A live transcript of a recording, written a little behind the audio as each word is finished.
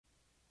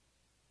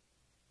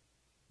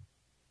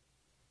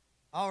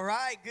All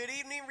right, good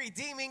evening,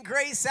 Redeeming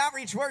Grace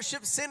Outreach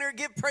Worship Center.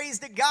 Give praise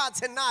to God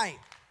tonight.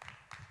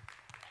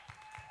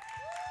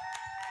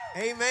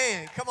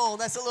 Amen. Come on,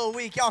 that's a little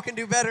weak. Y'all can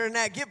do better than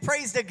that. Give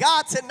praise to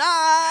God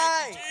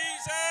tonight. Thank you,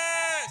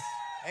 Jesus.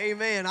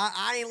 Amen.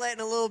 I ain't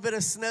letting a little bit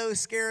of snow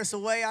scare us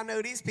away. I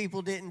know these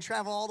people didn't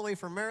travel all the way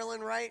from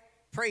Maryland, right?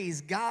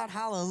 Praise God.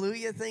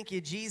 Hallelujah. Thank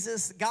you,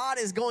 Jesus. God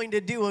is going to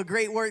do a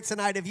great work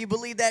tonight. If you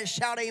believe that,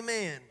 shout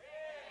amen.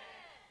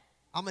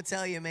 I'm going to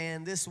tell you,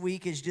 man, this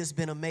week has just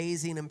been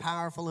amazing and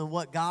powerful, and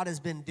what God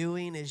has been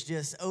doing is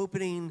just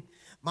opening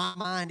my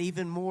mind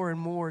even more and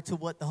more to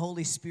what the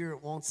Holy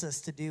Spirit wants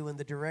us to do and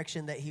the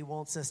direction that He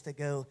wants us to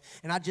go.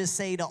 And I just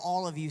say to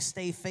all of you,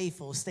 stay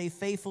faithful. Stay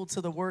faithful to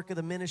the work of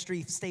the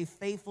ministry. Stay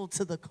faithful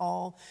to the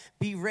call.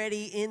 Be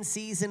ready in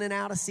season and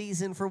out of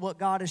season for what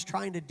God is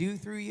trying to do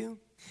through you.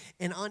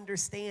 And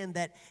understand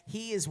that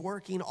He is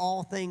working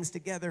all things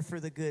together for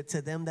the good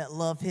to them that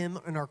love Him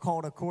and are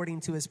called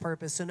according to His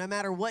purpose. So no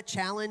matter what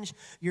challenge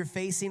you're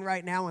facing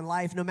right now in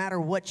life, no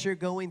matter what you're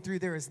going through,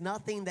 there is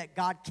nothing that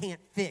God can't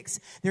fix.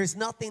 There's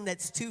nothing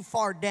that's too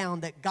far down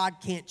that God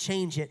can't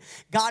change it.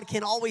 God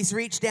can always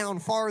reach down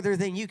farther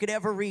than you could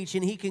ever reach,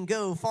 and He can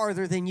go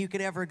farther than you could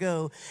ever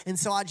go. And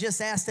so I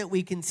just ask that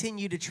we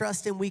continue to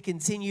trust Him, we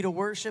continue to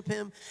worship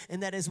Him,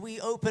 and that as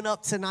we open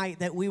up tonight,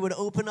 that we would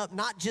open up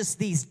not just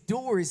these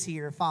doors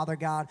here, Father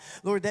God,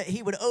 Lord, that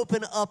He would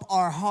open up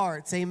our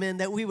hearts, amen,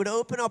 that we would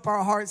open up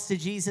our hearts to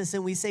Jesus,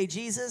 and we say,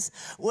 Jesus,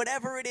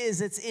 whatever it is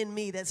that's in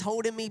me that's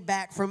holding me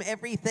back from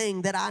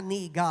everything that I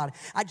need, God,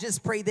 I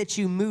just pray that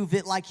You move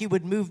it like You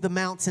would move the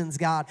mountains,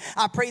 God.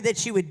 I pray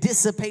that You would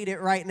dissipate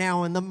it right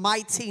now in the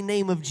mighty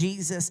name of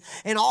Jesus.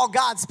 And all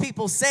God's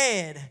people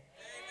said, amen.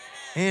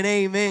 And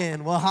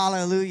amen. Well,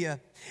 hallelujah.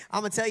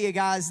 I'm going to tell you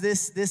guys,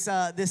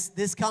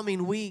 this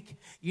coming week,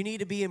 you need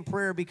to be in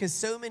prayer, because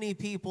so many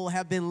people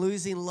have been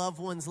losing loved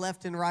ones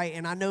left and right.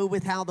 And I know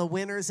with how the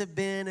winters have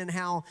been and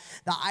how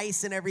the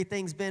ice and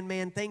everything's been,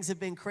 man, things have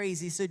been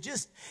crazy. So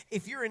just,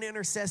 if you're an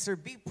intercessor,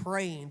 be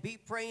praying. Be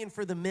praying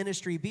for the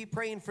ministry. Be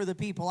praying for the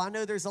people. I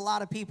know there's a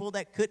lot of people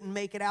that couldn't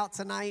make it out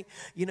tonight,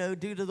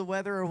 due to the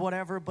weather or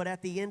whatever. But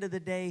at the end of the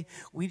day,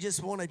 we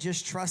just want to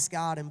just trust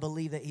God and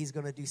believe that He's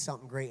going to do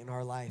something great in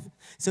our life.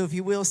 So if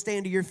you will,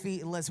 stand to your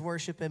feet and let's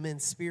worship Him in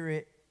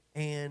spirit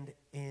and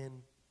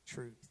in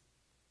truth.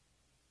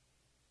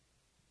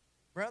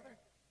 Brother,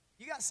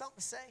 you got something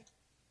to say?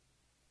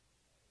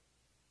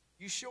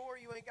 You sure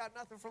you ain't got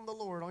nothing from the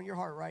Lord on your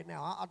heart right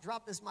now? I'll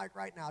drop this mic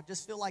right now. I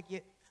just feel like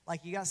you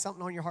got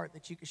something on your heart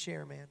that you could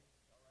share, man.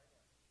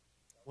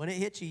 When it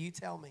hits you, you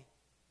tell me.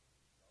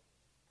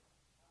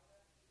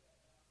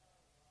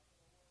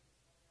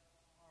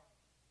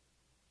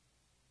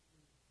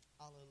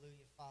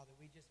 Hallelujah, Father.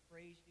 We just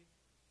praise You.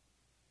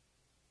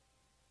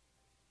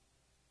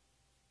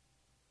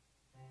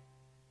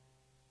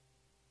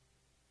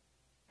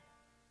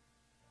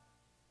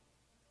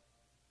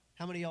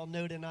 How many of y'all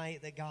know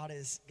tonight that God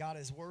is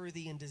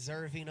worthy and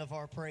deserving of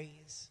our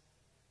praise?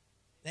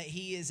 That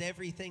He is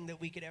everything that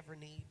we could ever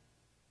need?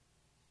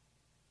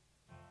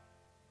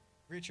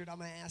 Richard, I'm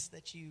going to ask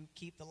that you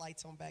keep the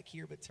lights on back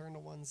here, but turn the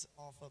ones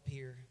off up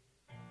here.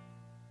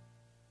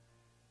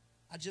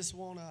 I just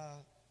want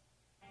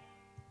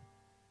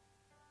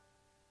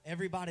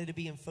everybody to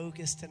be in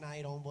focus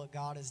tonight on what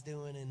God is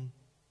doing and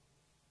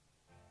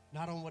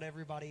not on what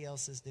everybody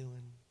else is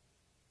doing.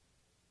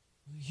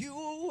 You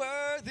are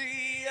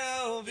worthy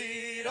of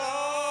it all.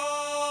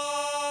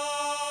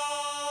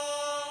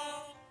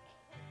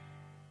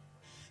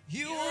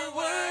 You are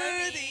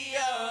worthy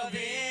of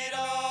it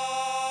all.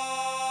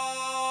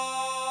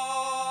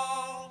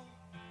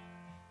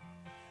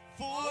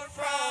 For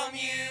from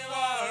You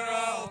are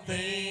all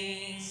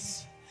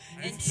things,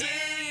 and to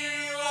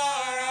You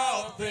are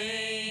all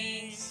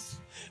things.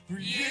 For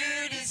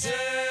You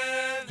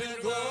deserve the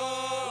glory.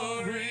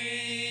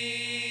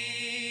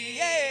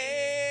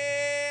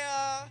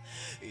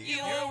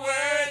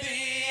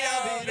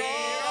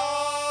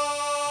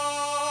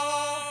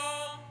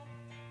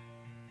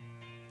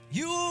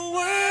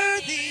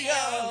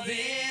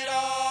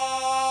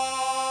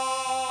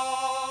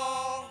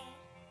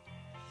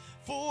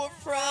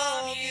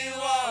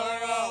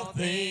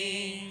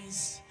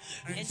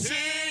 And to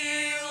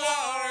You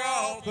are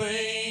all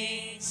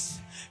things,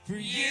 for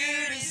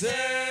You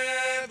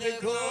deserve the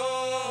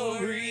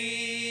glory.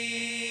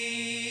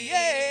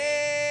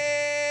 Yeah,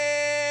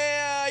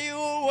 You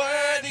are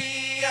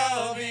worthy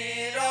of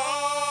it all.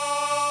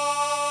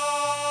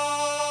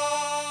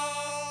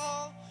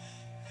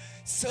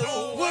 So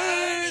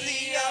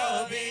worthy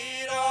of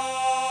it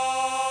all.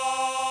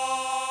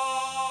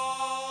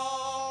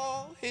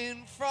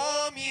 And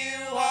from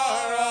You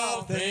are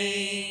all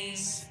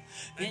things,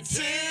 and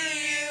to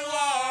You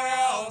are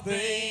all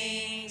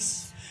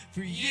things,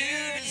 for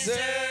You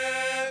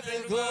deserve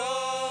the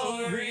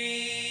glory.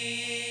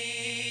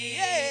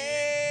 Yeah,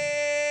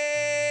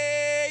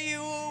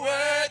 You are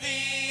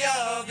worthy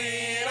of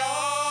it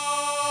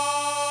all.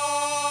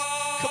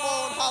 Come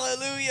on,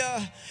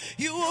 hallelujah.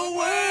 You are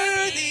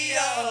worthy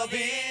of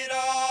it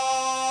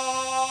all.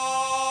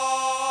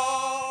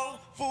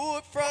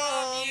 For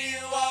from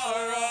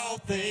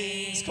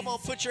on,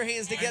 put your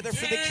hands together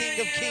for the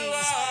King of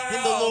Kings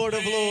and the Lord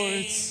of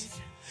Lords.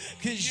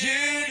 'Cause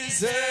you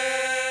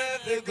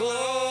deserve the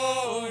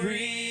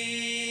glory.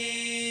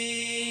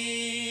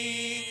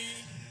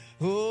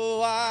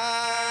 Oh,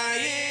 I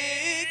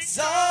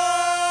exalt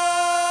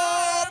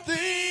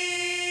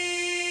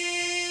thee.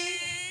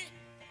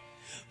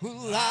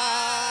 Oh,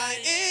 I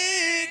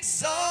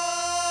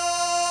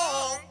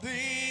exalt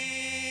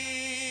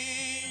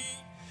thee.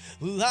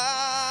 Oh,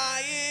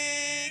 I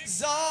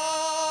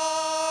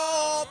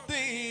exalt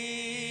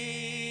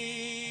thee.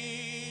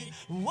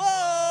 Whoa,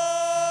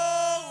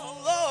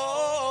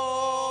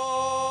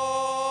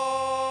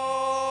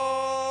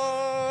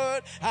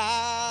 Lord,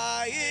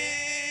 I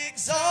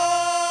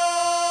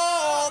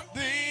exalt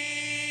thee.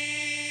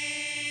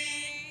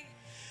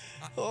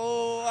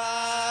 Oh,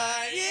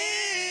 I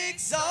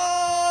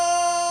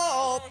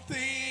exalt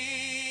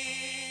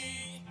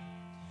thee.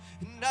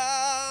 And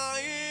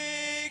I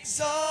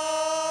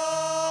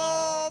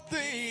exalt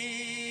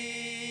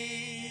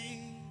thee.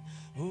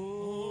 Oh,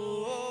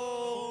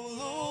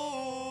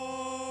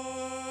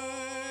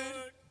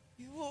 Lord,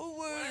 you are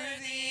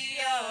worthy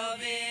of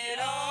it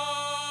all.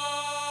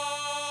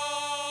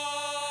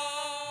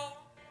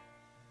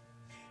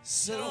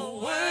 So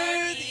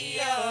worthy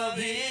of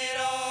it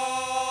all.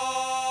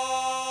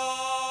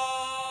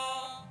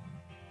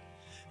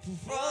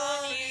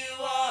 From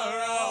you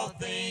are all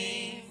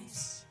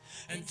things,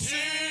 and to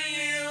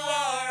you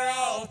are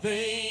all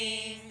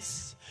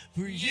things.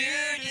 For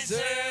you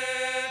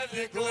deserve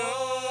the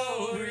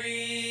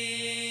glory.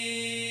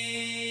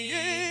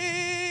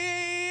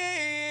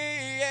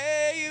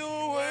 Yeah,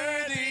 you're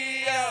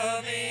worthy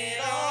of it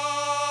all.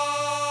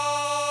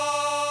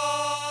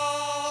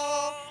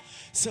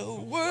 So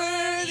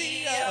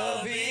worthy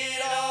of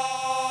it all.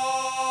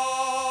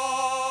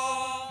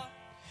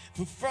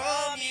 For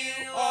from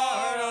you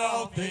are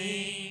all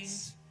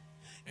things,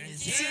 and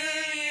to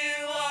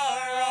you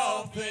are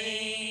all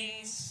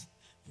things.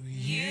 For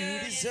you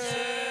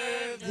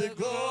deserve the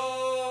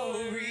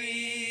glory.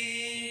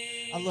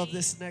 I love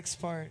this next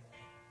part.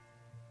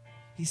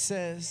 He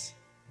says,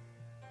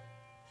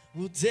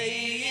 well,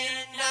 day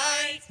and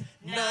night,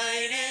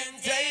 night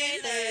and day,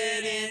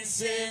 let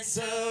incense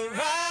arise.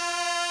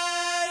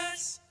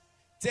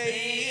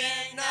 Day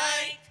and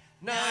night,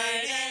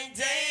 night and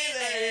day,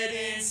 let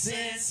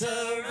incense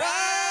arise.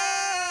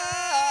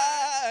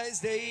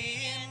 Day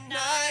and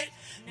night,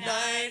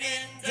 night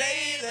and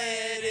day,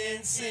 let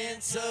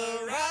incense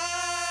arise.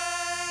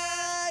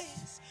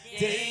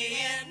 Day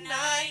and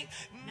night,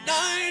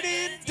 night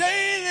and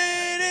day,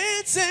 let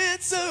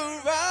incense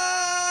arise.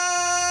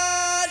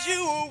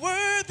 You are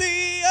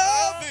worthy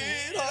of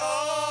it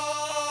all.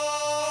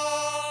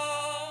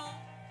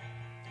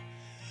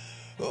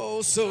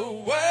 Oh, so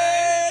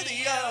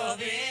worthy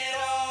of it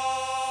all.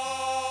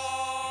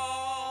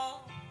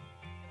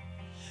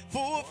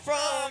 For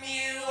from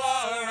you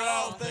are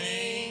all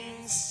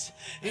things,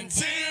 and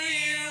to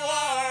you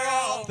are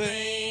all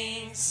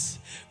things.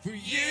 For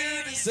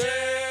you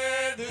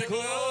deserve the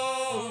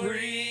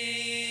glory.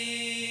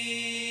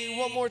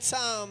 One more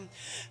time.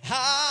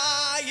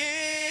 I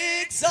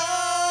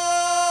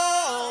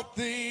exalt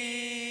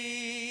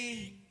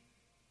thee.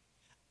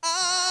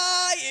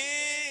 I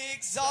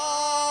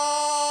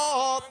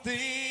exalt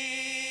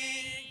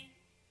thee.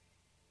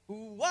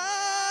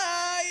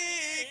 I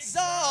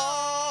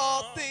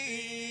exalt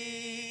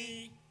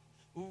thee.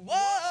 Whoa,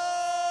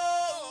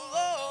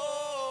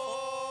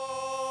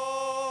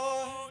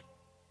 Lord,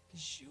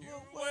 'cause you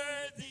are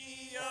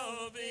worthy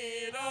of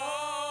it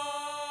all.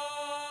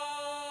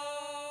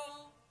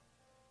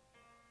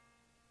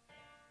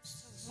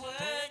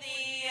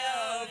 Worthy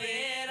of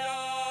it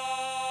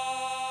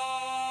all.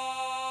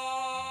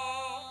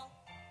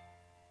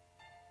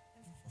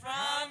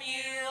 From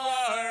you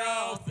are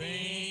all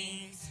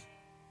things,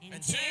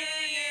 and to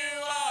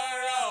you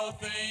are all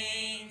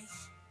things.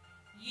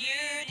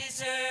 You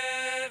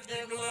deserve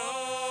the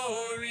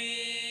glory.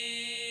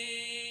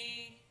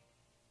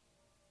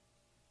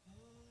 Oh,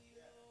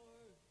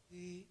 you're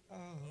worthy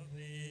of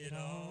it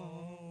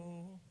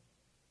all.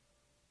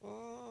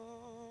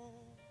 Oh,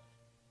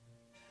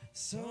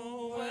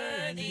 so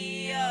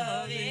worthy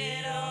of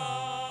it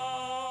all.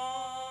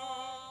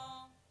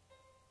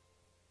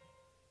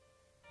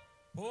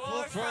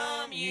 For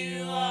from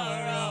you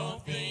are all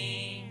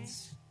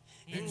things,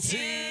 and to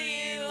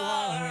you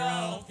are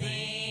all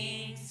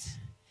things.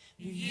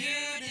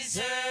 You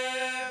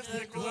deserve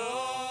the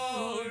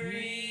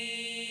glory.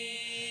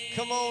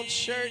 Come on,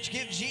 church,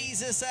 give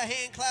Jesus a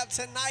hand clap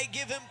tonight.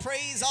 Give him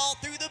praise all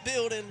through the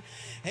building.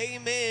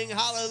 Amen.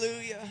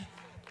 Hallelujah.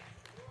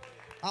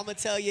 I'm going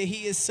to tell you,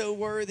 he is so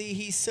worthy.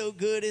 He's so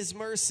good. His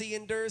mercy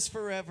endures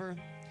forever.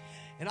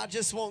 And I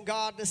just want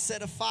God to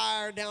set a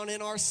fire down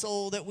in our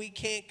soul that we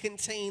can't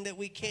contain, that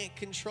we can't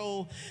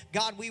control.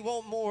 God, we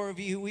want more of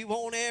you. We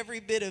want every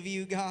bit of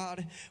you,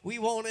 God. We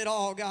want it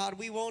all, God.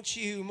 We want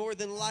you more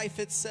than life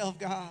itself,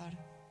 God.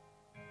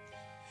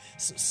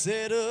 So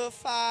set a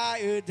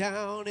fire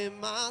down in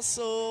my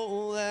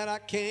soul that I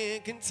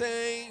can't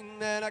contain,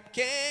 that I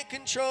can't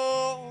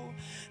control.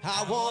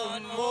 I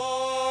want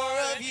more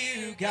of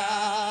you,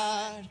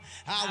 God.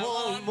 I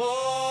want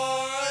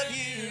more of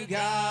you,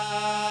 God.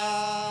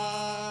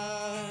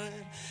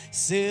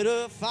 Set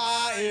a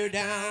fire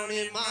down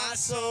in my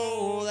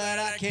soul that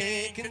I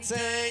can't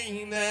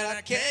contain, that I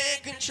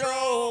can't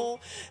control.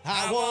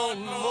 I want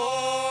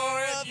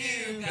more of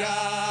you,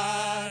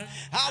 God.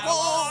 I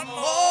want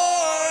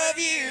more of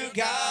you,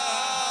 God.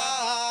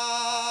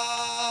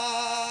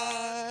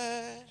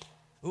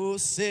 Oh,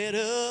 set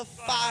a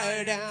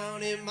fire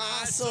down in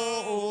my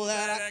soul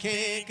that I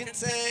can't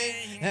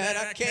contain, that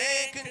I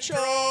can't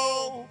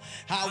control.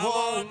 I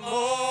want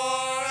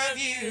more of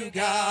you,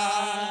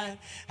 God.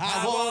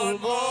 I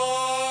want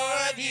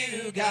more of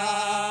you,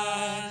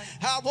 God.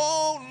 I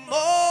want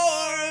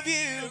more of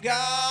you,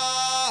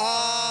 God.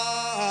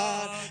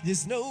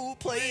 There's no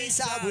place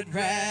I would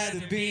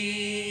rather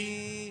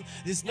be.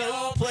 There's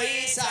no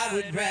place I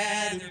would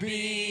rather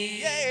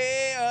be.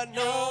 Yeah,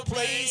 no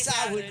place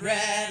I would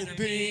rather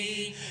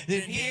be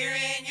than here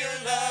in your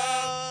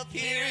love,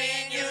 here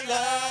in your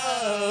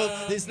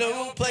love. There's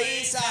no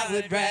place I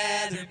would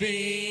rather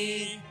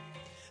be.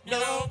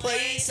 No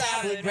place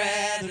I would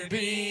rather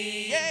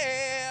be.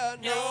 Yeah,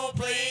 no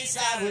place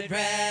I would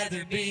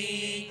rather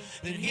be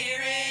than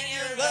here in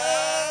your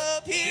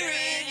love, here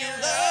in your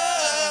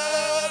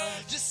love.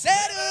 Just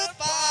set a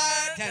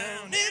fire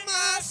down in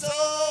my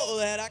soul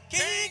that I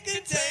can't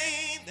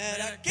contain,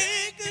 that I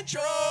can't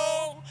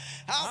control.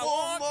 I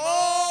want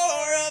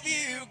more of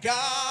you,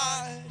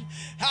 God.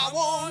 I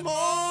want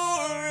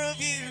more of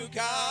you,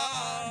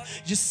 God.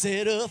 Just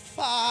set a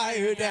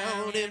fire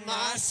down in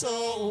my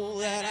soul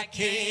that I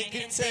can't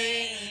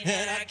contain,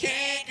 that I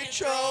can't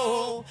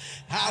control.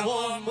 I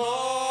want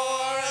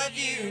more of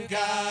you,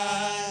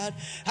 God.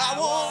 I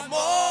want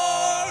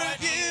more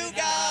of you,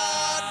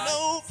 God.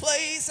 No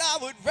place I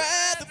would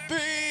rather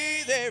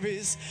be. There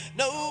is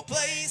no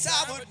place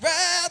I would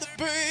rather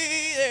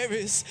be. There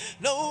is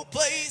no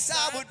place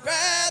I would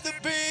rather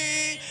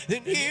be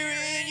than here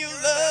in your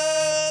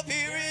love,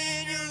 here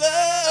in your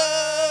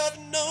love.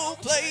 No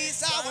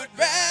place I would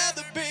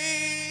rather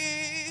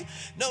be.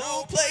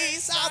 No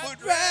place I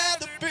would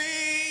rather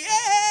be.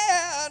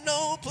 Yeah,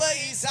 no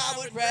place I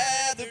would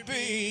rather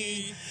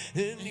be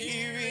than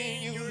here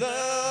in your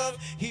love,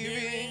 here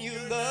in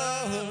your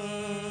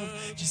love.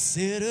 Just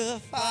set a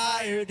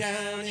fire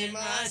down in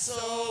my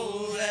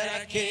soul that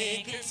I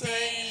can't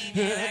contain,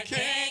 that I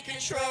can't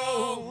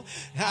control.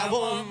 I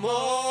want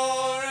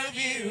more of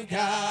you,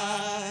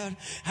 God.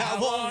 I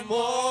want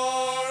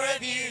more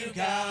of you,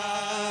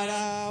 God.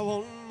 I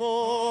want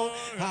more,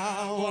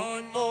 I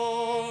want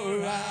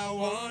more, I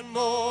want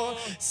more,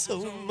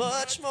 so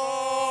much more.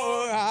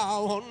 I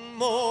want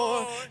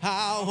more,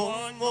 I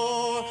want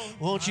more.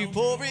 Won't you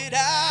pour it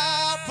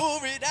out,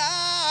 pour it out.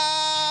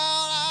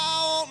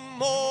 I want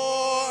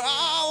more,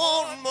 I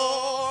want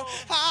more,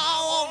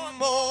 I want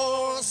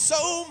more,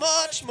 so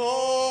much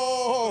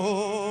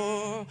more.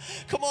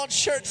 Come on,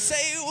 church,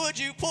 say, would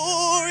you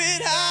pour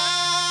it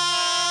out?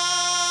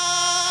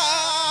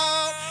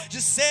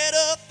 Just set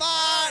a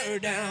fire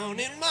down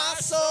in my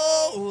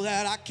soul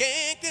that I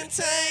can't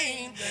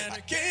contain, that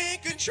I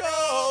can't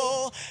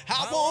control.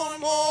 I want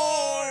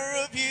more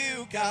of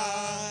you,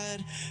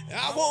 God.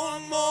 I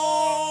want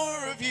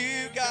more of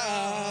you,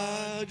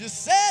 God.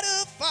 Just set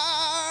a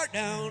fire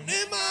down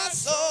in my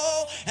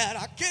soul that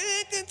I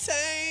can't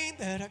contain,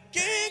 that I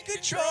can't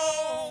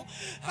control.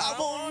 I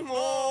want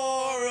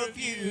more of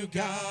you,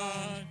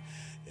 God.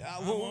 I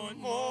want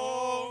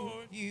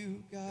more of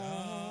you,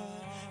 God.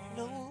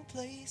 No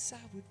place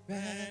I would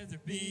rather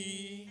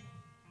be.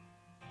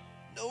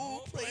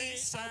 No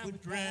place I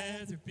would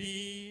rather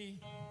be.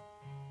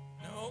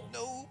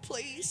 No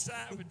place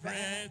I would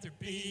rather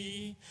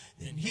be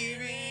than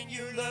here in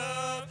your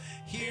love,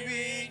 here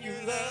in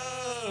your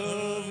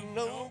love.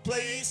 No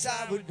place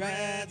I would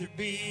rather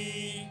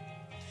be.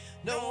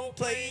 No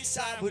place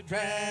I would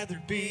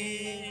rather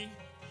be.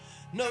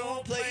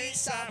 No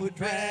place I would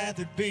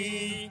rather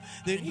be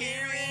than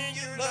here in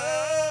your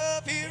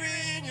love, here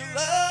in your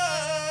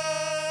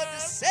love. To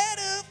set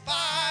a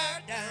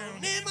fire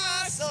down in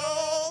my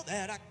soul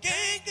that I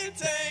can't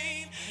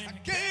contain, I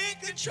can't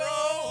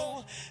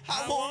control.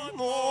 I want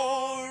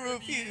more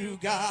of you,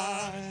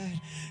 God.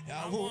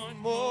 I want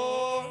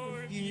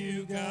more of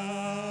you,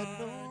 God.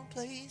 No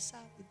place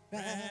I would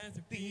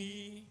rather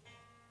be.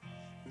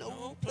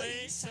 No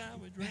place I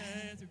would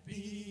rather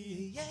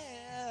be,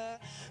 yeah.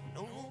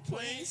 No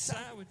place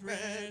I would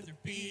rather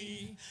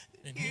be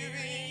than here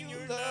in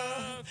your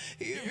love,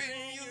 here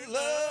in your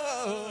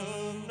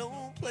love.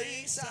 No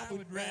place I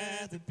would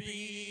rather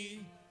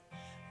be.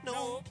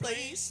 No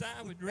place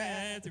I would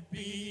rather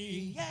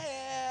be,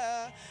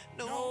 yeah.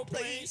 No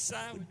place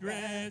I would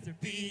rather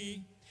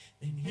be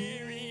than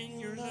here in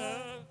your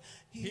love,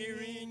 here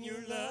in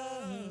your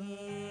love.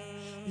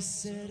 You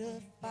set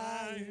a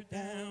fire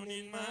down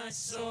in my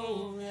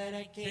soul that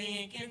I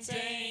can't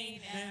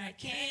contain, and I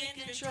can't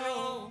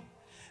control.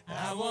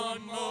 I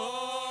want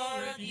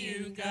more of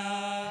you,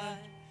 God.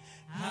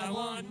 I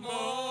want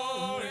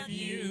more of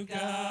you,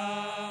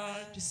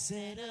 God. To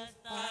set a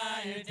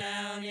fire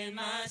down in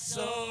my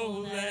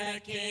soul that I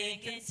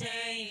can't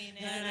contain,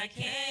 that I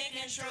can't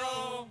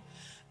control.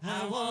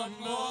 I want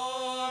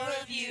more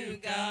of you,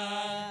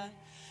 God.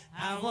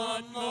 I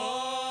want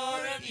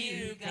more of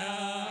you,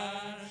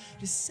 God.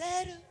 To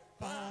set a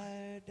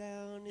fire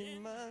down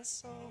in my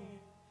soul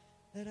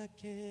that I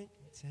can't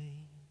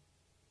contain,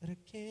 that I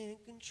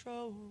can't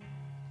control.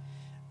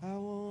 I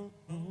want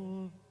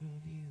more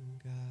of you,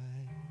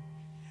 God.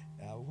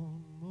 I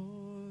want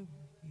more of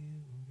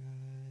you,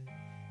 God.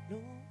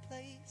 No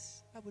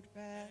place I would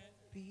rather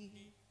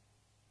be.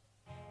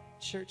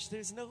 Church,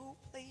 there's no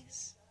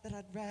place that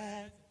I'd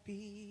rather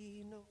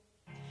be.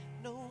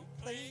 No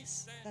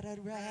place that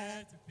I'd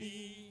rather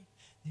be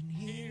than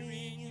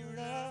hearing your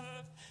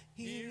love,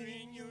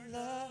 hearing your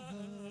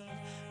love.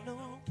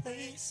 No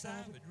place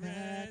I would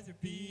rather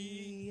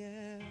be,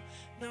 yeah.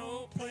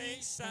 No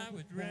place I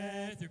would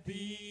rather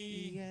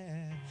be.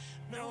 Yeah.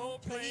 No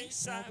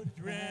place I would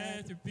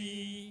rather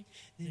be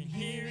than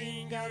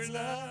hearing your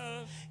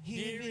love,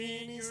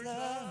 hearing your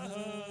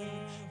love.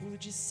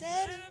 Would you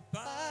set a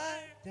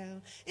fire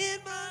down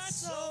in my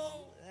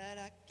soul that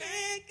I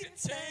can't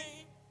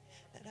contain,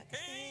 that I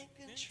can't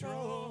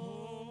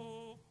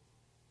control?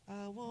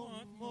 I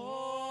want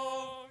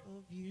more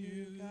of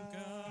you,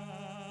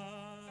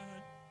 God.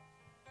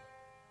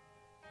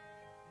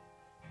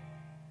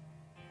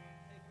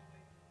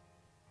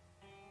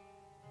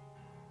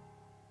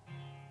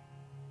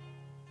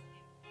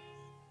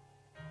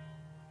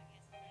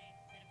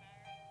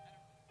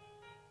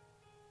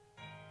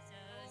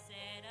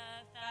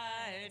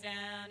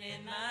 Down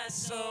in my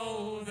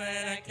soul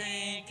that I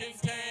can't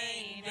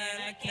contain, that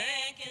I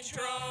can't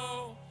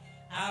control.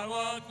 I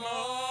want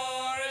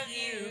more of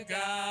you,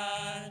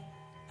 God.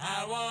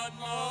 I want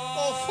more.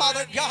 Oh,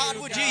 Father God,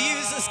 would you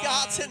use us,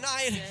 God,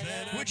 tonight?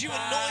 Would you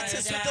anoint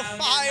us with the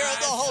fire of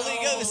the Holy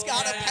Ghost,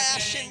 God, a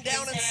passion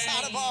down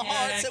inside of our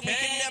hearts that we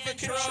can never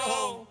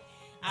control?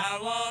 I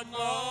want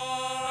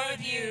more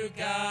of you,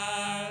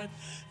 God.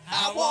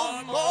 I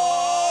want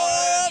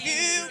more of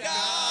you,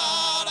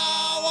 God.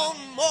 I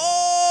want more.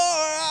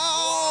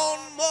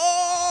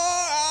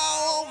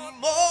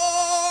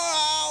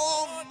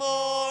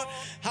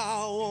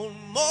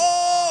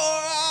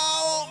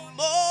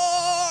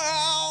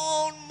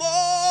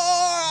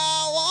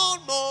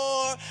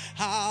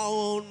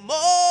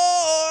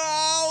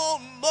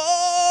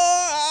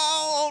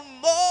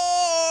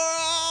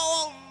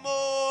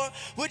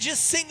 Would you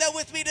sing that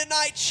with me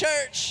tonight,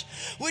 church?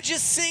 Would you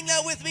sing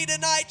that with me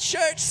tonight,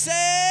 church? Say,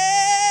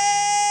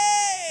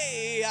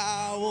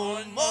 I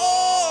want more,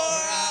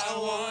 I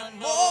want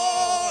more,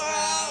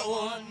 I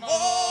want more,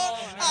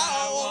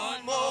 I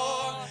want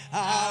more,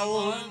 I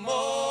want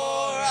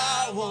more,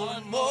 I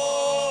want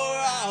more,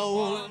 I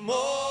want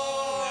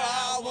more, I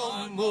want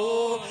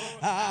more,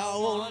 I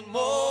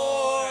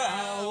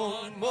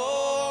want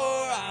more,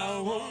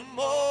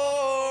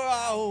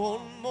 I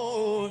want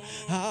more,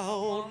 I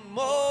want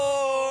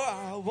more,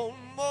 I want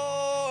more,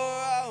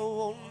 I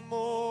want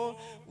more.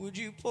 Would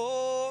you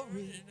pour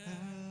it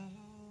out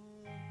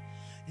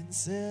and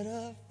set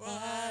a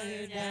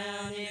fire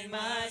down in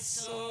my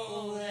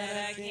soul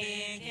that I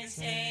can't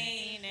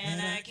contain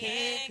and I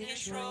can't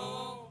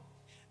control?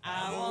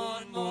 I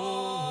want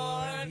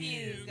more of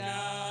you,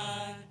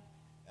 God.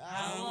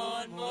 I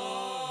want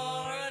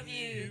more of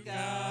you,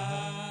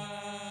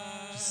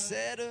 God.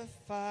 Set a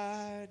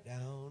fire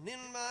down in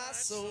my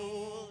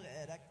soul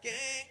that I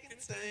can't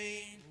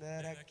contain,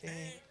 that I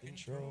can't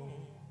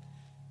control.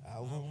 I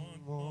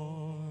want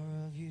more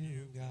of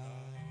you,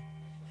 God.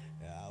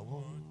 I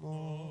want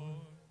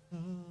more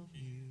of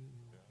you,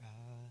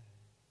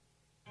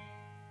 God.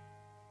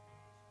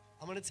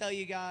 I'm going to tell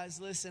you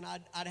guys, listen,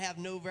 I'd have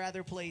no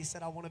rather place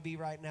that I want to be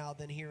right now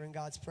than here in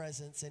God's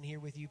presence and here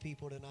with you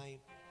people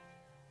tonight.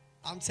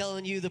 I'm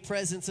telling you, the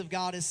presence of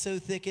God is so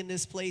thick in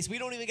this place. We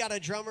don't even got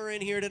a drummer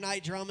in here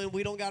tonight drumming.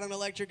 We don't got an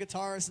electric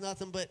guitarist,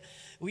 nothing, but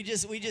we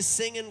just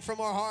singing from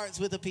our hearts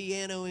with a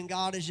piano, and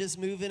God is just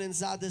moving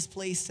inside this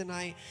place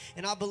tonight.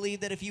 And I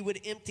believe that if you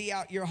would empty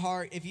out your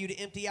heart, if you'd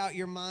empty out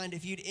your mind,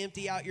 if you'd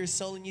empty out your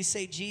soul, and you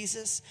say,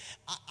 Jesus,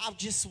 I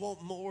just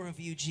want more of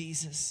you,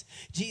 Jesus.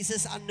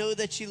 Jesus, I know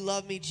that you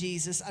love me,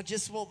 Jesus. I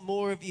just want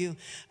more of you.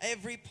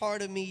 Every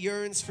part of me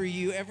yearns for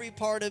you. Every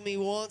part of me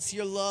wants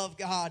your love,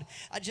 God.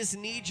 I just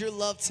need your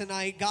love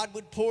tonight. God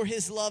would pour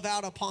his love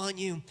out upon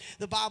you.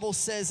 The Bible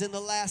says in the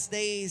last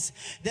days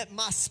that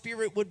my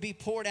spirit would be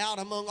poured out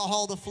among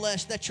all the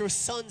flesh, that your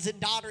sons and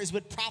daughters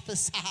would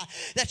prophesy,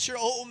 that your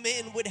old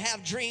men would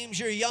have dreams,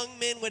 your young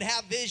men would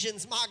have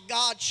visions. My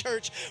God,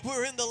 church,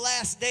 we're in the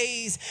last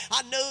days.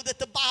 I know that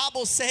the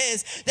Bible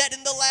says that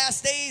in the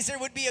last days there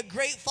would be a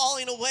great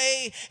falling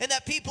away, and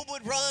that people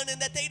would run,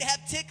 and that they'd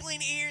have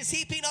tickling ears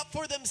heaping up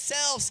for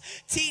themselves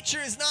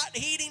teachers not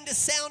heeding to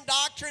sound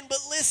doctrine, but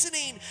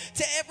listening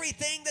to every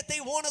everything that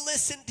they want to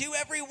listen to,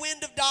 every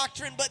wind of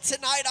doctrine. But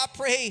tonight I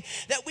pray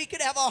that we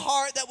could have a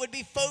heart that would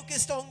be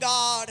focused on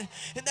God,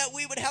 and that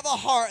we would have a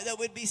heart that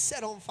would be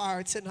set on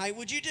fire tonight.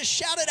 Would you just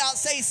shout it out?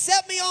 Say,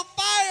 set me on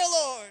fire,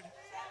 Lord.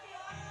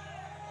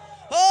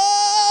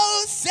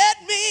 Oh, set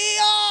me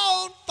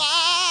on fire.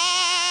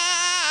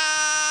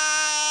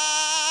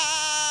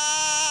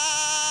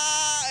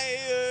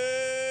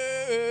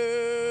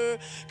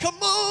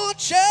 Come on,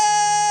 church.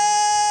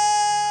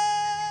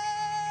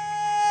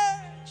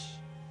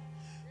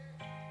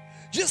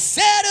 Just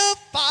set a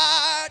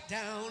fire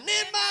down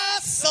in my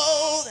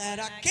soul that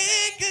I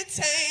can't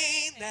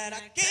contain, that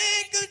I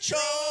can't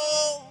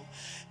control.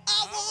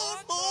 I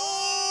want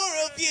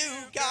more of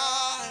you,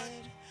 God.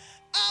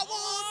 I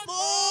want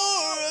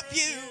more of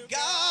you,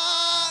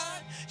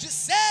 God.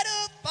 Just set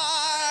a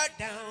fire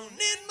down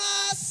in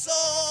my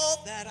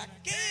soul that I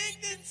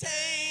can't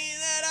contain,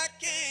 that I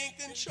can't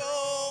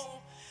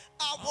control.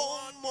 I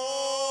want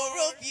more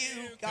of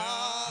you,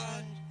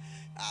 God.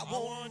 I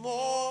want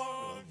more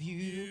of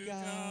you,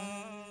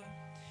 God.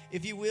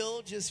 If you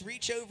will, just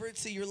reach over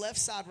to your left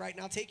side right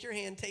now. Take your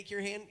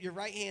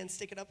right hand,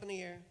 stick it up in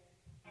the air.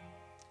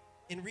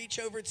 And reach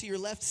over to your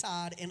left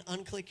side and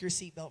unclick your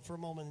seatbelt for a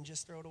moment and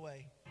just throw it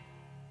away.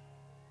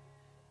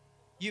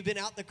 You've been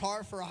out the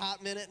car for a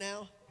hot minute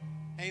now.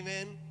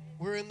 Amen.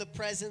 We're in the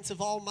presence of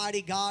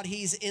Almighty God.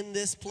 He's in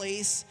this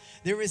place.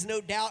 There is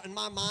no doubt in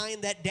my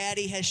mind that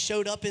Daddy has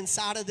showed up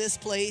inside of this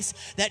place,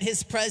 that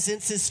his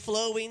presence is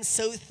flowing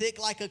so thick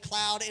like a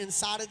cloud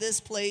inside of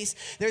this place.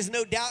 There's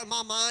no doubt in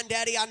my mind,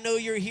 Daddy, I know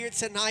you're here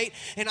tonight,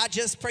 and I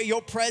just pray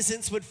your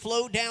presence would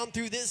flow down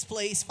through this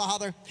place,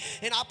 Father.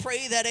 And I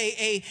pray that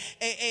a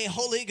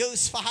Holy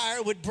Ghost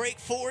fire would break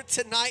forth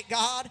tonight,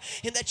 God,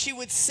 and that you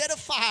would set a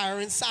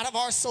fire inside of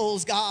our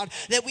souls, God,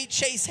 that we'd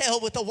chase hell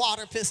with a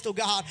water pistol,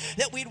 God,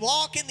 that we'd walk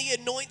in the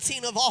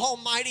anointing of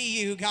Almighty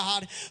you,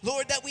 God.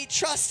 Lord, that we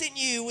trust in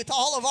you with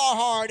all of our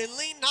heart and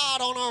lean not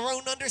on our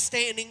own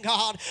understanding,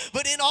 God,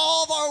 but in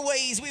all of our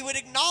ways we would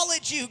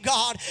acknowledge you,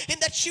 God, and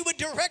that you would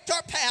direct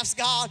our paths,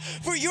 God,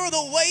 for you're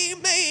the way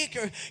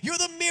maker. You're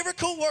the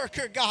miracle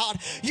worker, God.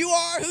 You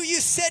are who you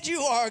said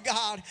you are,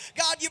 God.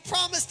 God, you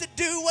promised to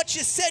do what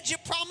you said you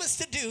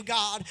promised to do,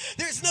 God.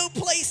 There's no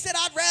place that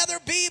I'd rather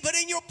be but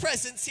in your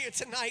presence here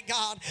tonight,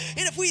 God.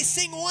 And if we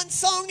sing one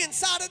song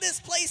inside of this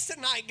place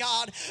tonight,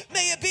 God,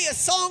 may it be a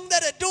song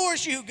that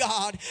adores you,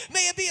 God.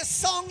 May it be a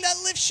song that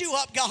lifts you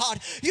up,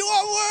 God. You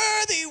are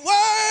worthy,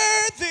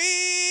 worthy.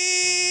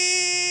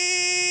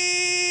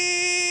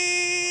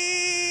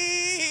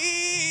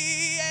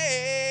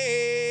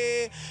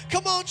 Yeah.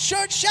 Come on,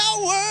 church,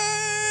 shout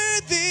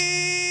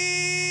worthy.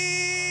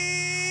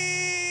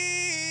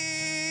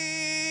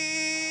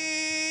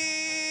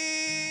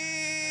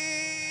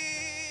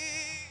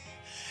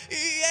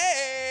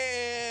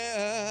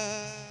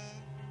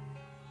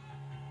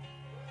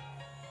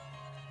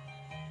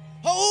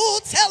 Oh,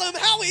 tell him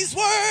how he's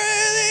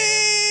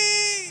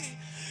worthy.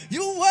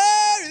 You're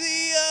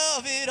worthy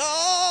of it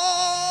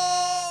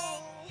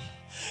all.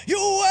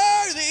 You're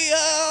worthy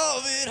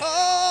of it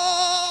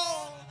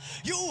all.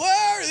 You're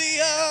worthy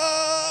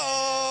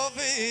of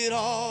it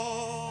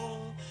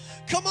all.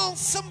 Come on,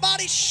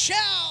 somebody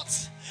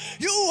shout.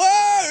 You're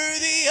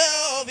worthy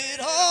of it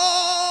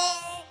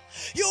all.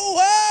 You're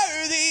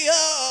worthy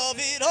of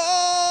it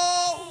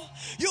all.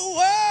 You're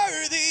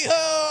worthy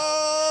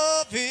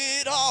of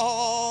it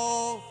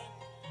all.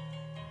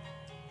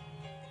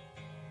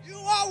 You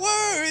are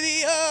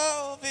worthy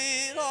of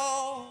it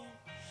all.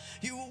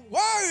 You are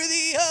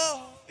worthy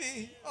of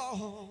it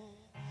all.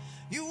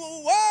 You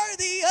are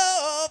worthy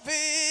of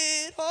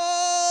it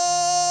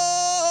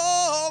all.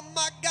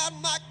 My God,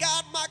 my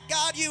God, my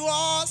God, you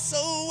are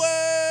so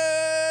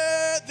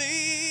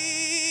worthy.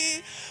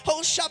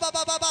 Oh,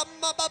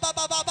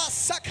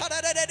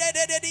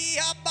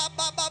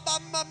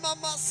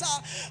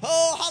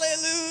 oh,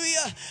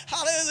 hallelujah,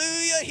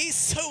 hallelujah. He's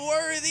so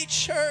worthy,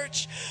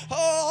 church.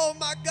 Oh,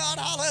 my God,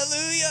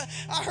 hallelujah.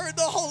 I heard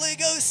the Holy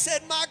Ghost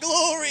said, my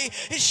glory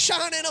is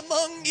shining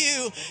among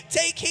you.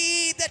 Take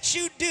heed that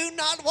you do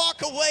not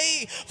walk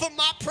away from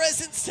my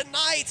presence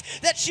tonight,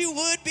 that you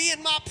would be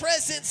in my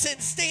presence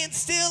and stand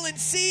still and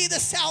see the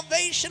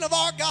salvation of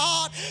our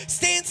God.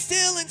 Stand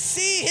still and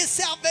see his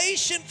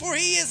salvation, for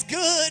he is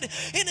good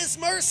and his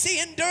mercy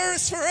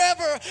endures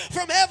forever.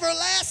 From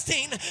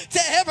everlasting to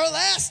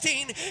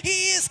everlasting,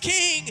 he is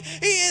King,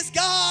 he is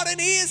God, and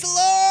he is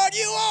Lord.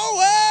 You are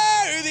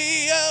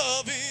worthy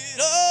of it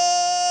all.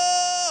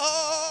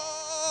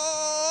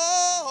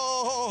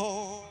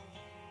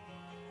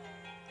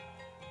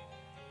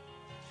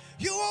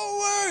 You are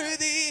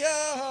worthy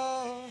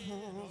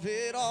of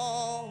it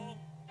all.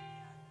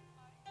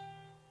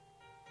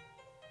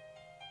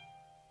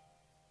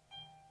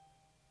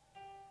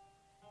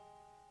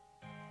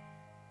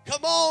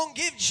 Come on,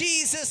 give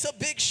Jesus a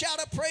big shout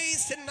of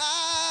praise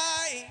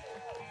tonight.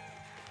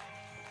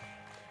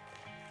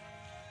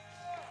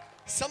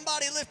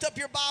 Somebody lift up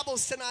your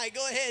Bibles tonight.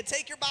 Go ahead,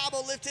 take your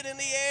Bible, lift it in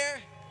the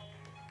air,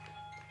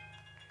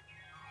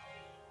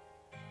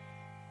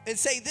 and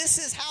say, this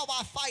is how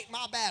I fight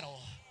my battle.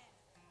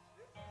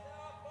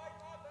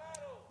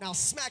 Now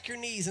smack your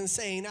knees and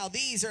say, now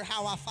these are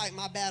how I fight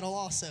my battle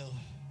also.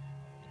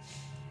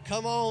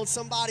 Come on,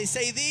 somebody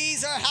say,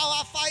 these are how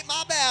I fight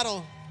my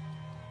battle.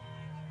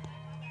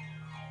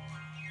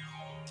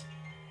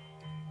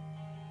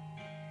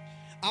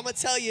 I'm going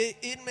to tell you,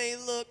 it may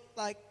look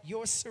like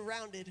you're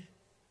surrounded,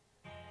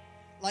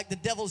 like the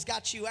devil's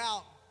got you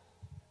out,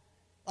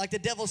 like the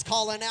devil's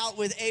calling out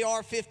with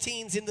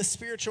AR-15s in the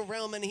spiritual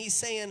realm, and he's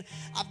saying,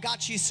 I've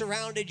got you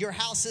surrounded. Your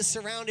house is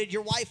surrounded.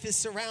 Your wife is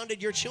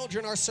surrounded. Your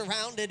children are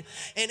surrounded.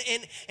 And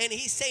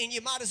he's saying,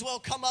 you might as well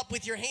come up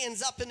with your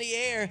hands up in the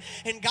air.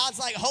 And God's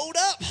like, hold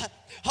up,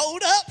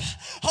 hold up,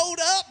 hold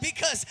up,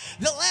 because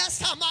the last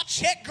time I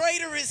checked,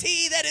 greater is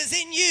he that is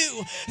in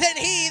you than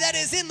he that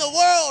is in the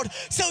world.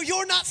 So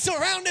you're not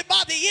surrounded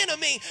by the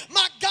enemy.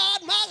 My God,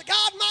 my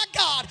God, my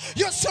God,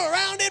 you're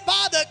surrounded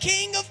by the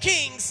King of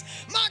Kings.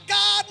 My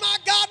God, my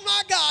God,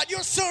 my God,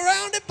 you're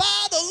surrounded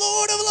by the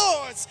Lord of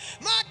Lords.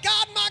 My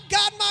God, my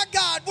God, my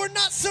God, we're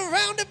not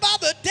surrounded by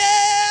the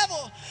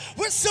devil.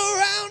 We're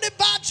surrounded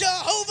by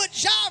Jehovah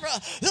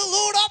Jireh, the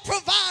Lord our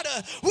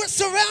provider. We're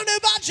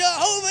surrounded by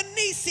Jehovah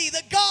Nisi,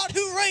 the God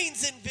who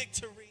reigns in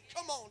victory.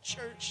 Come on,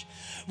 church.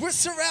 We're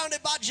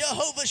surrounded by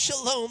Jehovah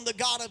Shalom, the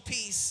God of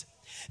peace.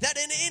 That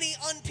in any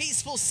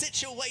unpeaceful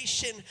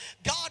situation,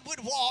 God would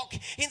walk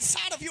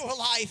inside of your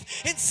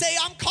life and say,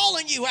 I'm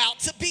calling you out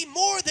to be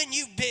more than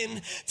you've been,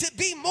 to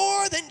be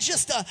more than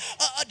just a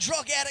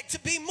drug addict, to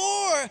be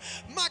more,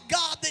 my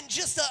God, than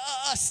just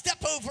a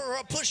step over or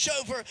a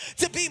pushover,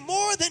 to be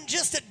more than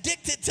just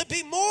addicted, to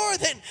be more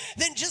than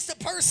just a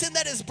person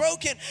that is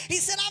broken. He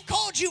said, I've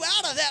called you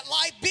out of that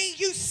life. Be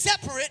you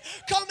separate.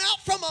 Come out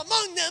from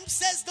among them,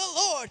 says the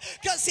Lord,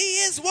 because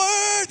he is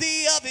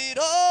worthy of it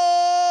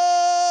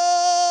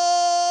all.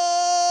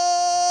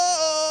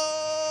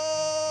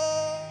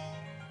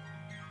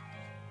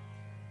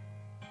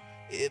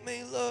 It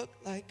may look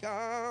like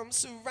I'm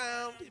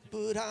surrounded,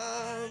 but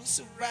I'm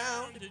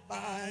surrounded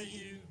by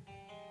you.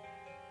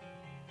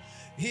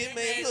 It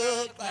may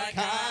look like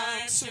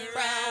I'm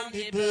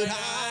surrounded, but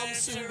I'm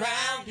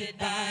surrounded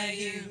by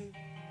you.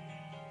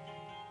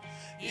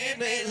 It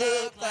may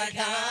look like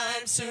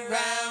I'm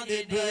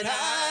surrounded, but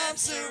I'm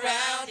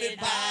surrounded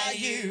by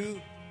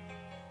you.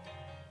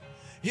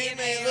 It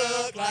may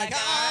look like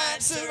I'm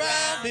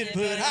surrounded,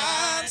 but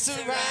I'm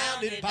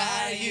surrounded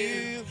by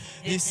you.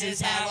 This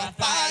is how I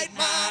fight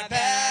my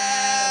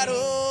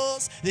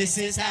battles. This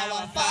is how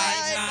I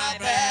fight my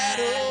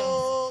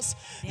battles.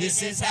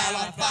 This is how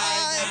I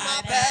fight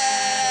my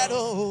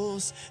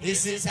battles.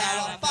 This is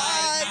how I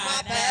fight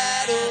my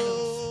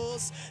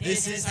battles.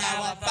 This is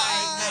how I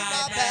fight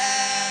my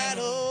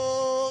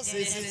battles.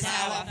 This is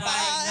how I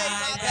fight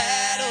my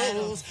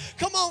battles.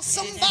 Come on,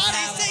 somebody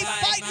say,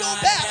 fight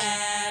your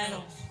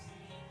battle.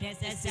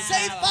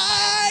 Say,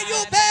 fight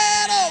your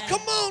battle.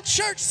 Come on,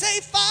 church, say,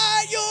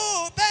 fight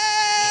your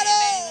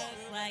battle.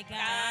 It may look like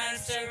I'm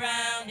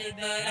surrounded,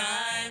 but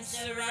I'm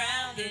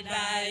surrounded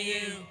by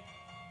you.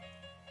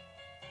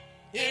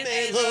 It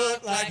may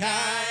look like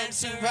I'm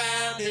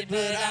surrounded,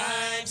 but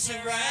I'm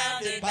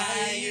surrounded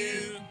by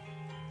you.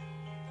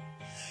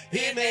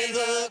 It may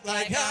look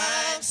like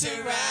I'm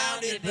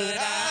surrounded, but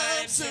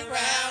I'm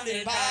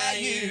surrounded by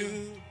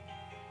you.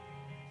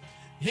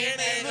 It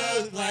may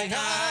look like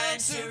I'm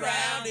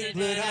surrounded,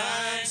 but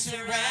I'm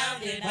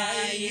surrounded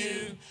by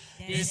you.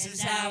 This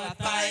is how I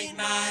fight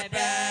my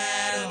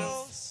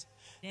battles.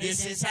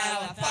 This is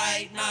how I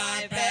fight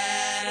my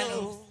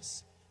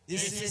battles.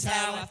 This is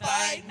how I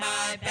fight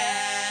my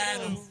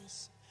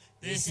battles.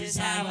 This is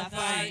how I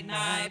fight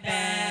my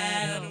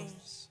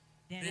battles.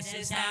 This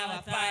is how I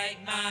fight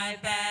my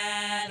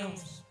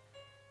battles.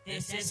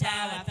 This is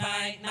how I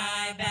fight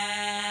my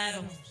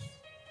battles.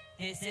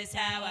 This is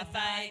how I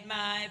fight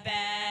my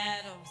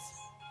battles.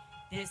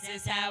 This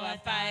is how I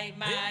fight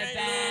my battles.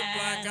 It may look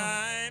like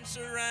I'm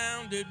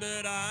surrounded,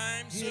 but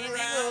I'm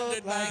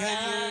surrounded by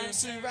you. I'm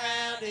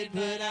surrounded,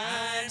 but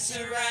I'm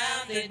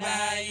surrounded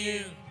by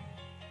you.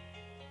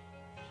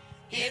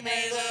 It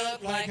may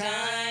look like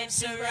I'm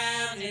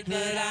surrounded,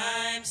 but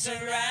I'm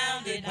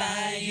surrounded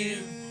by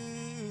you.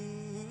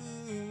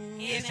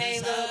 It may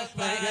look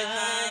like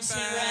I'm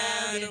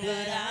surrounded,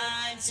 but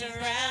I'm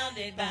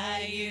surrounded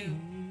by you.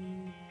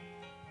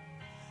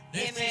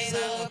 It may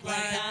look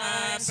like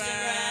I'm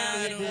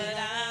surrounded, but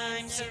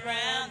I'm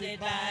surrounded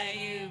by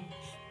you.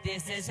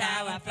 This is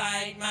how I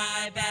fight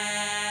my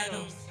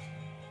battles.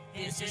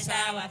 This is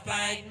how I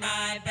fight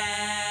my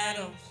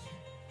battles.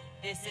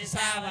 This is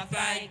how I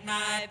fight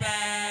my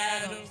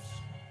battles.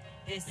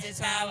 This is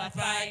how I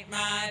fight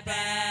my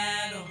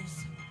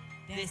battles.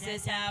 This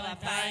is how I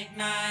fight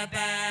my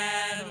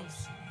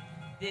battles.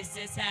 This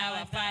is how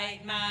I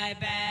fight my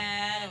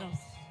battles.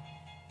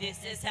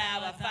 This is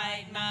how I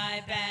fight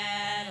my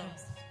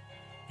battles.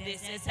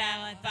 This is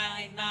how I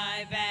fight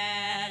my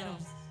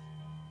battles.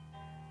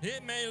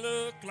 It may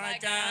look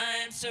like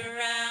I'm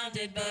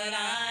surrounded, but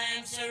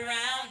I'm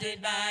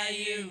surrounded by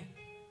you.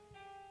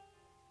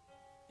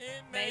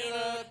 It may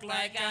look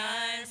like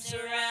I'm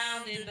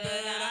surrounded,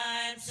 but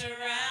I'm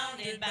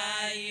surrounded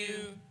by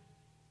you.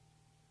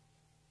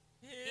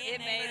 It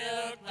may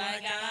look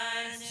like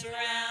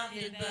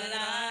surrounded, but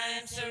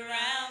I'm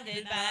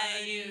surrounded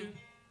by you.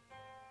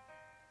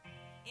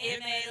 It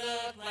may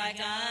look like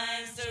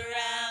I'm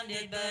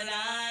surrounded, but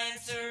I'm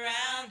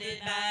surrounded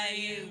by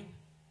you.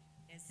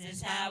 This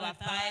is how I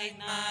fight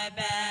my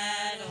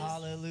battles.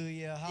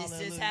 Hallelujah, hallelujah.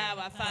 This is how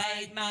I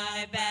fight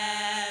my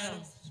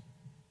battles.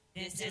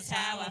 This is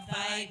how I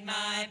fight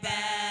my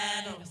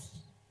battles.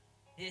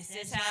 This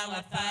is how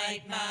I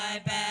fight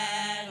my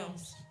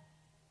battles.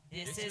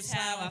 This is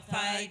how I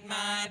fight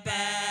my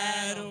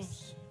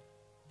battles.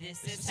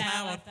 This is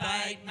how I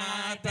fight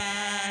my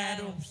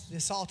battles.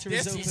 This altar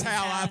is open. This is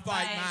how I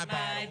fight my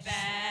battles.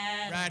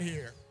 Right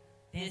here.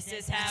 This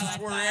is how I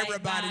fight my battles. This is where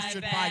everybody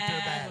should fight their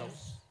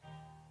battles.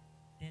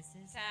 This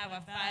is how I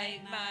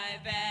fight my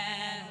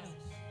battles.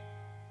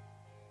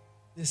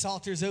 This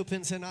altar is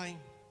open tonight.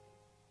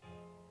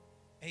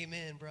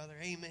 Amen, brother.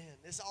 Amen.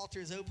 This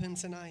altar is open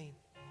tonight.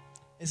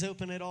 It's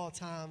open at all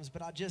times.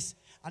 But I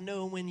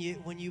know when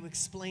you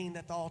explain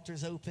that the altar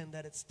is open,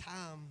 that it's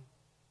time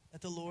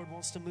that the Lord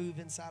wants to move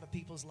inside of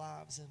people's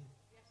lives. And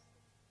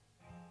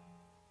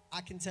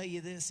I can tell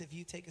you this, if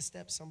you take a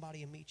step,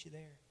 somebody will meet you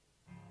there.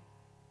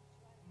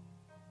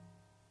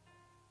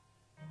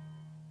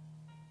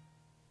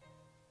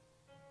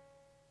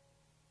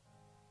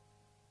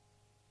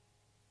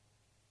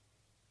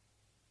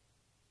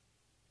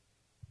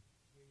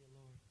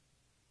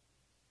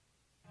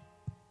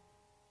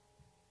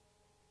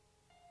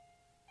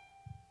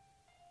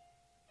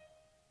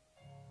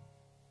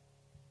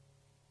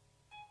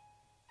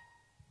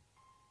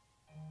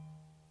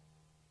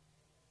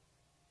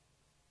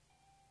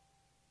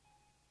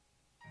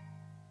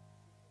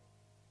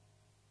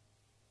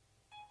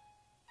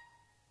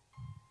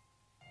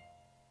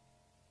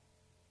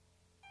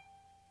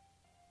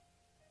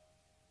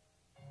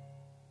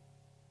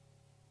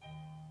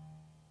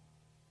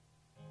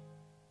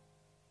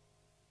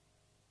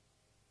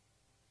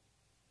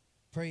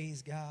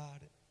 Praise God.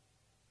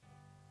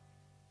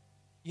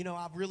 You know,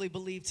 I really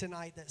believe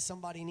tonight that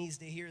somebody needs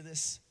to hear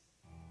this.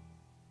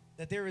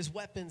 That there is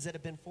weapons that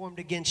have been formed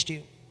against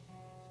you.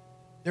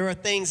 There are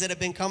things that have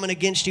been coming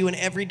against you in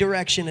every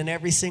direction, in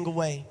every single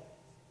way.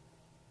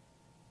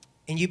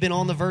 And you've been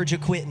on the verge of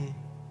quitting.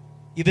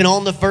 You've been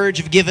on the verge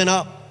of giving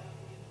up.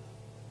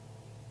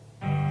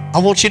 I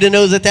want you to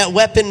know that that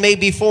weapon may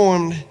be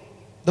formed,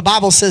 the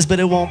Bible says, but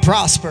it won't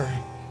prosper.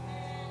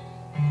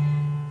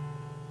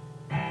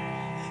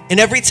 And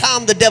every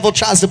time the devil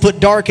tries to put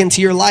dark into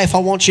your life, I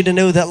want you to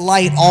know that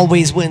light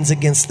always wins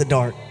against the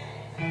dark.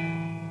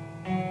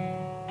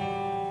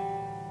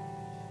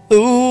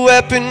 A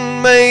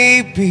weapon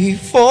may be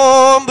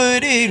formed,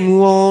 but it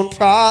won't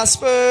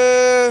prosper.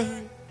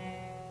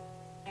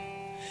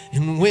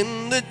 And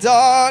when the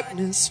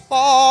darkness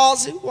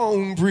falls, it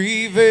won't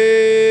prevail.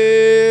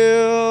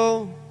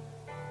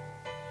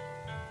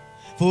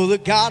 For the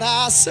God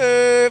I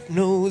serve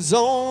knows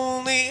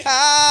only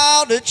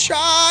how to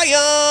triumph.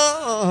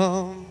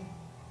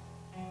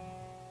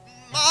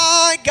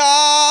 My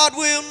God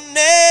will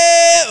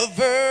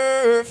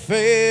never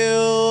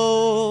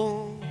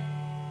fail.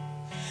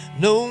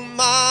 No,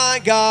 my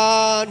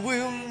God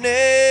will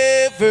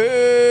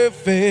never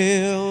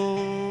fail.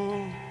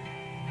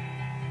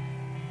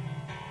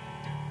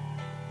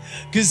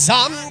 'Cause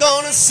I'm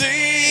gonna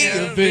see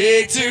a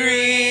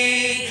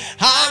victory.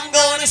 I'm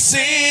gonna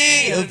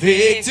see a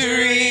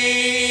victory.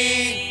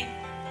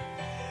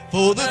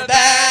 For the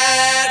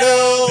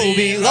battle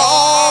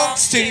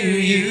belongs to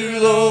you,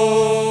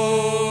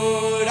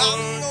 Lord.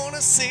 I'm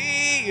gonna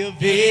see a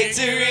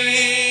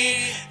victory.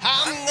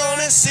 I'm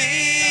gonna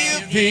see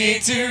a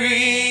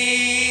victory.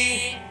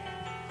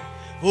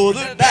 For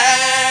the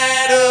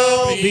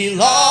battle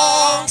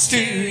belongs to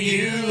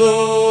you,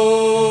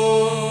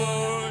 Lord.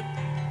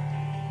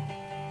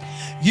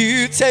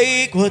 You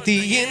take what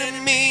the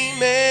enemy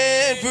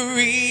meant for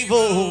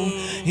evil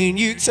and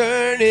you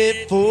turn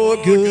it for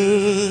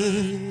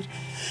good.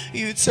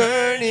 You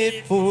turn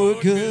it for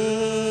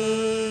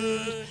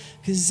good.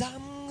 'Cause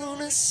I'm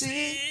gonna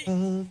see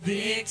a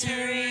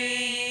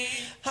victory.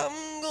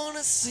 I'm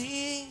gonna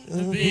see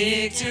a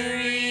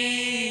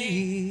victory.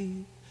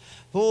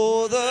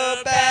 For the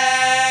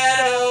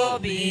battle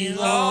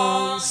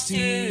belongs to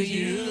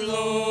you,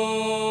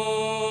 Lord.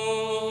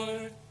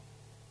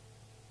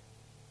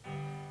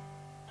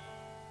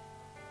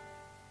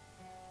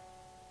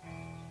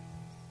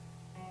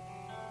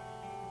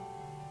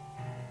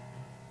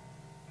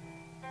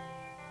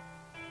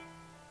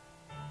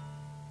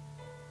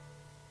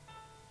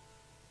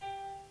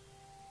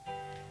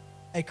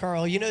 Hey,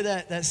 Carl, you know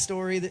that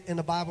story in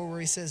the Bible where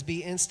he says,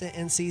 be instant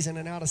in season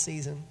and out of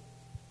season?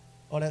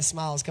 Oh, that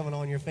smile is coming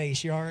on your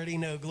face. You already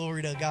know.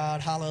 Glory to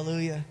God.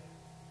 Hallelujah.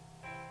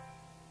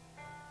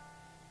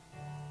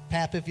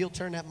 Pap, if you'll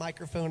turn that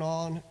microphone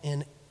on.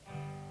 And,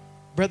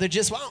 brother,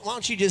 just why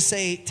don't you just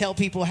tell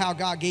people how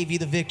God gave you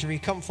the victory.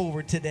 Come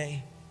forward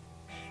today.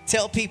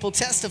 Tell people,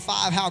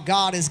 testify of how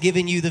God has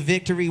given you the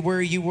victory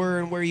where you were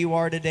and where you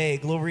are today.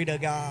 Glory to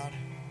God.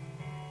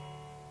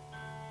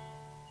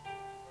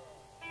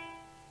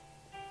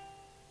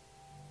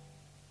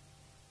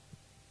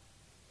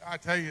 I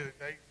tell you,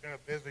 today's been a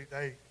busy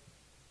day.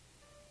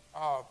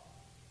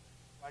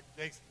 Like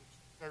Jason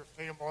was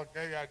saying all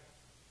day, I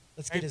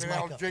Let's get his ain't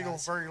been mic out up, jiggle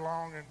guys. very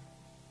long and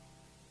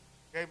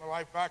gave my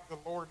life back to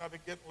the Lord. And I've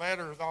been getting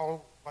letters all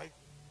over the place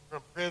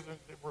from prisons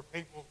that were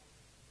people,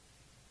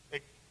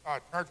 they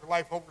turned their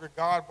life over to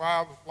God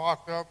while I was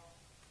locked up.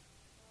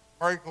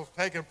 Miracles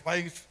taking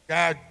place.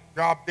 God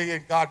dropped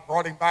dead. God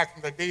brought him back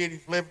from the dead.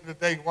 He's living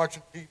today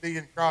watching TV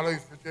in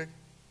Crowley's, Virginia.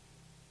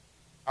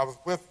 I was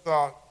with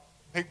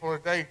people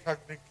today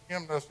talking to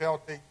him this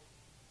LD.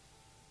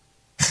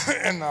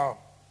 And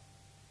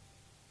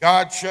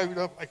God showed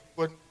up like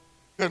you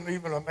couldn't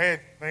even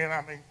imagine, man.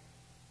 I mean,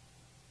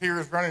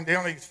 tears running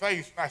down his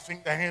face. I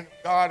seen the hand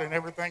of God and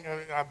everything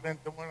that I've been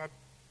doing. I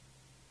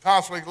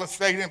constantly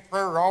stayed in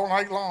prayer all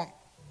night long.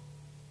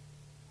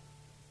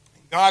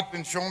 God's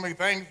been showing me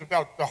things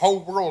about the whole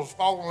world is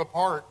falling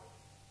apart.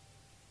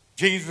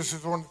 Jesus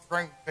is on the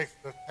throne to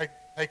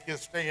take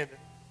his stand and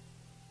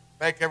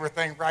make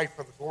everything right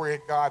for the glory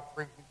of God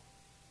through me.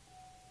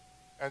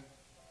 And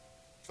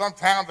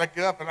sometimes I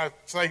get up and I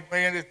say,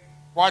 man,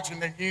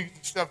 watching the news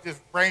and stuff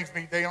just brings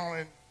me down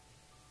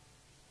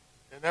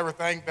and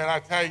everything. But I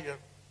tell you,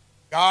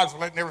 God's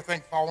letting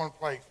everything fall in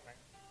place, man.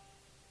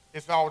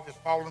 It's all just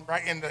falling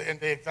right in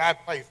the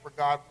exact place where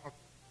God wants.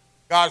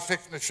 God's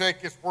fixing to shake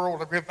this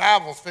world. The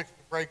revival's fixing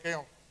to break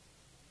out.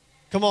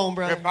 Come on,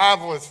 brother.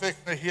 Revival is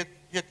fixing to hit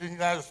the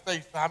United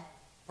States.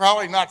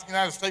 Probably not the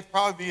United States,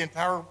 probably the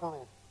entire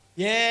world.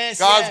 Yes,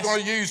 God's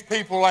going to use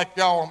people like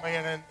y'all,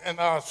 man, and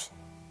us.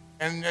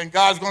 And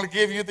God's going to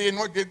give you the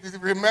anointing.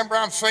 Remember,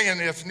 I'm saying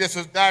this, and this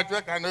is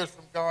direct. I know it's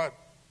from God.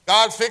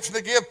 God's fixing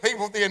to give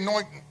people the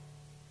anointing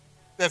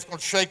that's going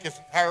to shake this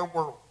entire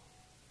world.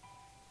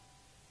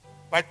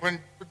 Like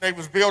when they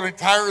was building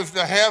towers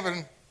to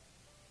heaven,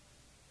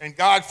 and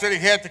God said he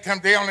had to come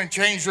down and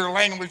change their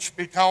language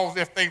because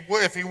if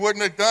he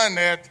wouldn't have done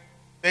that,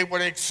 they would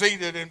have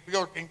exceeded and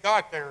built and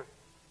got there.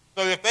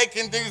 So if they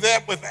can do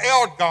that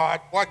without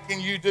God, what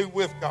can you do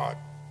with God?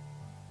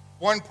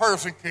 One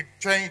person could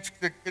change,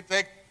 could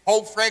take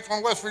whole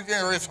Franklin, West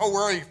Virginia, or its whole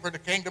area for the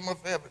kingdom of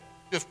heaven.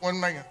 Just one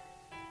man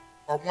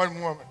or one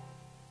woman.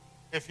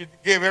 If you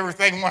give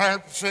everything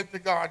 100% to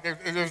God,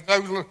 there's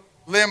no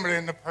limit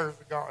in the prayers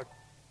of God.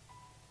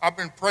 I've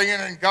been praying,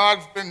 and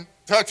God's been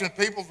touching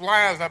people's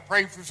lives. I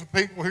prayed for some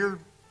people here,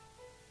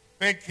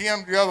 Big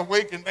Kim, the other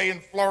week, and they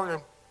in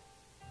Florida.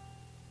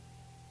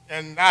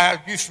 And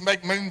I used to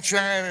make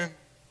moonshine and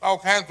all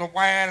kinds of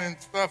wine and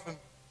stuff,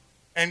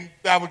 and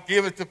I would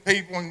give it to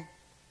people. And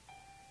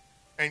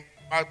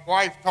my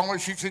wife told me,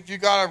 she said, you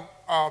got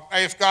to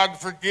ask God to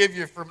forgive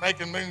you for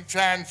making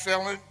moonshine,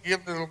 selling it,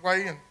 giving it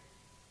away. And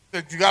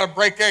said, you got to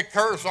break that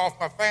curse off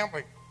my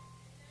family.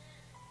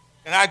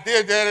 And I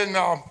did that, and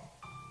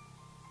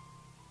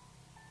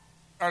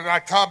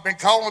I've been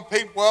calling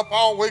people up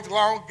all week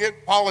long,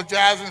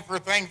 apologizing for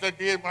things I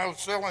did when I was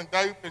selling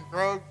dope and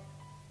drugs.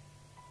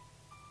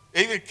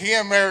 Even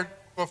Kim there,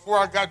 before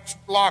I got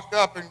locked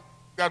up and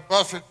got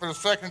busted for the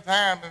second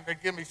time, and they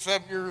give me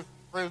 7 years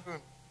in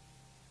prison.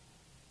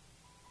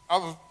 I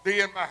was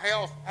in my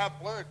house, had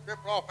blood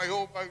dripping off my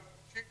elbow,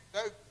 shooting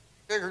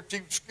dope.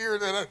 She was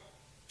scared that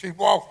she'd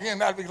walk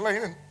in, I'd be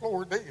laying in the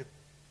floor dead.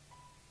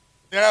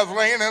 Then I was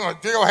laying in a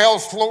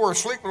jailhouse floor,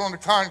 sleeping on the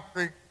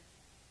concrete.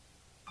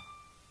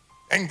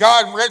 And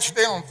God reached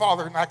down,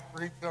 Father, and I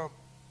could reach up.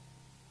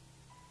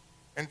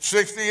 And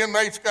 60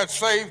 inmates got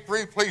saved.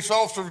 3 police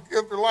officers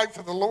gave their life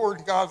to the Lord,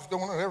 and God's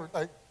doing it every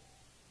day.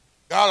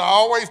 God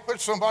always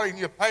puts somebody in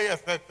your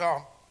path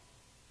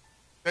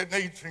that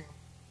needs him.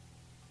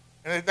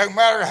 And it doesn't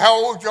matter how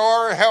old you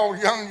are or how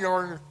young you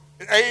are,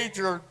 age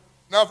or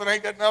nothing,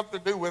 ain't got nothing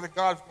to do with it.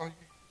 God's going to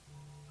use you.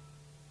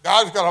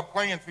 God's got a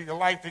plan for your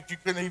life that you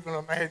couldn't even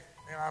imagine.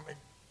 You know, I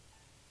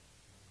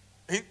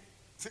mean,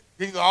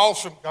 he's an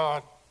awesome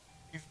God.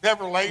 He's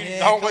never late.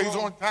 He's always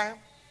on time.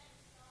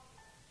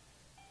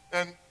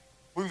 And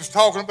we was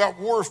talking about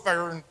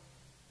warfare, and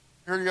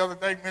here the other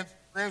day, mentioned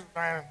friends of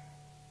mine,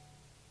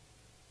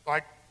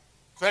 like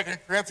 2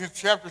 Corinthians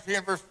chapter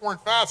 10, verse 4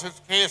 and 5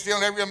 says, cast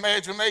down every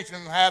imagination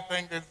and high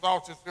thing that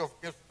exalts itself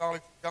against the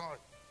knowledge of God.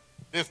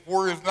 This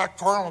war is not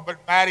carnal, but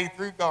mighty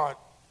through God.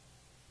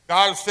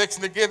 God is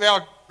fixing to give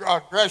out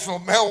congressional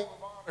medal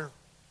of honor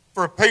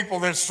for people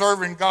that's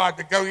serving God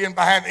to go in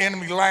behind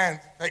enemy lines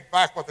and take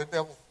back what the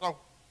devil stole.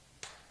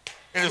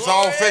 It is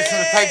all fixing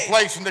to take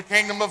place in the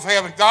kingdom of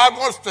heaven. God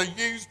wants to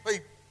use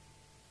people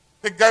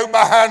to go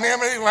behind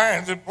enemy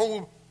lines and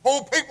pull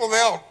people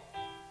out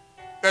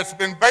that's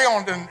been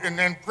bound and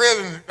in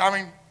prison. I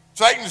mean,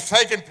 Satan's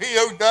taking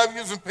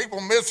POWs and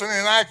people missing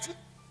in action.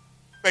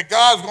 But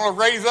God's going to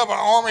raise up an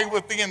army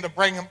within to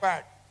bring them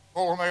back,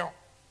 pull them out.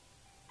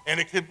 And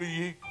it could be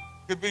you. It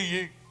could be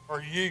you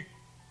or you.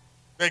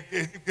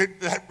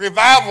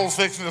 Revival's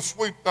fixing to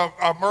sweep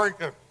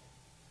America.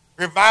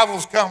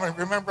 Revival's coming.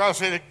 Remember I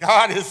said that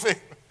God is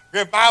fixing.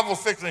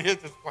 Revival's fixing to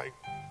hit this place.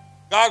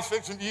 God's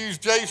fixing to use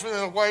Jason in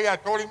a way. I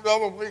told him the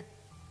other week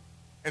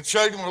and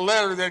showed him a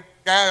letter that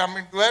guy,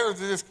 letters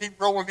that just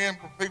keep rolling in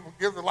for people to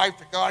give their life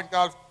to God, and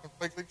God's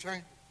completely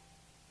changed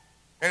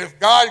it. And if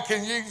God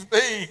can use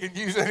me, he can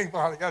use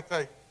anybody, I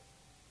tell you.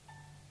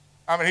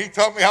 I mean, he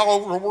took me all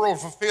over the world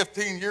for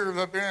 15 years.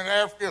 I've been in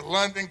Africa,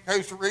 London,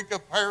 Costa Rica,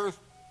 Paris,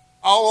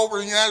 all over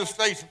the United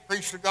States and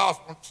preached the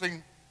gospel and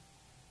seen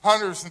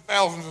hundreds and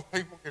thousands of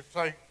people get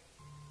saved.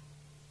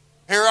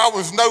 Here I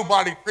was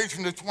nobody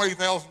preaching to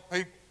 20,000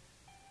 people.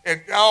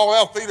 And all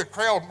out through the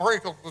crowd,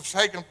 miracles was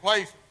taking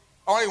place.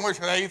 I only went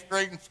to the 8th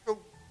grade in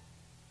school.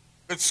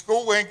 But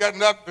school ain't got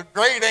nothing, the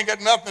grade ain't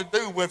got nothing to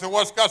do with it.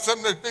 What's got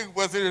something to do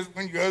with it is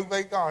when you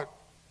obey God.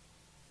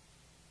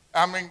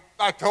 I mean,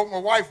 I told my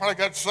wife when I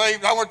got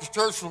saved, I went to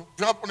church to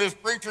jump on this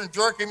preacher and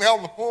jerk him out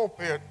of the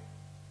pulpit.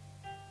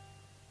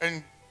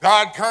 And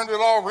God turned it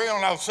all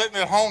around. I was sitting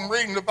at home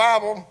reading the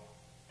Bible,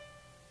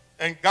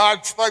 and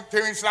God spoke to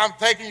me and said, I'm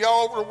taking you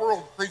all over the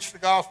world to preach the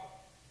gospel.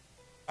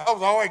 I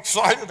was all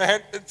excited. I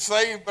hadn't been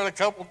saved but a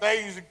couple of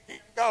days and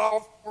got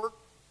off work.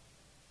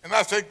 And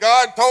I said,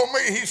 God told me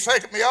he's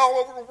taking me all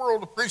over the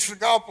world to preach the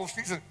gospel.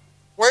 She said,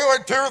 well,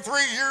 in 2 or 3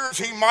 years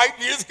he might.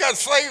 You just got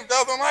saved the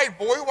other night,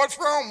 boy. What's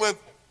wrong with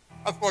you?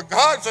 That's what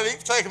God said.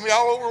 He's taking me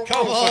all over the world.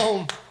 Come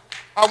on.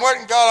 I went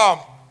and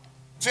got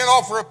sent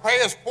off for a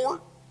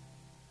passport.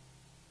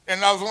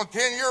 And I was on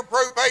 10-year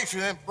probation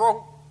and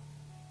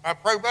my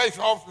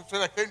probation officer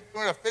said I couldn't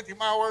go in a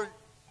 50-mile area.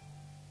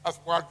 That's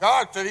why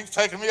God said he's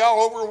taking me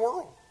all over the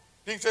world.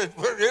 He said,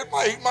 well,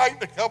 he might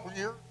in a couple of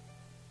years.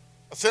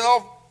 I sent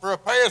off for a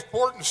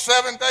passport in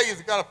 7 days.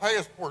 I got a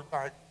passport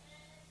back.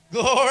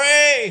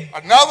 Glory.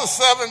 Another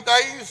 7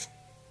 days.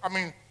 I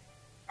mean,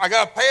 I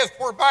got a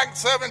passport back in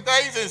 7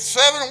 days, and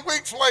 7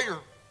 weeks later,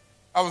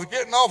 I was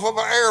getting off of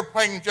an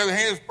airplane in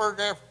Johannesburg,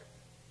 Africa.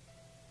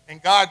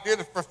 And God did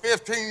it for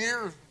 15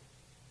 years.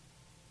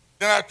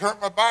 Then I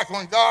turned my back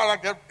on God,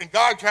 and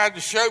God tried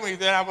to show me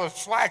that I was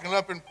slacking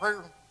up in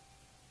prayer.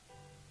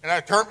 And I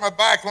turned my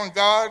back on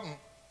God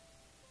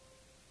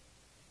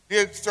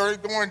and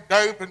started doing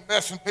dope and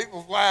messing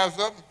people's lives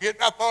up.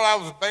 I thought I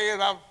was bad.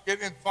 I was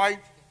getting in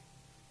fights,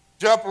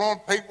 jumping on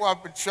people.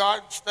 I've been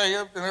shot and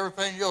stabbed and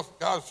everything else.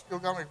 God still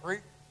got me free.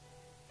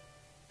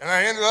 And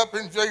I ended up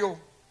in jail.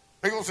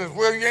 People says,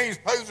 well, you ain't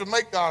supposed to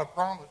make God a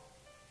promise.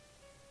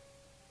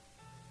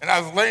 And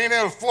I was laying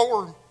on the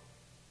floor,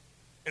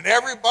 and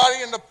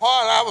everybody in the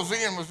pod I was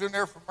in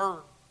there for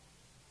murder.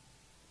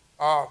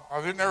 I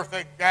was in there with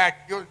that guy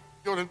killed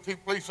them 2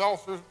 police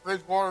officers in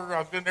Bridgewater. I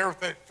was in there with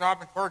that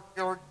shopping cart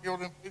killer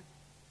killed them people.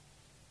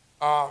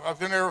 I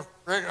was in there with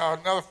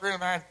another friend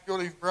of mine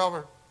killed his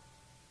brother.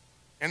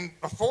 And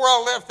before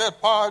I left that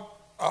pod,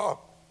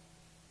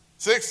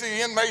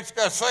 60 inmates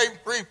got saved.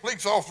 3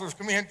 police officers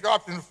come in,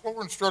 dropped on the floor,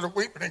 and started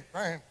weeping and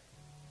crying.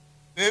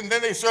 And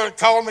then they started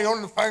calling me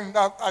on the phone.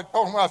 I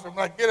told them, I said,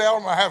 when I get out,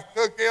 I'm going to have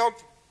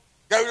cookouts,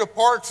 go to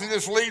parks, and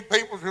just lead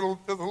people to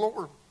the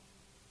Lord.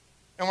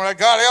 And when I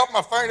got out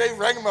my phone, they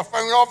rang my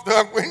phone off.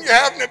 When you're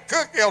having a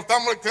cookout,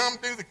 I'm going to come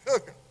do the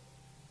cooking.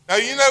 Now,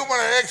 you know when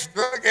an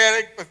ex-drug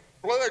addict with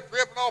blood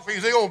dripping off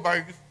his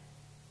elbows,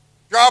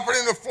 dropping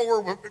in the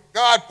floor,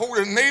 God pulled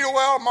a needle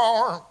out of my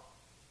arm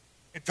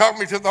and took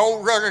me to the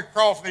old rugged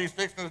cross, and he's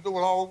fixing to do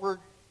it all over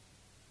again.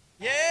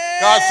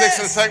 Yes. God's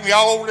fixing to take me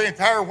all over the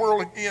entire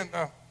world again.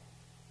 And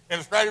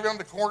it's right around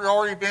the corner. I've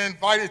already been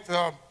invited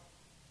to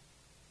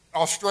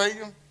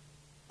Australia.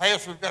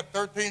 Pastor's got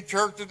 13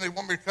 churches, and they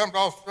want me to come to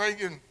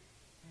Australia and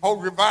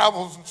hold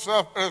revivals and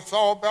stuff, but it's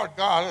all about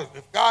God.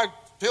 If God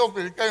tells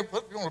me to go and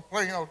put me on a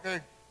plane, I'll go.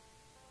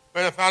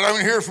 But if I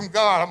don't hear from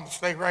God, I'm going to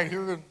stay right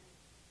here in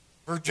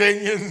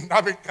Virginia, and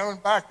I've been coming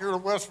back here to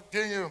West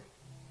Virginia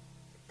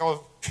because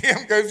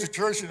Kim goes to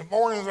church in the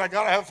mornings. I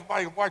got to have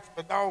somebody to watch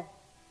my dog.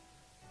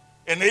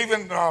 And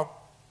even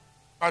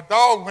my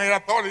dog, man, I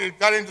thought he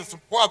got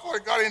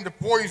into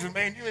poison,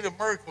 man. You need a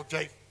miracle,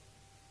 Jason.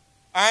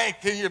 I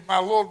ain't kidding you. My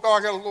little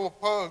dog got a little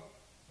pug.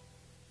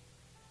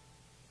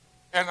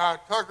 And I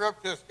took her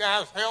up to this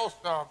guy's house,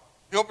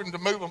 helping to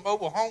move a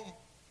mobile home.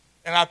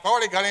 And I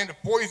thought he got into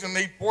poison,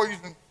 need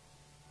poison.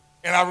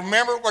 And I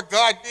remember what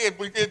God did.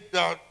 We did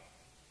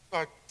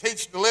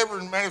teach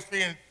deliverance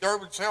ministry in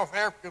Durban, South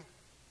Africa.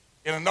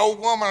 And an old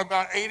woman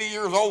about 80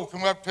 years old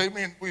come up to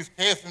me, and we was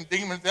casting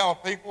demons out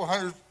of people,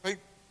 hundreds of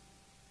people.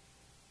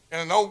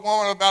 And an old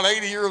woman about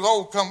 80 years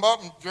old come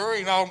up, and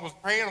Jerry and I was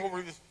praying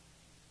over this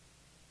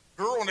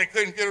girl, and they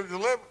couldn't get her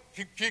delivered.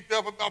 She kicked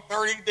up about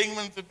 30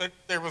 demons, but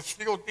there was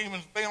still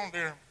demons bound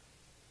there.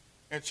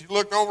 And she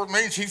looked over at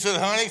me, and she said,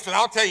 honey,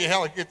 I'll tell you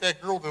how to get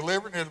that girl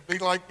delivered, and it'll be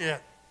like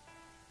that.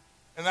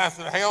 And I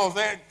said, how is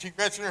that? And she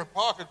reached in her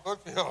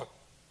pocketbook, she had a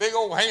big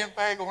old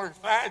handbag on her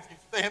side. She's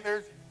standing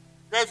there,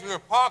 she reached in her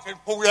pocket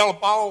and pulled out a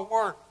bottle of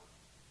water.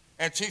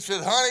 And she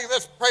said, honey,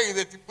 let's pray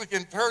that we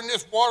can turn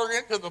this water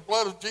into the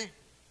blood of Jesus.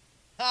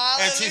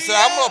 Hallelujah. And she said,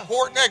 I'm going to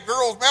pour it in that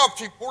girl's mouth.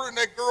 She poured it in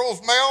that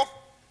girl's mouth.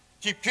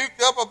 She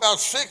puked up about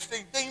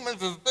 60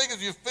 demons as big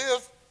as your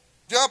fist,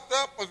 jumped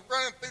up, was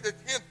running through the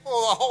tent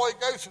full of the Holy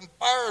Ghost, and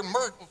fire and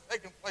miracles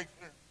taking place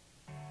there.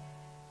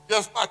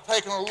 Just by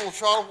taking a little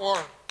shot of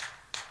water.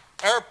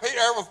 There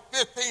was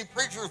 15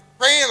 preachers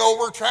praying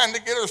over her, trying to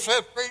get her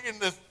set free,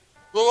 and this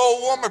little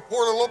old woman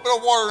poured a little bit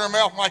of water in her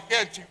mouth like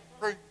that, and she was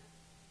free.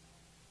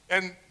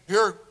 And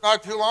here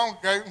not too long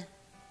ago,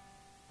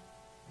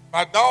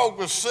 my dog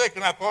was sick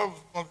and I thought it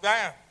was going to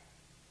die.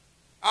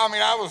 I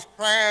mean, I was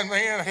crying,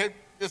 man. I had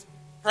just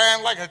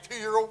crying like a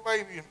 2-year-old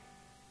baby.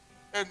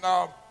 And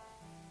I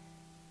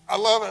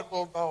love that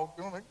little dog,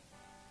 you know what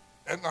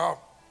I mean? And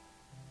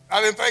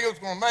I didn't think it was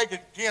going to make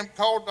it. Kim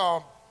called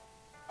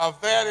a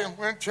vet in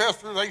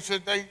Winchester. They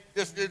said they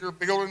just did their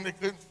building. They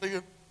couldn't see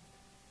it.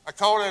 I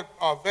called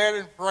a vet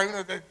in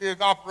Verona that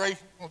did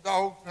operations on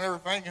dogs and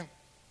everything, and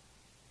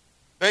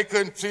they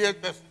couldn't see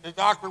it. The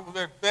doctor was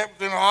there. Vet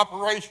was in an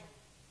operation.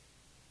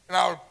 And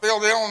I fell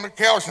down on the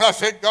couch, and I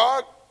said,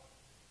 God,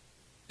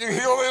 you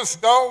heal this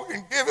dog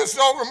and give this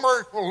dog a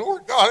miracle,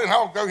 Lord God, and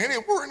I'll go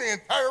anywhere in the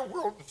entire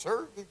world to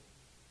serve you.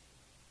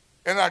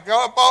 And I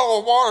got a bottle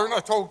of water, and I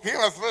told Kim,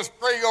 I said, let's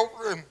pray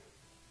over and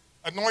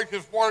anoint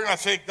this water. And I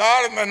said,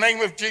 God, in the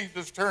name of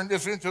Jesus, turn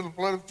this into the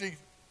blood of Jesus.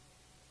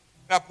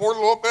 And I poured a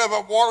little bit of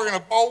that water in a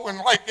bowl, and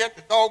like that,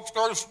 the dog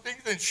started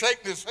sneezing,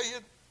 shaking his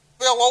head,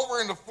 fell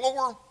over in the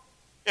floor,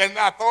 and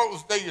I thought it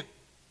was dead.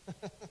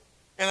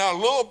 And a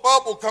little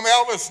bubble come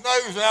out of his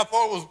nose, and I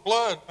thought it was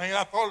blood. Man,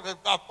 I thought it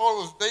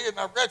was dead. And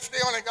I reached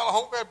down and got a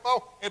hold of that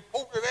bubble and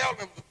pulled it out,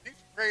 and it was a piece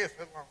of grass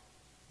that long.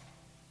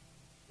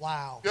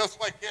 Wow.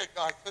 Just like that,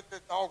 God set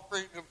that dog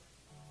free. It was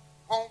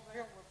home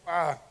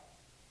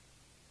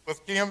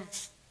with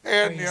Kim's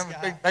dad and them,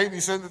 big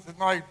babysitting it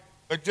tonight.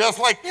 But just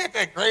like that,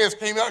 that grass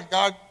came out, and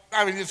God,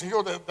 I mean, just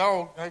healed that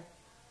dog.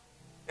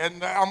 And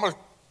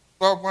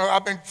when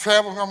I've been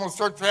traveling, I'm going to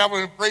start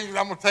traveling and preaching.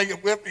 I'm going to take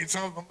it with me in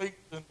some of the meetings.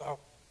 And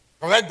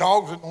well, that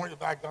dog's anointed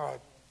by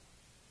God.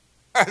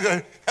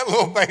 That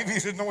little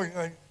baby's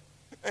anointed.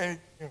 And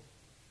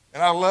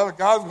I love it.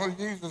 God's going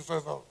to use us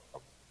as a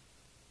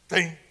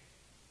team.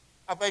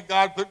 I think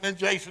God put me and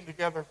Jason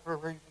together for a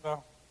reason.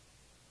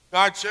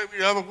 God showed me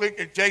the other week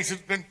that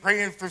Jason's been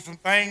praying for some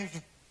things.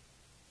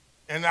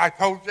 And I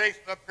told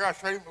Jason up here, I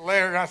showed him the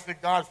letter, and I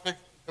said, God's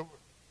fixing to do it.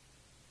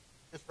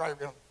 It's right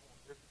around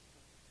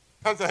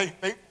the corner. Because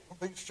people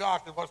will be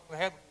shocked at what's going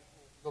to happen.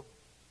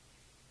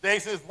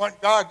 Jason wants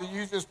God to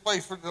use this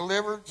place for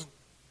deliverance,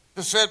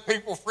 to set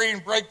people free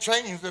and break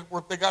chains that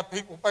they got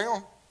people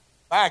bound.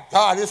 By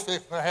God, it's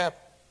fixing to happen.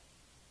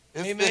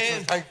 It's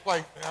fixing to take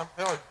place, man, I'm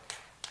telling you.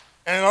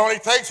 And it only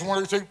takes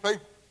 1 or 2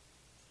 people.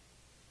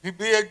 You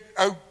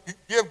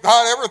give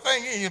God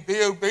everything in you,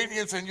 be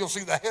obedient, and you'll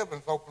see the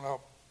heavens open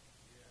up.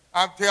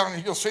 I'm telling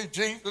you, you'll see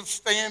Jesus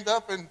stand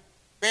up and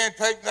man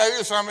take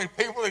notice. I mean,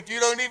 people that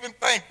you don't even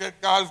think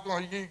that God's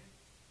going to use.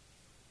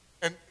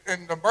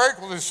 And the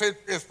miracle is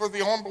for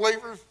the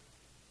unbelievers.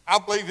 I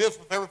believe this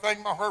with everything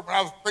in my heart. When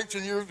I was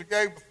preaching years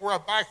ago, before I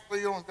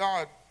backslid on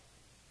God,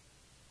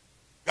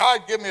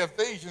 God gave me a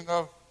vision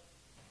of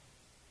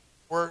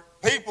where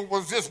people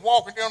was just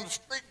walking down the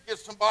street and get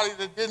somebody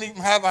that didn't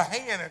even have a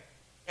hand.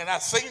 And I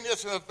seen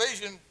this in a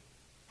vision.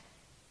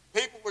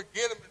 People would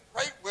get them and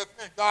pray with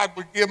me, and God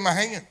would give them a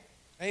hand.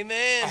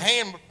 Amen. A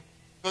hand.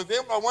 So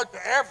then when I went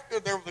to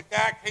Africa, there was a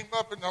guy came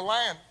up in the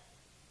land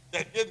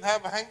that didn't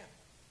have a hand.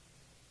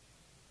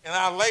 And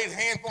I laid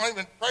hands on him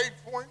and prayed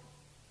for him.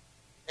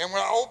 And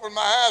when I opened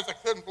my eyes, I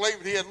couldn't believe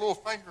it. He had little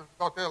fingers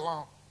about that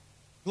long.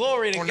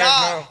 Glory to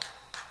God.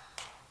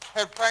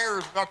 Had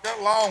fingers about that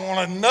long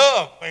on a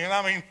nub, man.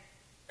 I mean,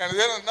 and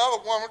then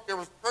another woman, there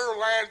was prayer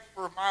lines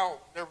for a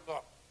mile. There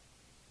was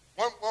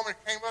one woman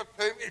came up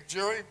to me, and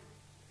Joey,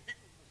 he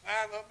was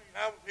beside of me, and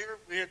I was here.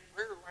 We had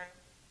prayer lines.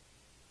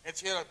 And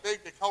she had a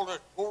big, they called it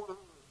a quarter or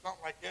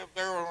something like that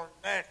there on her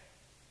neck.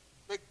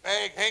 Big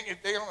bag hanging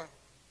down. And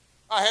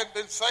I hadn't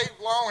been saved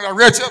long, and I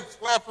reached up and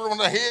slapped her on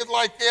the head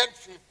like that. And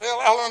she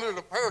fell out under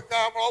the prayer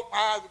God. I opened my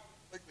eyes and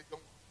completely gone.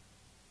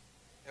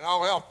 And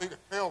all out through the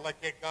trail like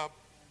that, God.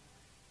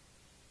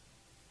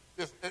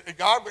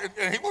 God,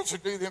 and He wants to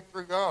do them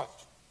through us.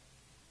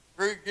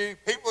 Through you,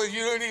 people that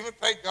you don't even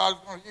think God's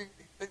going to use.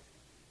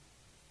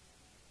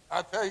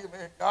 I tell you,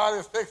 man, God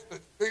is fixing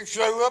to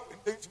show up and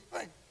do some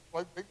things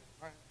like people.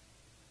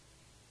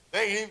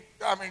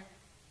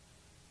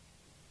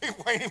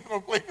 People ain't even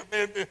going to believe it,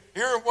 man.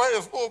 Here in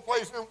this little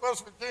place here in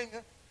West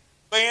Virginia,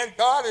 man,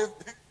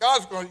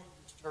 God's going to use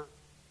this church.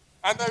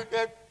 I know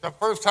that the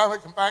first time I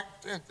come back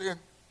and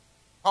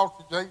talk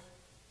to Jason,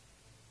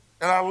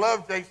 and I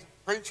love Jason's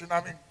preaching.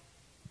 I mean,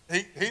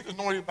 he's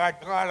anointed by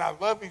God. I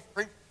love his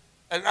preaching.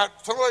 And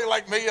somebody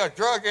like me, a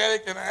drug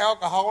addict and an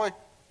alcoholic,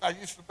 I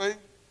used to be,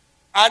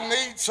 I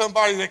need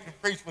somebody that can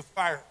preach with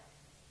fire.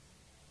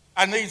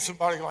 I need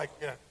somebody like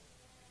that.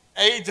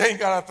 Age ain't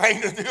got a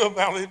thing to do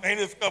about it, man.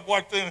 It's got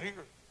what's in here.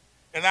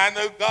 And I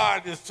know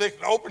God is sick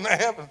to open the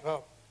heavens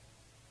up.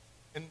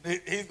 And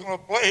He's going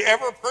to play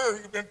every prayer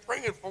you've been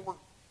praying for.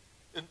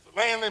 And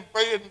laying and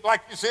praying,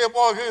 like you said,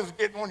 boy, it is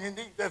getting on your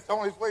knees. That's the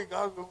only way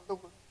God's going to do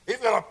it.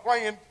 He's got a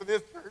plan for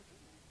this church.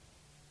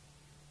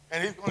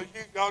 And He's going to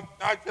use God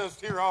not just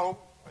here, all over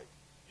the place.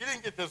 You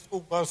didn't get this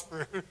school bus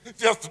for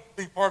just to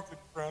be parked in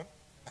front.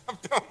 I'm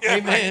telling you.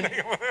 Amen.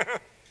 Right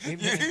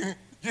Amen.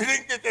 You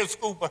didn't get that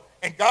school bus.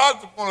 And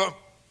God's going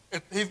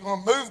to, He's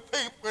going to move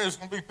people, and there's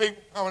going to be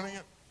people coming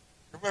in.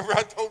 Remember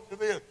I told you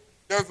this.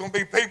 There's going to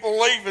be people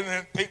leaving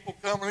and people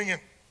coming in.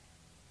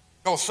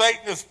 Because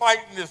Satan is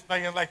fighting this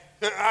man like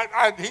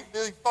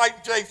he's fighting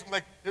Jason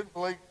like he didn't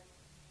believe.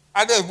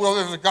 I know, well,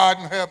 there's a God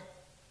in heaven.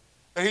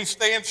 That he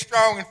stands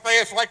strong and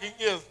fast like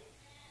he is.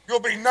 You'll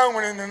be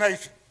known in the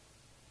nation.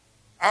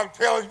 I'm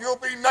telling you, you'll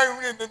be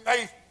known in the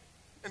nation.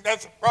 And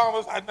that's a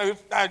promise I know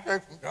it's not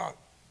from God.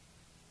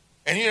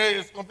 And you know,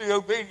 it's going to be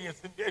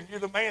obedience. And you're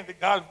the man that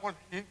God wants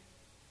you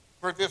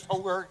for this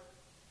whole earth.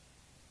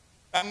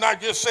 I'm not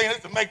just saying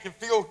it to make you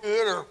feel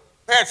good or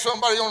pat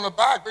somebody on the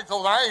back,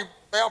 because I ain't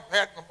about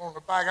patting them on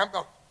the back. I'm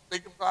about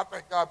speaking. I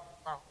thank God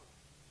for my heart.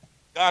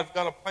 God's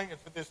got a plan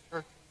for this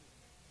church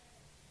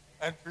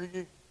and for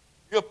you.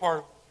 You're a part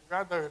of it.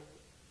 I know it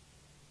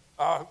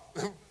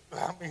is.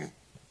 I mean,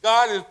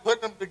 God is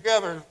putting them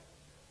together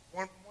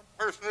one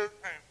person at a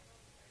time.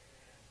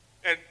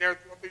 And there's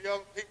going to be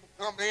other people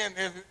coming in.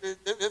 And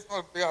it's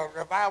going to be a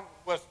revival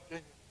in West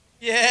Virginia.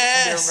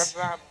 Yes.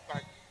 Revival.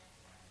 Like,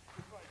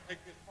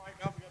 take this mic,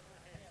 I'll be up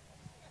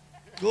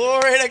there.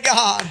 Glory to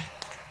God.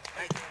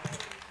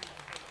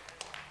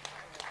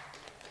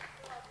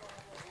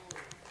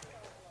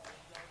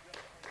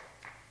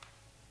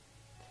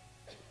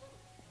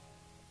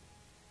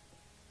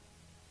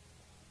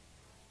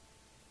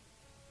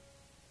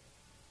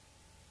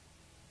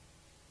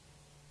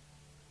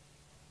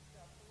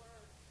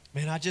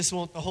 Man, I just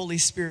want the Holy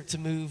Spirit to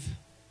move.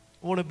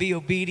 I want to be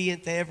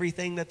obedient to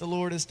everything that the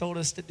Lord has told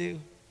us to do.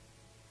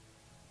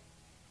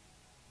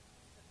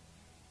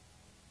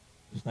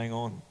 This thing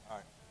on? All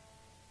right.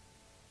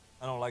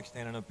 I don't like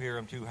standing up here.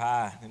 I'm too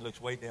high. It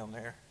looks way down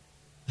there.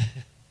 It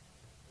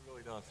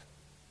really does.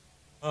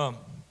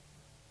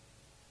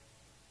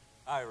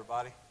 Hi,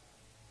 everybody.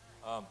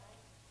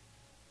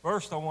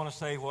 First, I want to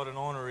say what an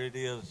honor it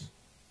is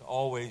to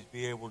always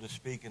be able to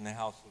speak in the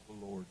house of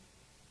the Lord.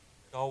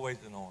 It's always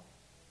an honor.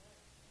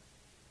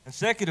 And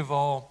second of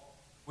all,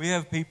 we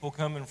have people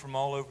coming from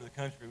all over the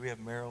country. We have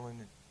Maryland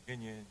and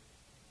Virginia. And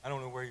I don't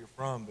know where you're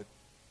from, but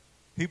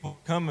people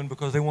coming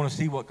because they want to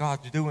see what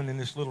God's doing in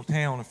this little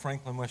town of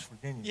Franklin, West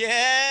Virginia.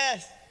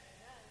 Yes.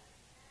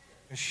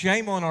 And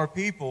shame on our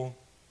people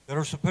that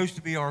are supposed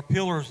to be our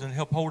pillars and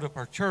help hold up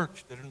our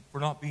church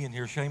for not being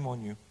here. Shame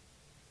on you.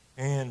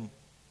 And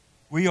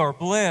we are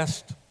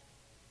blessed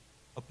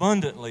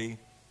abundantly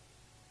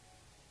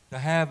to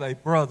have a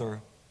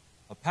brother,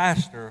 a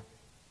pastor,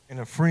 and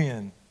a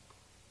friend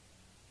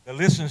that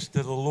listens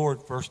to the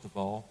Lord, first of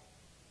all,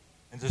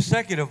 and the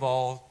second of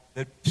all,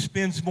 that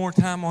spends more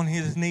time on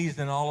his knees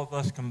than all of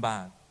us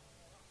combined.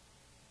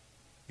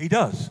 He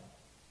does.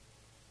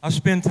 I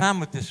spend time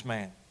with this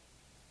man.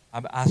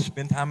 I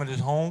spend time at his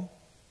home.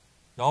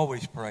 He's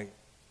always praying.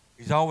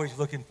 He's always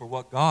looking for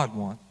what God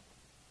wants,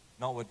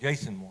 not what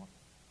Jason wants.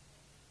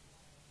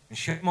 And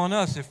shame on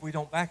us if we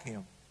don't back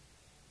him.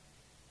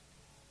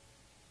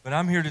 But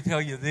I'm here to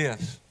tell you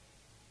this.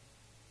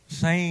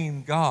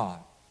 Same God,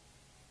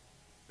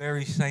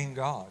 very same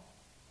God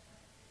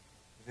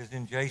that is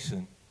in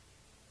Jason.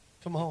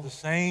 Come on. The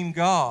same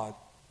God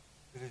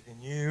that is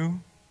in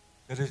you,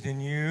 that is in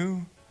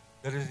you,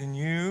 that is in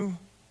you,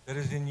 that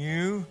is in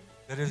you,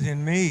 that is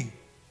in me.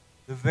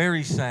 The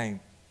very same.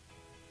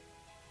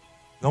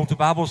 Don't the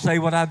Bible say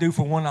what I do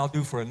for one, I'll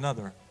do for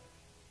another?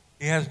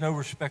 He has no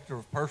respecter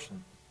of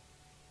persons.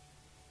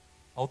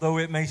 Although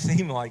it may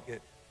seem like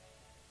it.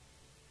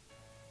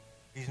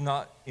 He's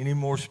not any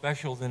more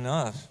special than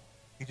us.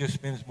 He just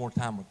spends more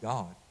time with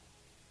God.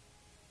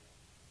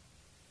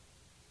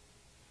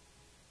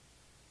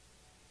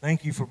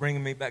 Thank you for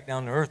bringing me back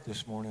down to earth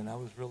this morning. I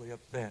was really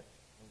upset.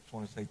 I just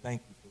want to say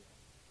thank you for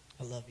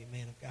that. I love you,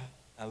 man of God.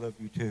 I love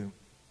you too.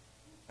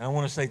 And I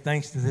want to say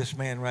thanks to this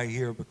man right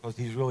here because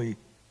he's really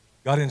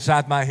got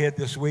inside my head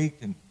this week,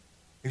 and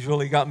he's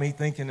really got me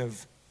thinking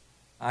of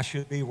I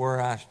should be where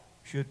I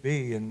should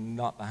be and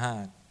not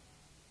behind.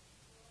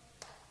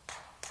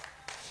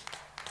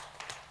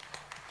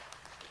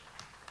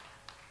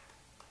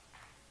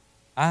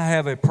 I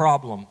have a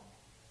problem,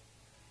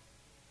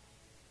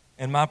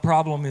 and my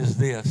problem is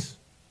this.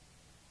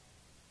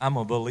 I'm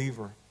a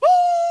believer.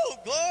 Woo!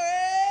 Glory!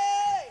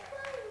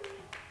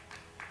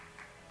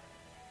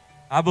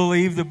 I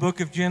believe the book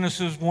of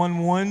Genesis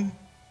 1:1.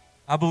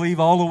 I believe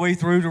all the way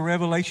through to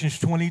Revelations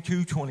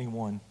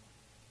 22:21.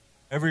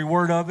 Every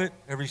word of it,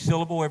 every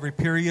syllable, every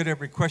period,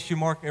 every question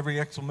mark, every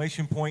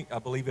exclamation point, I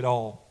believe it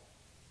all.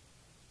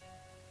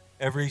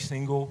 Every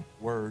single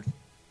word.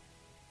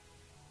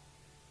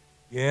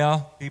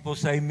 Yeah, people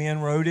say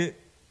men wrote it,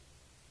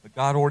 but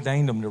God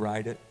ordained them to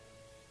write it.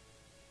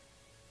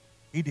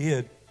 He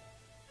did.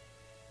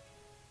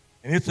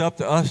 And it's up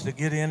to us to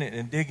get in it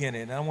and dig in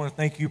it. And I want to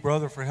thank you,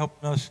 brother, for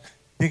helping us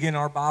dig in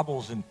our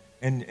Bibles.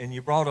 And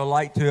you brought a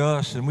light to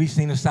us, and we've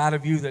seen a side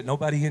of you that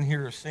nobody in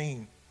here has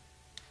seen.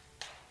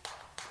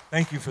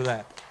 Thank you for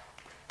that.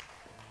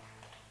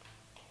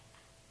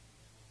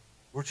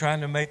 We're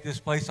trying to make this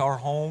place our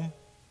home.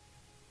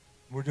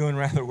 We're doing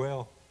rather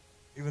well.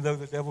 Even though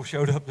the devil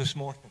showed up this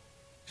morning,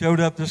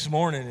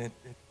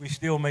 we're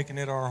still making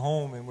it our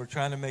home, and we're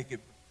trying to make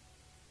it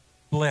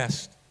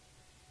blessed.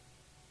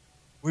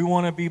 We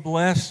want to be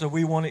blessed, so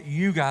we want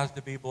you guys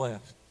to be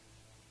blessed.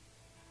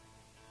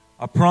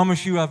 I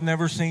promise you I've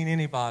never seen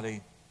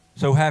anybody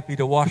so happy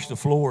to wash the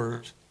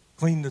floors,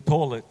 clean the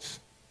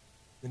toilets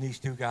than these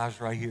two guys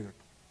right here.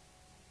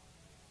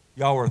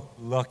 Y'all are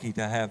lucky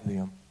to have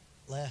them.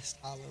 Blessed.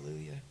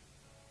 Hallelujah.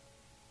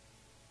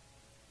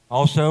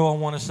 Also, I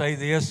want to say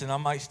this, and I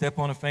might step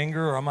on a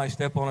finger or I might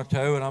step on a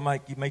toe, and I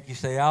might make you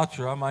say ouch,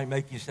 or I might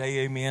make you say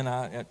amen.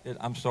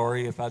 I'm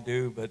sorry if I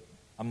do, but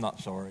I'm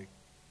not sorry.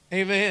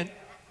 Amen.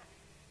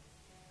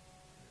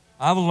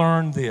 I've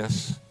learned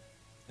this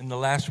in the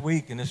last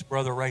week, and this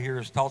brother right here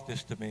has taught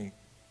this to me.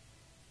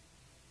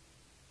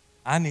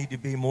 I need to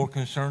be more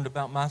concerned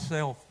about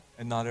myself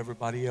and not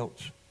everybody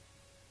else.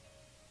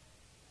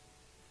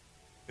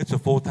 It's a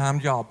full-time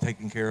job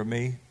taking care of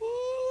me.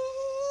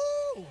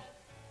 Woo!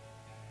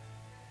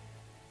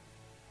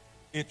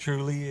 It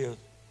truly is.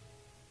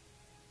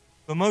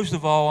 But most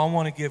of all, I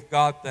want to give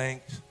God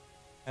thanks,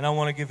 and I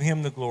want to give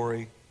him the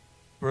glory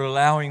for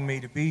allowing me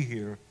to be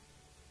here,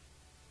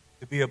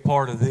 to be a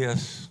part of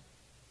this,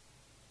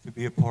 to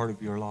be a part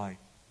of your life,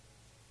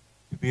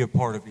 to be a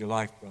part of your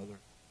life, brother.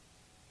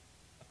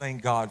 I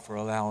thank God for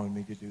allowing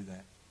me to do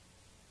that.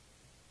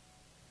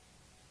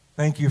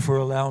 Thank you for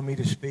allowing me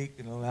to speak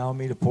and allowing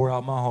me to pour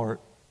out my heart.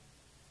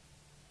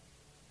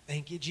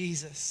 Thank you,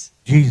 Jesus.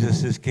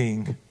 Jesus is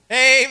King.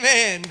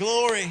 Amen.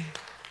 Glory.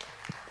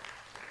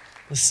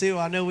 Well, Sue,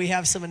 I know we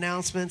have some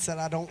announcements that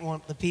I don't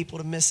want the people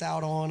to miss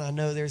out on. I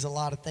know there's a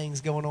lot of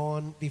things going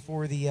on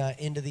before the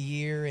end of the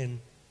year, and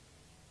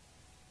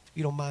if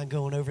you don't mind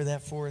going over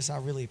that for us, I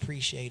really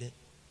appreciate it.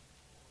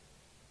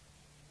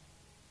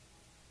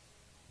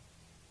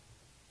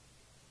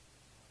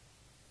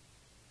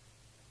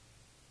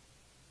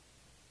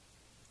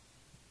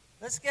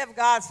 Let's give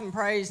God some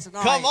praise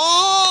tonight. Come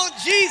on,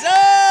 Jesus!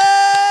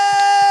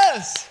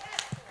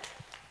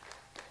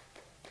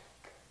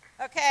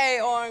 Okay,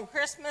 on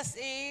Christmas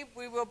Eve,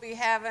 we will be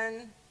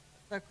having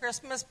the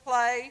Christmas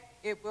play.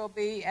 It will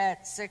be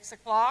at 6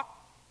 o'clock.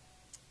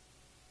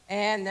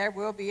 And there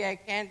will be a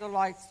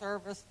candlelight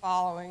service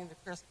following the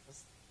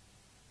Christmas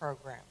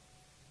program.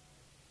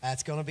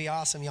 That's going to be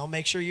awesome. Y'all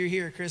make sure you're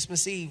here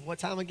Christmas Eve. What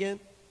time again?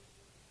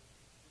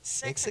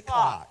 6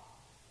 o'clock.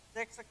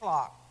 6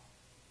 o'clock.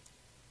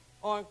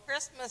 On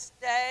Christmas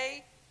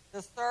Day,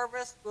 the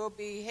service will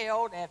be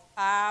held at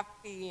 5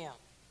 p.m.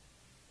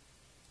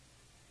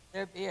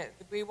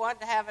 We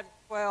wanted to have it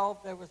at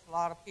 12. There was a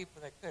lot of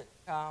people that couldn't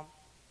come,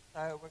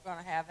 so we're going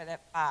to have it at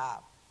 5.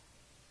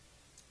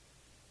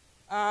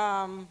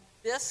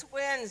 This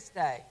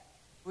Wednesday,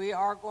 we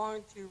are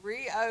going to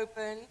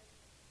reopen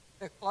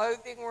the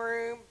clothing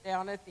room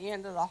down at the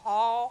end of the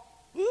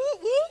hall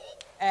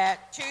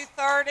at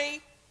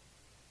 2:30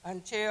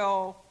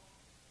 until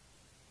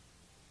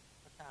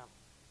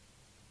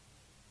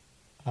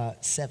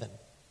 7.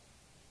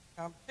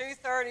 From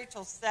 2:30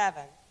 till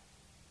 7.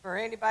 For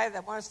anybody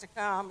that wants to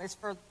come, it's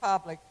for the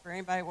public. For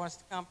anybody who wants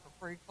to come for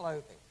free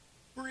clothing.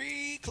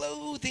 Free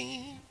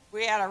clothing.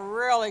 We had a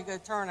really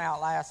good turnout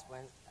last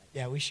Wednesday.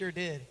 Yeah, we sure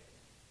did.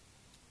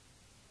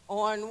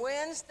 On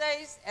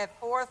Wednesdays at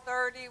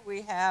 4:30,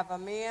 we have a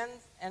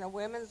men's and a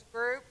women's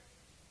group.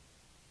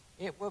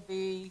 It will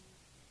be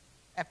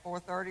at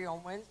 4:30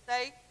 on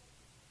Wednesday.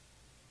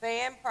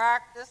 Band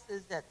practice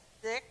is at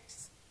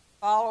 6,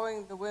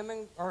 following the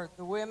women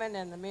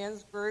and the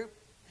men's group.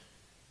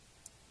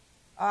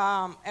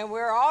 And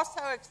we're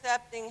also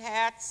accepting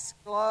hats,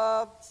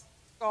 gloves,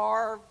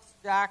 scarves,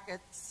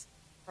 jackets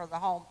for the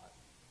homeless.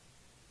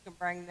 You can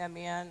bring them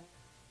in,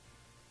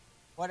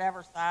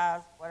 whatever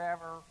size,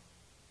 whatever,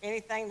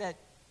 anything that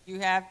you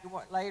have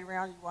laid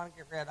around you want to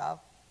get rid of.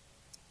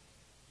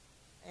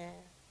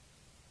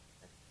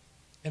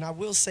 And I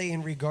will say,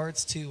 in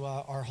regards to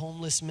our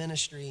homeless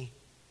ministry,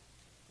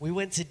 we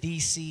went to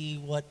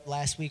D.C.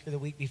 last week or the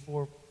week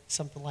before,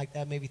 something like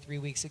that, maybe 3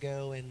 weeks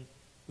ago, and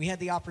we had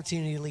the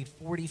opportunity to lead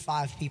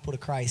 45 people to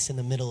Christ in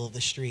the middle of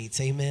the streets.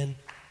 Amen.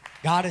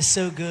 God is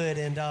so good.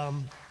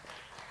 And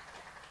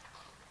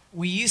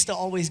we used to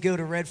always go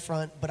to Red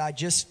Front, but I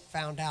just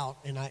found out,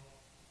 and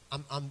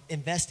I'm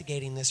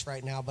investigating this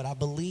right now, but I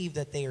believe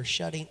that they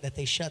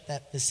shut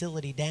that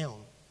facility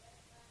down.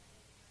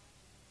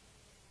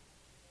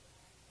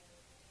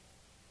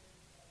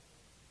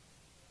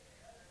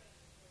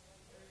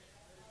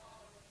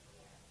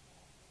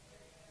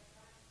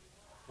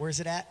 Where's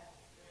it at?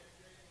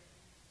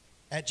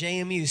 At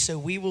JMU. So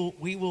we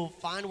will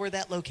find where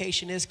that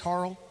location is,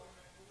 Carl.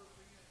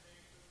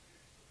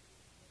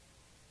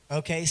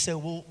 Okay, so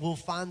we'll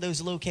find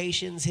those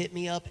locations, hit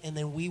me up, and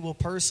then we will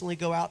personally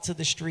go out to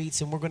the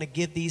streets, and we're going to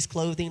give these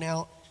clothing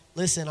out.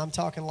 Listen, I'm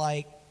talking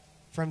like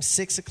from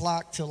 6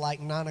 o'clock to like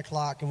 9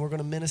 o'clock, and we're going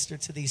to minister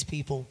to these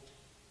people.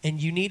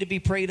 And you need to be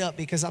prayed up,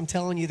 because I'm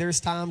telling you,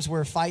 there's times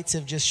where fights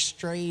have just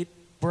straight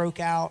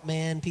broke out,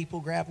 man. People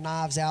grab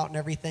knives out and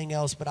everything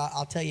else, but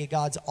I'll tell you,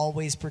 God's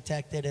always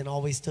protected and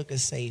always took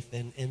us safe.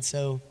 And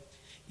so,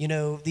 you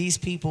know, these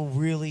people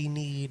really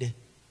need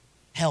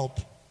help.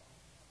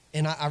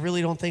 And I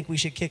really don't think we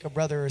should kick a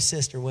brother or a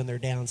sister when they're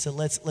down. So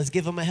let's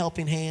give them a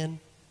helping hand.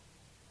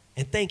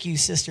 And thank you,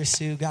 Sister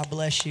Sue. God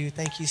bless you.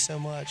 Thank you so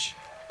much.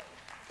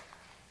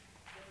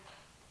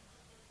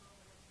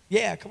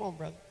 Yeah, come on,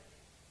 brother.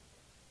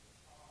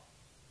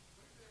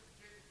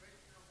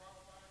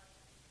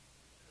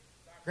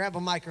 Grab a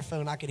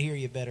microphone. I could hear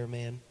you better,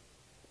 man.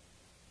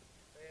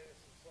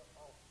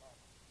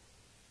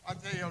 I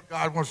tell you,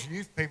 God wants to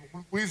use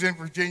people. We was in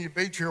Virginia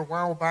Beach here a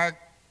while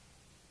back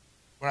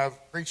when I was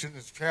preaching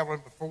and traveling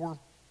before,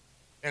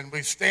 and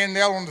we stand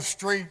out on the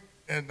street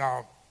in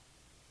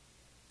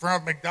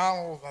front of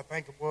McDonald's, I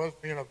think it was,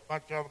 being a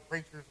bunch of other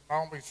preachers and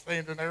all, we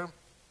standing there,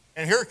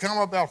 and here come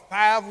about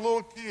 5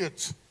 little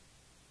kids,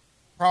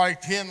 probably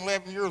 10,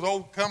 11 years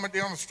old, coming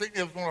down the street.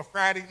 It was on a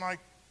Friday night,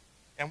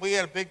 and we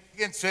had a big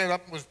tent set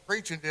up and was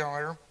preaching down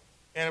there,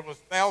 and it was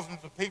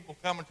thousands of people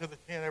coming to the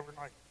tent every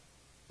night.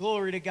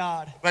 Glory to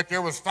God. But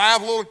there was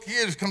 5 little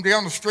kids come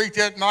down the street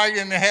that night,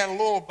 and they had a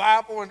little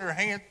Bible in their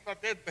hands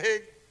about that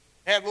big,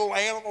 had little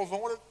animals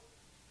on it,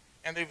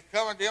 and they was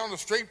coming down the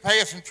street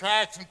passing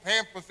tracts and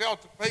pamphlets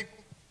out to people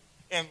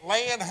and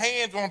laying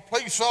hands on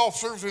police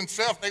officers and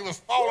stuff. They was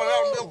falling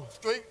out in the middle of the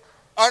street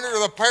under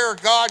the power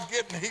of God,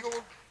 getting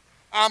healed.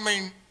 I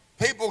mean,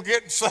 people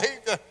getting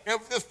saved. It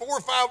was just 4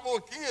 or 5 little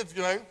kids,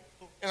 you know.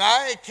 And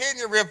I ain't kidding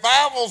you,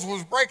 revivals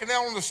was breaking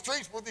out on the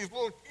streets where these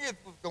little kids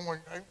was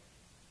going, you know.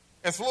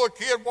 This little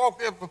kid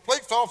walked up, the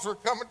police officer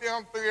coming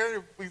down through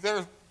there, we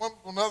there on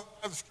the other side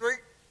of the street.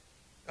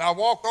 And I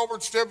walked over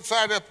and stood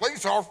beside that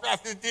police officer. I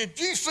said, "Did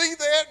you see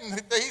that?"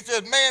 And he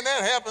said, "Man,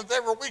 that happens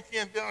every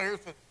weekend down here."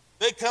 So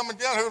they coming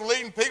down here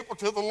leading people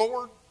to the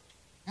Lord.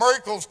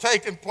 Miracles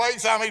taking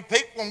place. I mean,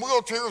 people in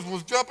wheelchairs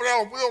was jumping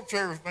out of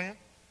wheelchairs, man.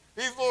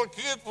 These little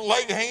kids would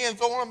lay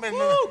hands on them, and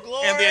the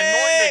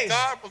anointing of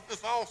God was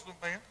just awesome,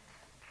 man.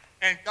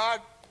 And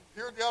God,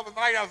 here the other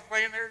night, I was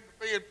laying there in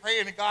the bed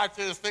praying, and God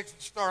said, "It's fixing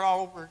to start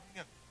all over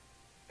again."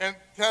 And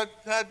can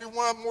I do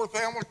one more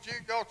thing? I want you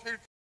y'all to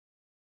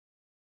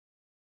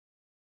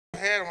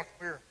head on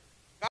here.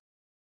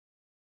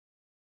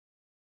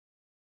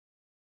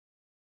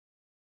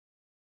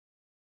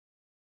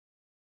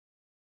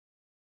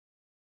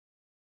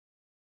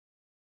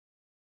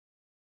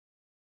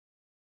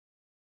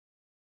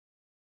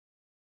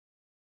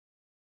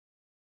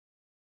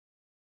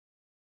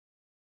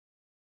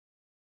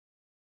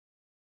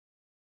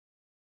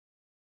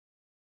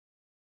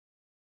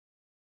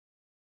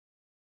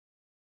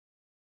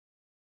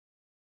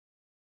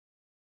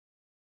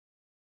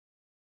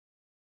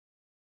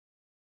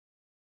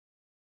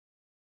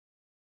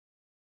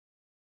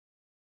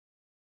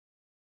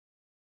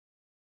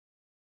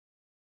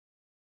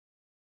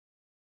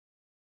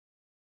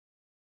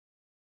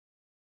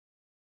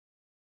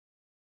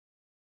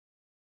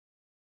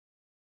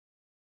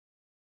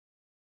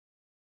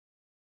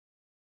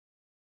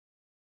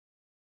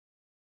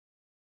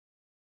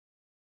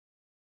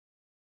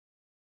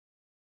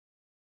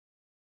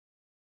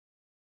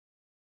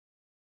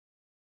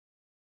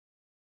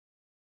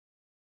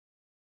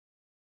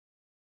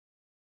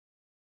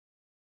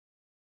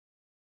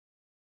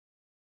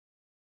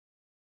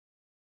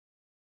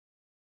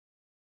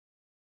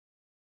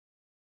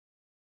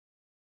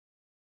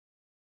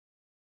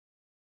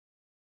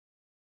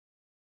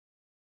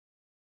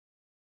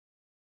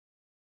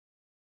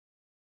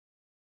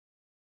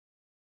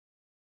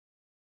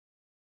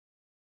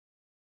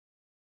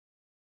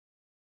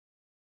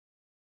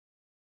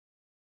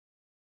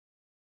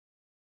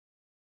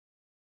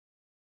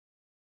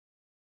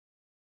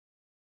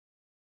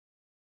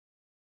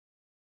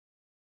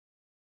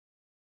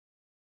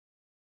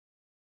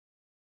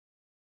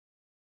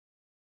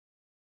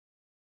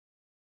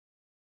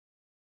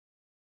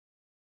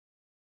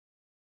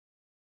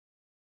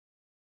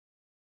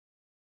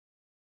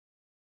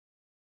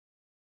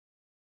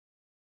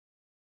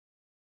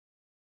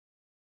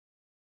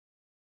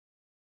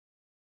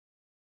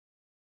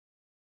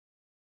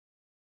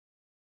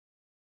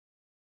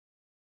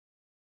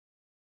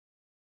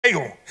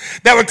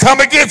 That would come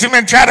against him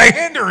and try to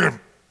hinder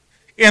him.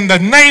 In the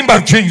name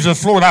of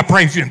Jesus, Lord, I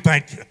praise you and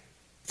thank you.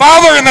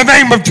 Father, in the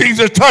name of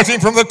Jesus, touch him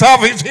from the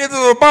top of his head to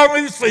the bottom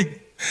of his feet.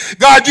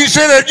 God, you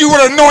said that you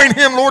would anoint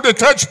him, Lord, to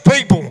touch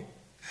people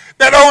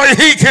that only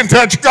he can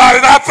touch, God.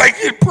 And I thank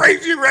you and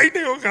praise you right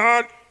now,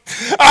 God.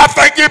 I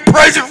thank you and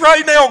praise you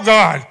right now,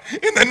 God.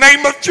 In the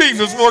name of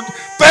Jesus, Lord,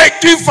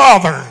 thank you,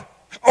 Father.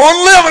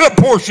 Unlimited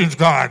portions,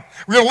 God.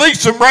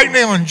 Release them right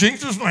now in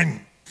Jesus'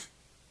 name.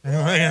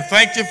 Amen.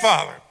 Thank you,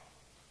 Father.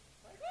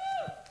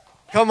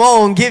 Come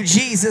on, give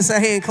Jesus a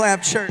hand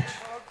clap, church.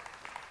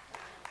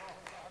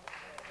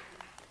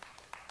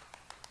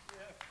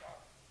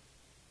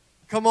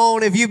 Come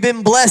on, if you've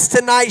been blessed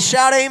tonight,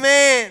 shout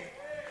amen.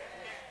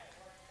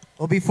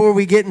 Well, before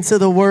we get into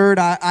the word,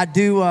 I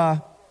do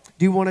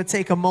want to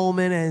take a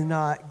moment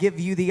and give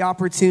you the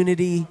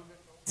opportunity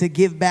to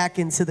give back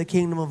into the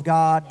kingdom of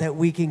God, that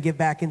we can give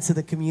back into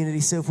the community.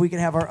 So if we can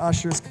have our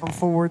ushers come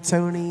forward,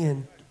 Tony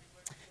and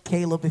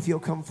Caleb, if you'll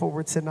come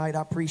forward tonight,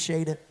 I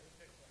appreciate it.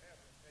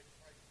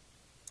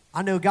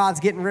 I know God's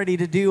getting ready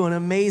to do an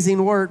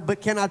amazing work, but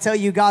can I tell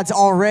you, God's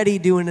already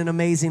doing an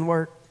amazing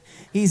work.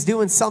 He's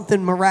doing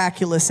something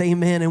miraculous,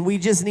 amen, and we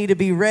just need to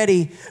be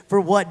ready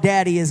for what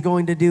Daddy is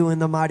going to do in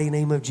the mighty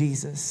name of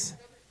Jesus.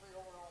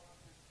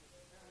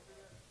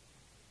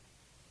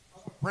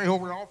 pray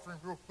over the offering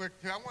real quick.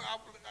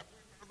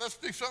 Let's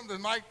do something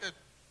tonight that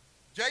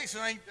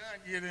Jason ain't done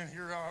yet in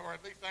here, or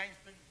at least I ain't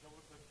seen it.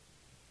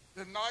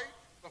 Tonight,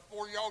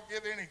 before y'all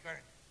give anything,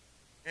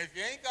 if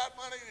you ain't got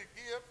money to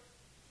give,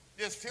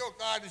 just tell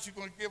God that you're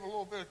going to give a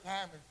little bit of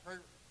time in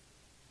prayer.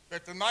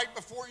 But the night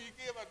before you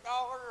give $1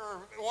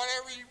 or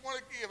whatever you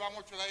want to give, I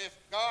want you to ask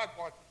God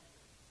what you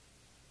give.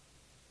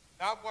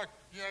 Not what,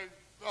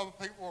 other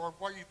people or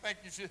what you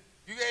think you should.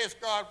 You ask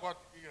God what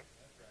to give.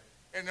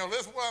 And now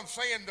listen to what I'm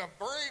saying. I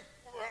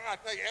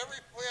tell you,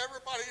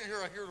 everybody in here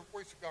will hear the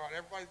voice of God.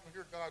 Everybody's going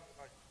to hear God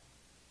tonight.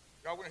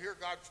 Y'all going to hear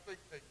God speak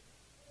to you.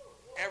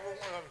 Every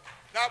one of you.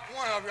 Not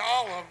one of you,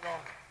 all of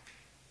y'all.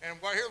 And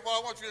here's what I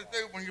want you to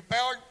do.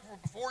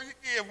 Before you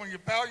give, when you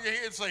bow your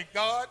head, say,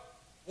 God,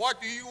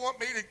 what do you want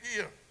me to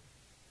give?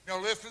 Now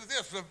listen to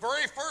this. The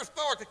very first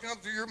thought that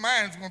comes to your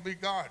mind is going to be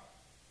God.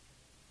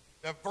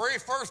 The very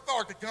first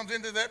thought that comes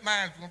into that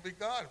mind is going to be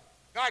God.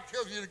 God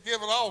tells you to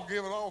give it all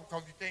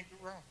because you can't go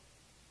wrong.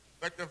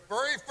 But the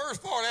very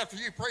first thought after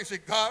you pray, say,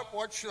 God,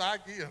 what should I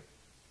give?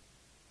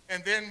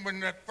 And then when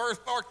that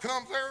first thought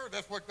comes there,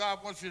 that's what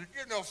God wants you to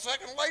give. Now, a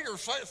second later,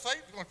 Satan's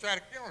going to try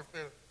to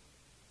counterfeit it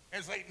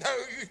and say, no,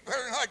 you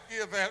better not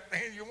give that,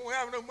 man. You won't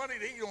have no money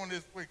to eat on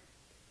this week.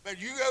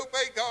 But you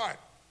obey God.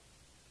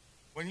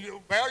 When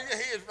you bow your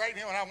heads right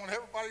now, and I want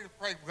everybody to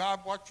pray, God,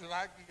 what should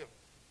I give?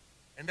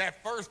 And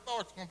that first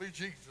thought's going to be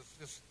Jesus.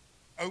 Just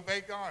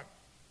obey God.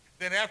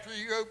 Then after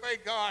you obey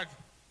God,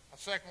 a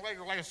second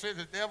later, like I said,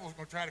 the devil's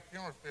going to try to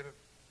counterfeit it.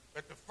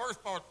 But the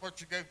first thought's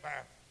what you go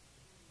by.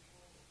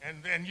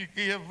 And then you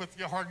give with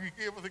your heart. You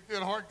give with a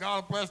good heart.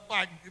 God bless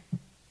back.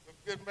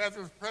 With good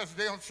measures pressed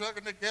down,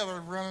 chugging together,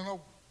 and running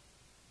over.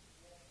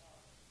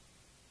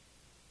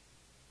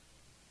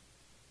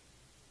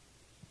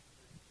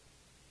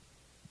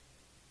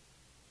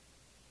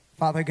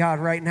 Father God,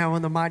 right now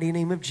in the mighty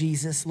name of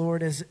Jesus,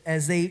 Lord,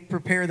 as they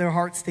prepare their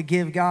hearts to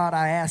give, God,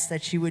 I ask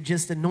that you would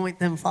just anoint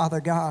them, Father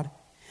God,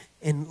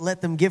 and let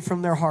them give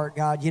from their heart,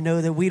 God. You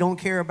know that we don't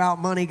care about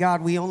money,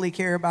 God. We only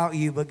care about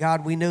you. But,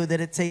 God, we know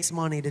that it takes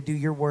money to do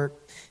your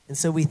work. And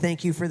so we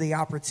thank you for the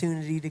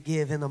opportunity to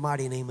give in the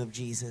mighty name of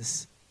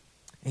Jesus.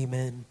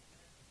 Amen.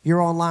 If you're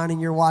online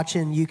and you're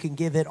watching, you can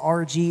give at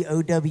rgowc.com,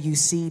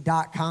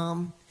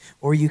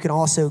 or you can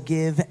also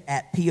give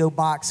at P.O.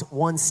 Box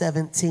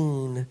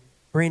 117,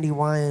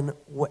 Brandywine,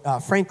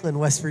 Franklin,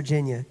 West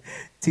Virginia,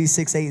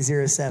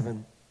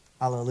 26807.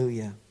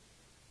 Hallelujah.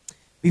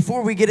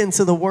 Before we get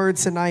into the word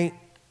tonight,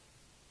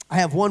 I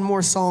have one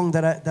more song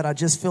that I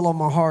just feel on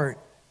my heart.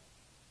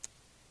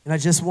 And I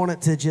just want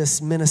it to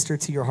just minister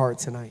to your heart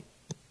tonight.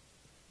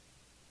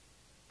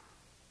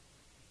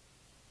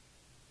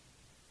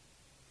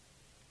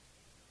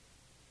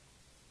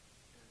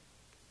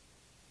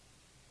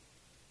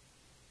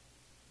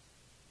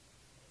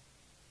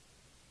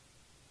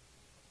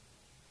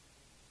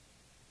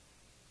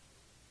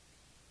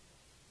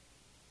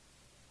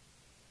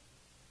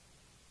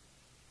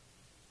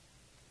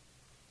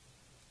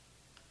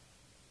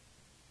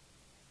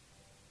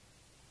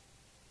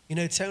 You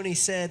know, Tony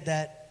said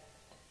that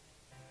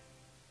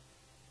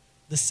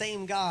the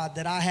same God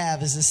that I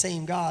have is the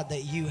same God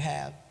that you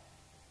have.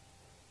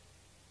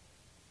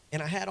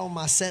 And I had on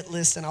my set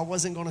list, and I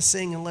wasn't going to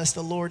sing unless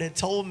the Lord had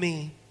told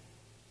me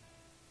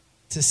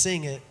to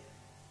sing it,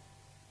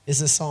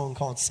 is a song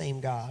called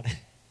Same God.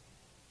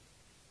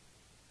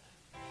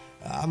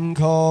 I'm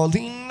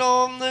calling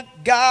on the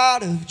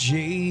God of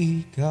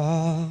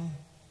Jacob,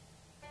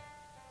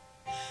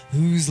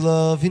 whose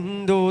love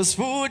endures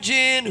for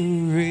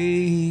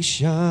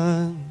generations.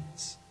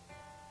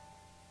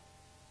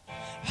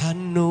 I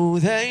know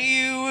that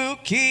you will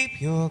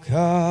keep your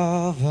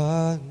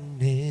covenant.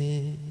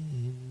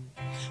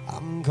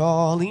 I'm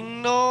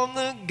calling on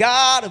the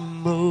God of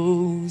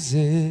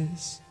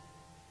Moses,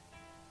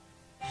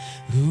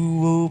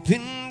 who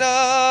opened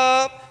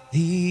up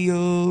the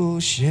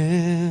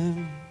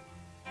ocean.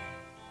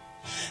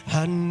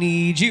 I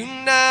need you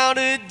now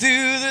to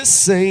do the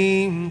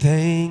same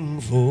thing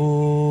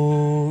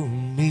for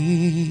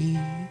me.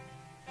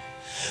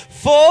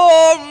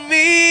 For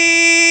me.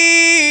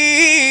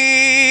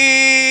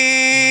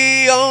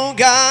 Oh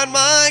God,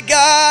 my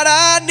God,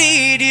 I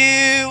need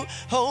you.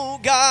 Oh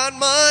God,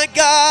 my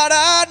God,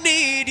 I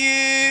need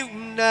you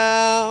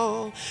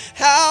now.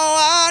 How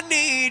I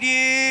need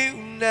you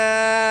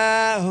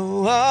now.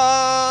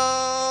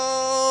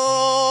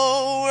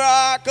 Oh,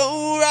 rock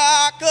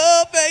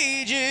of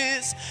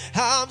ages,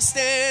 I'm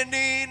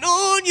standing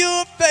on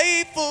your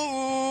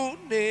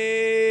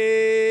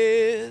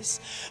faithfulness,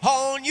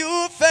 on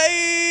your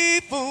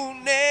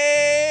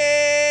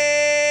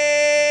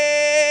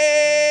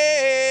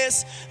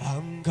faithfulness.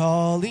 I'm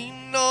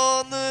calling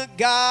on the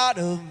God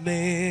of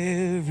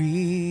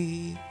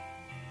Mary,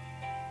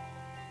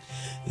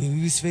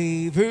 whose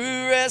favor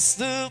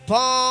rests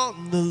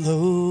upon the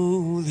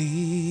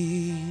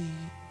lowly.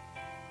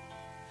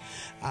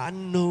 I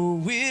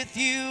know with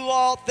you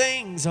all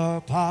things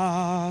are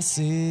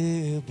possible.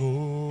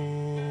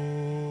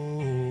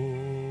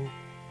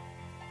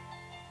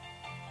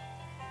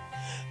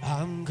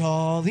 I'm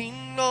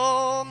calling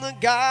on the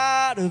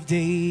God of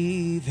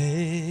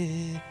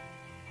David,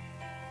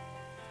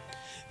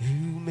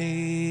 who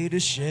made a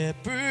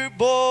shepherd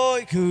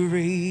boy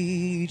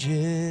courageous.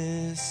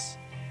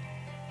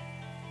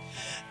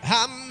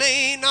 I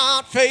may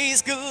not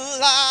face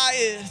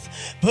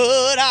Goliath,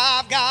 but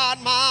I've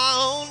got my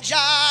own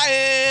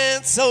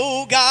giants.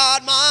 Oh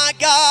God, my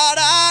God,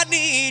 I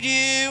need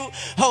you.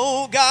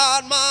 Oh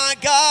God, my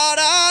God,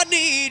 I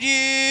need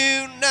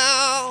you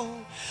now.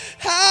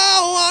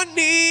 How I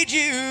need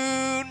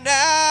you now.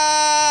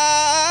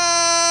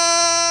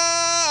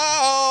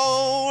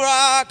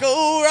 Rock,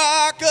 oh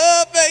rock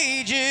of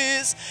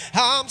ages,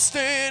 I'm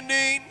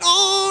standing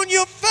on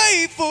your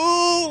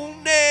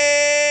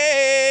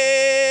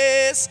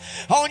faithfulness,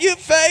 on your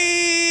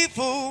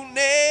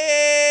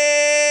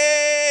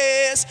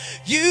faithfulness.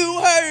 You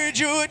heard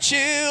your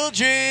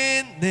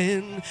children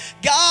then,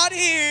 God,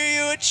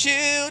 hear your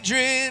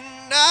children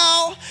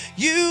now.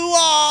 You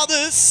are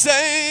the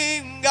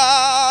same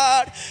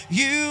God.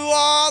 You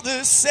are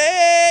the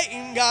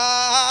same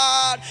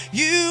God.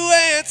 You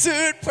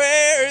answered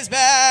prayers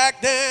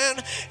back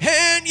then,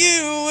 and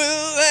you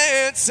will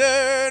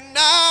answer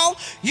now.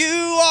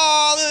 You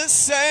are the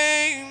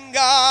same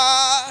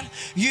God.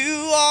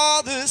 You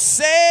are the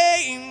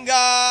same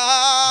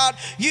God.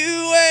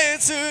 You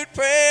answered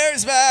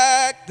prayers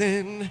back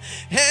then,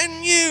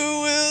 and you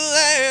will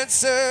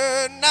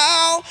answer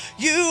now.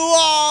 You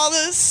are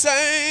the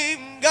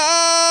same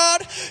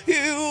God.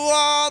 You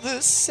are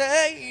the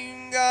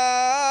same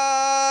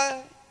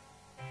God.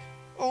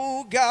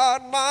 Oh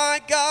God,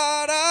 my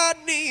God, I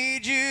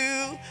need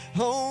you.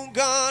 Oh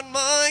God,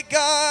 my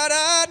God,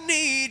 I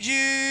need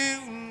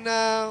you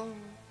now.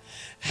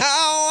 How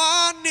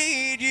I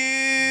need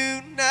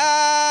you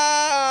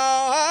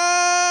now.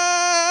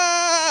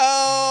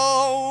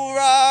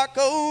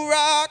 Oh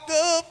rock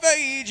of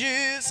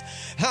ages,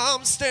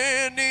 I'm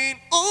standing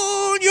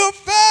on your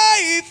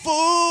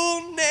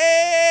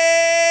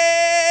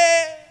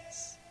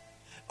faithfulness,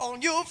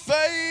 on your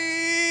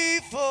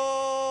faithfulness.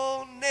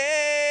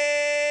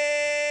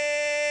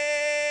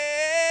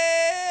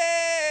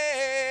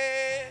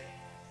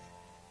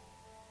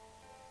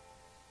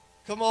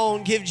 Come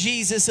on, give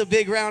Jesus a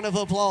big round of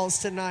applause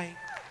tonight.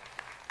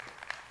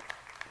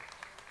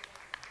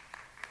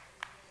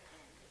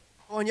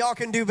 Oh, and y'all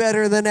can do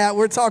better than that.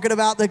 We're talking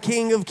about the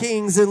King of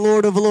Kings and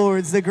Lord of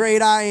Lords, the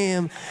great I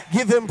am.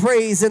 Give him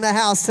praise in the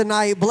house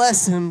tonight.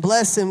 Bless him,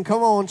 bless him.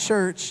 Come on,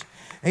 church.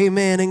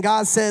 Amen. And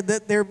God said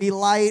that there be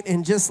light,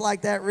 and just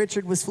like that,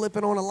 Richard was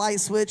flipping on a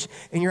light switch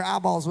and your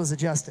eyeballs was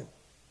adjusting.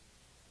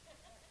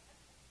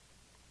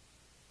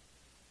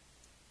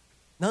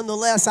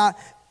 Nonetheless,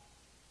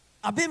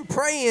 I've been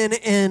praying,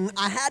 and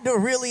I had to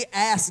really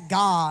ask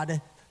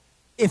God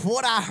if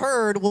what I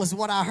heard was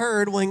what I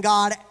heard when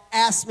God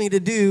asked me to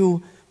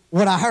do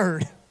what I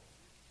heard.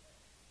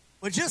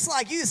 But just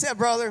like you said,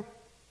 brother,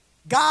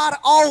 God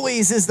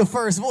always is the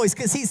first voice,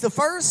 because he's the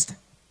first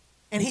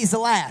and he's the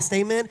last.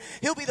 Amen.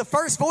 He'll be the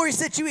first voice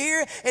that you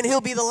hear, and he'll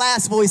be the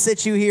last voice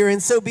that you hear.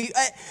 And so we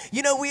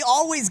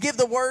always give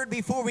the word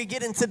before we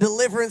get into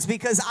deliverance,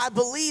 because I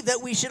believe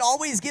that we should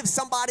always give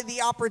somebody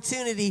the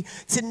opportunity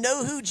to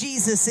know who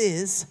Jesus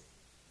is.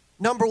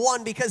 Number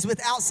one, because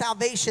without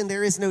salvation,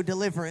 there is no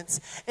deliverance.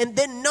 And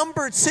then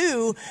number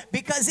two,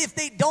 because if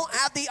they don't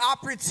have the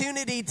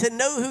opportunity to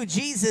know who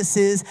Jesus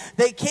is,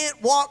 they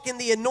can't walk in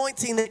the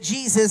anointing that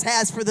Jesus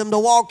has for them to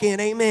walk in.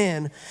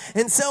 Amen.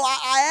 And so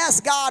I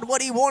asked God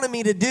what he wanted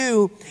me to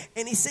do.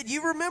 And he said,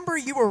 you remember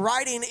you were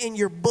writing in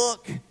your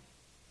book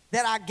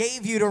that I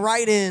gave you to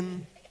write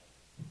in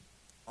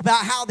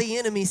about how the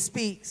enemy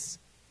speaks.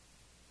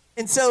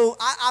 And so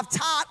I've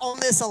taught on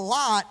this a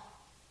lot.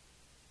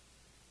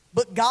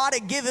 But God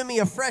had given me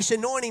a fresh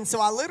anointing, so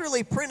I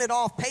literally printed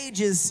off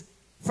pages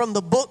from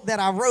the book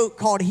that I wrote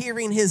called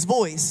Hearing His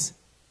Voice.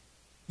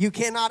 You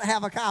cannot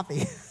have a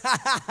copy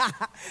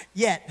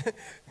yet.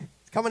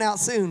 It's coming out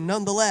soon,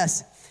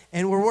 nonetheless.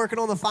 And we're working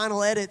on the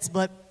final edits,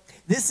 but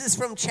this is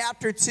from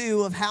chapter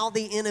 2 of How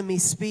the Enemy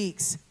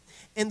Speaks.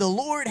 And the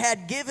Lord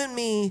had given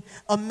me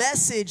a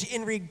message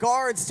in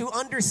regards to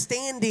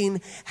understanding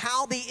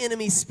how the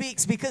enemy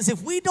speaks. Because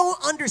if we don't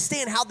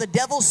understand how the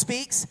devil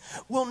speaks,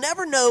 we'll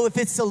never know if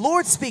it's the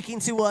Lord speaking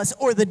to us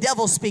or the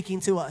devil speaking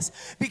to us.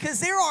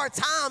 Because there are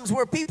times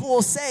where people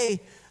will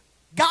say,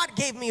 God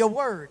gave me a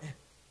word,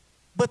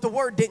 but the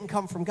word didn't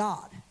come from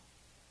God.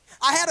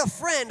 I had a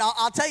friend,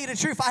 I'll tell you the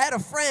truth, I had a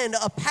friend,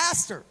 a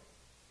pastor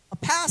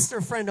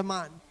friend of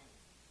mine.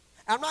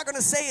 I'm not going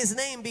to say his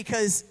name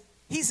because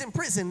he's in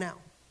prison now.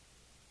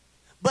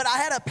 But I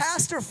had a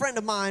pastor friend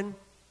of mine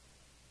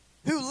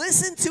who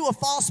listened to a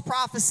false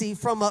prophecy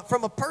from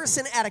a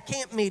person at a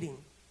camp meeting.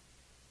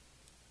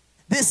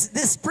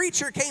 This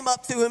preacher came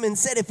up to him and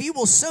said, if you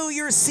will sow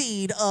your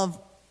seed of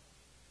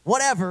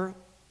whatever,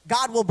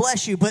 God will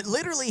bless you. But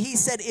literally he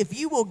said, if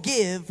you will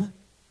give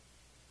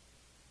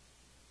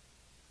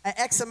an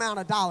X amount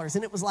of dollars,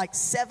 and it was like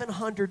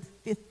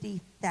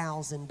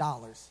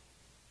 $750,000.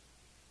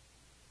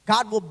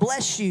 God will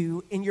bless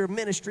you, and your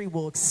ministry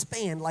will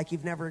expand like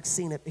you've never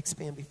seen it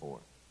expand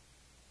before.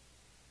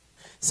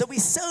 So we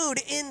sowed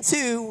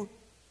into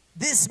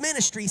this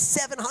ministry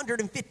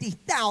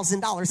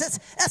 $750,000.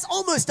 That's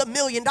almost $1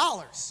 million.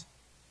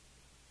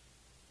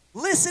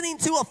 Listening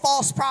to a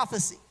false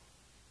prophecy.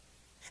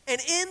 And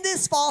in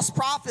this false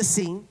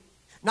prophecy,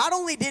 not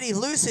only did he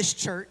lose his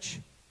church,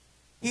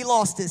 he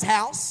lost his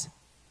house,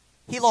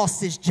 he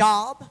lost his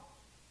job,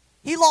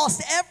 he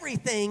lost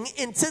everything.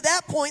 And to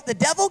that point, the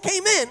devil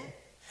came in.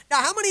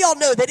 Now, how many of y'all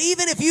know that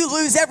even if you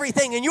lose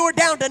everything and you're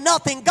down to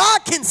nothing,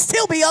 God can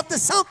still be up to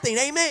something?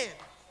 Amen.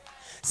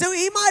 So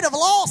he might have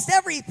lost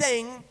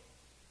everything,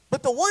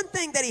 but the one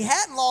thing that he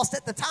hadn't lost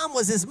at the time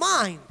was his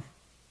mind.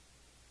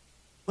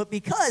 But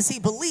because he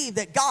believed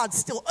that God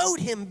still owed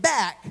him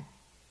back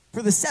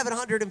for the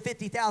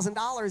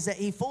 $750,000 that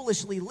he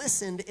foolishly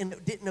listened and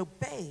didn't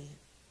obey,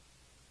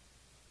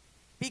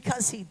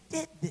 because he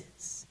did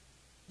this,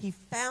 he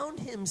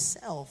found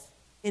himself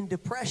in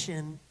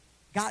depression,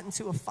 got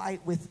into a fight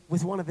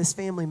with one of his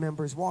family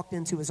members, walked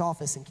into his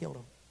office and killed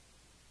him.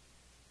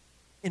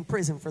 In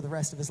prison for the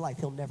rest of his life.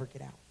 He'll never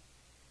get out.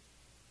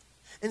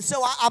 And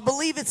so I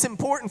believe it's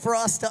important for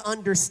us to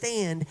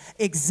understand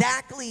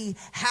exactly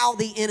how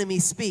the enemy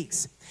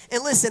speaks.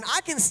 And listen,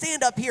 I can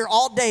stand up here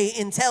all day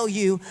and tell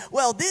you,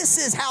 well, this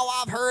is how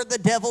I've heard the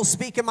devil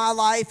speak in my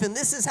life, and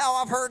this is how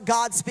I've heard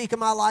God speak in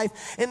my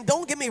life. And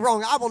don't get me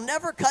wrong, I will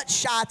never cut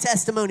shy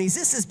testimonies.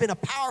 This has been a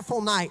powerful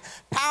night,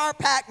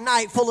 power-packed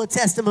night full of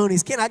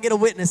testimonies. Can I get a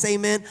witness?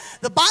 Amen.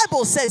 The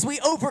Bible says we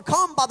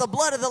overcome by the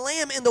blood of the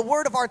Lamb and the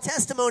word of our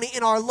testimony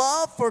in our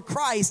love for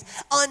Christ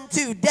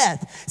unto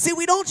death. See,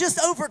 we don't just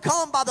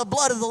overcome by the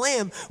blood of the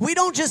Lamb. We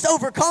don't just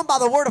overcome by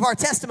the word of our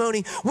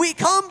testimony. We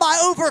come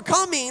by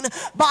overcoming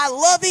by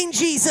loving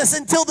Jesus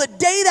until the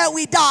day that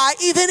we die,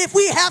 even if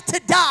we have to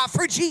die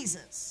for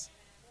Jesus.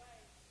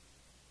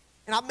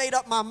 And I've made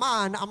up my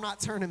mind, I'm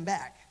not turning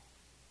back.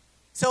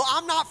 So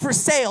I'm not for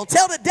sale.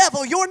 Tell the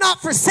devil, you're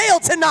not for sale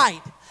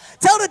tonight.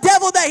 Tell the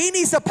devil that he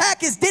needs to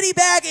pack his ditty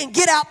bag and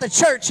get out the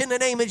church in the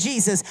name of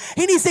Jesus.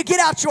 He needs to get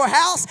out your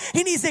house.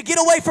 He needs to get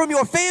away from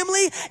your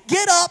family.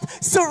 Get up,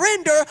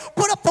 surrender,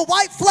 put up the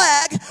white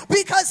flag,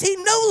 because he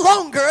no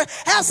longer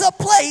has a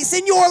place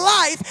in your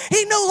life.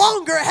 He no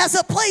longer has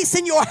a place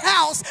in your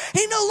house.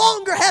 He no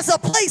longer has a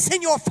place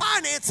in your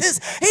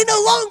finances. He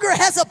no longer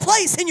has a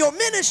place in your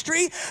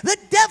ministry. The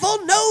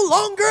devil no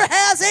longer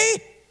has a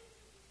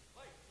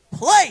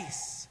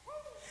place.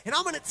 And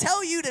I'm going to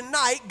tell you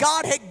tonight,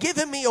 God had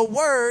given me a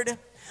word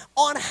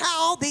on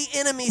how the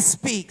enemy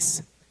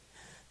speaks.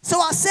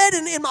 So I said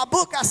in my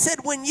book, I said,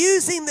 when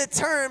using the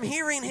term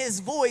hearing his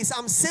voice,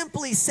 I'm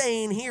simply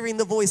saying hearing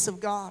the voice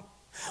of God.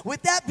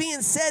 With that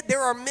being said,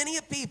 there are many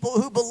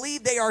people who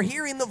believe they are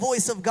hearing the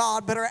voice of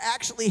God, but are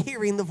actually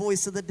hearing the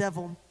voice of the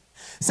devil.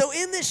 So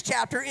in this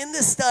chapter, in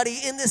this study,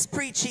 in this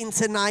preaching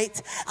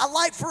tonight, I'd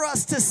like for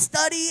us to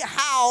study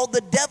how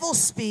the devil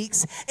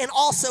speaks and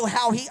also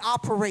how he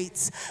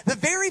operates. The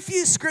very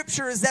few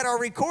scriptures that are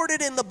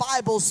recorded in the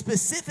Bible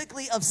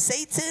specifically of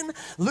Satan,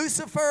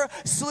 Lucifer,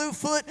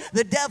 Slewfoot,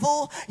 the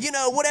devil,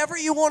 whatever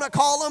you want to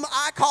call him,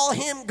 I call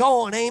him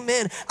gone,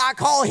 amen. I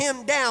call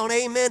him down,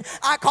 amen.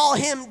 I call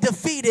him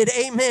defeated,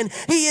 amen.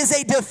 He is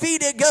a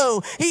defeated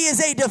go. He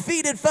is a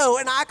defeated foe,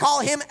 and I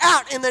call him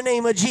out in the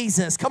name of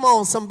Jesus. Come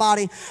on, somebody.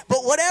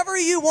 But whatever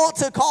you want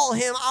to call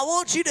him, I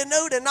want you to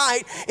know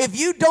tonight, if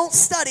you don't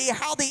study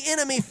how the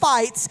enemy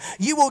fights,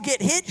 you will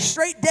get hit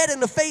straight dead in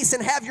the face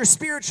and have your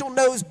spiritual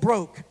nose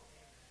broke.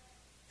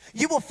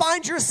 You will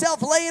find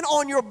yourself laying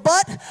on your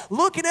butt,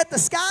 looking at the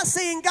sky,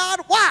 saying, God,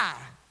 why?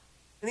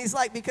 And he's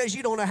like, because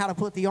you don't know how to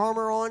put the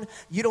armor on.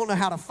 You don't know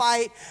how to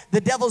fight. The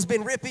devil's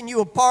been ripping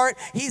you apart.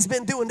 He's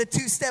been doing the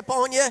two-step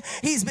on you.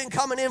 He's been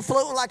coming in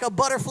floating like a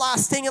butterfly,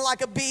 stinging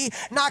like a bee,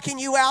 knocking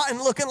you out and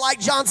looking like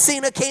John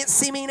Cena, can't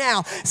see me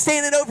now.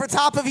 Standing over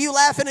top of you,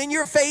 laughing in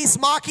your face,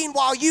 mocking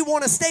while you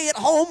want to stay at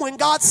home when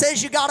God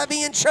says you got to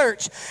be in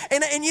church.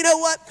 And you know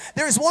what?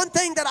 There's one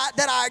thing that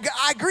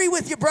I agree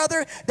with you,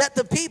 brother, that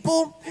the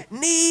people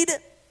need.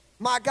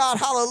 My God,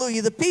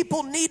 hallelujah. The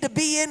people need to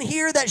be in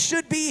here that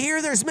should be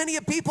here. There's many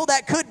people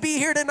that could be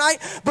here tonight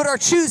but are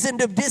choosing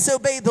to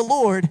disobey the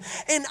Lord.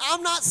 And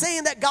I'm not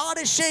saying that God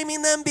is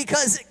shaming them,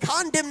 because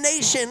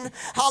condemnation,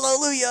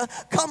 hallelujah,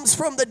 comes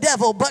from the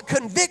devil, but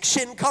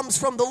conviction comes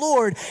from the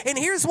Lord. And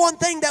here's one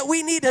thing that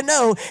we need to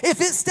know. If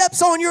it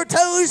steps on your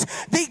toes,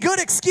 the good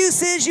excuse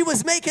is you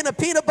was making a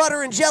peanut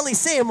butter and jelly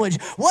sandwich.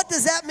 What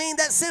does that mean?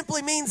 That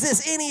simply means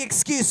this: any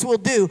excuse will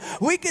do.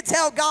 We could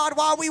tell God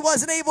why we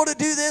wasn't able to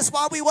do this,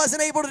 why we wasn't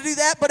able to do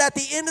that, but at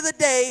the end of the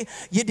day,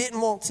 you didn't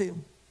want to.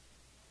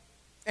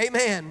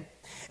 Amen.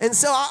 And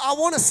so I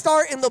want to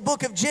start in the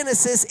book of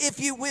Genesis, if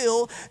you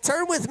will.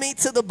 Turn with me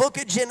to the book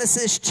of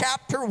Genesis,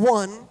 chapter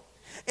 1.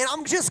 And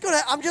I'm just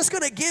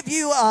gonna give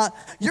you,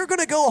 you're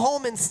gonna go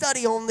home and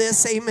study on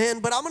this,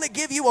 amen. But I'm gonna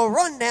give you a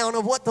rundown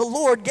of what the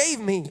Lord gave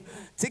me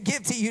to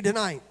give to you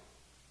tonight.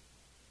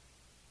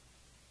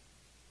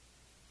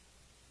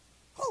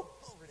 Oh,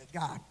 glory to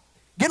God.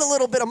 Get a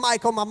little bit of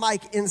mic on my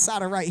mic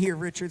inside of right here,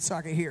 Richard, so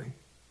I can hear.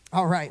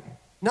 All right.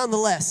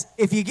 Nonetheless,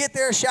 if you get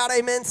there, shout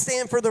amen.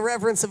 Stand for the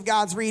reverence of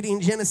God's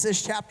reading.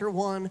 Genesis chapter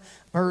 1,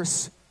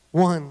 verse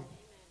 1.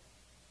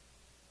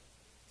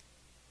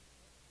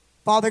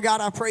 Father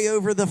God, I pray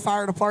over the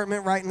fire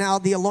department right now.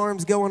 The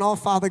alarm's going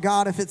off, Father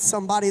God. If it's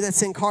somebody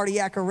that's in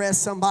cardiac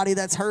arrest, somebody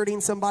that's hurting,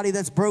 somebody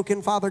that's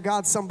broken, Father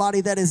God, somebody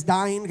that is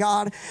dying,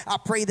 God, I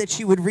pray that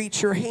you would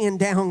reach your hand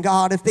down,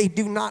 God. If they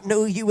do not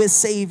know you as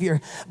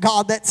Savior,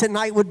 God, that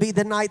tonight would be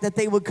the night that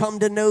they would come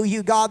to know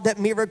you, God, that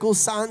miracles,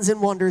 signs,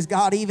 and wonders,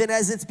 God, even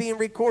as it's being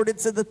recorded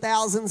to the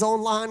thousands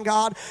online,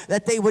 God,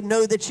 that they would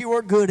know that you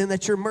are good and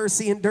that your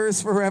mercy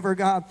endures forever,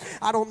 God.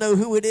 I don't know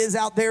who it is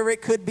out there.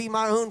 It could be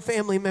my own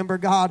family member,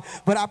 God,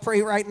 but I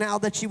pray right now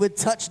that you would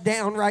touch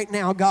down right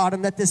now, God,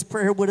 and that this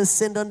prayer would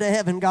ascend unto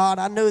heaven, God.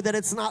 I know that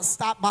it's not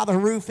stopped by the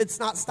roof, it's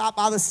not stopped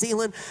by the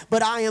ceiling,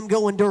 but I am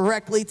going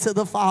directly to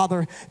the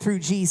Father through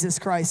Jesus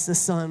Christ the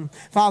Son.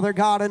 Father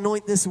God,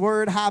 anoint this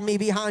word, hide me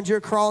behind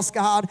your cross,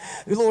 God.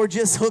 Lord,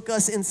 just hook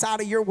us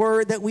inside of your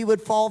word, that we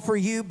would fall for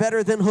you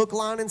better than hook,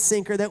 line, and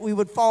sinker, that we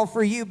would fall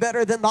for you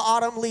better than the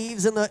autumn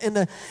leaves in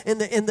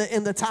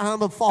the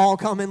time of fall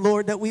coming,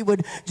 Lord, that we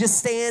would just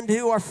stand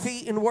to our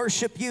feet and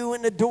worship you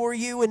and adore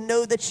you and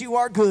know that you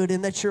are good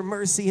and that your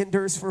mercy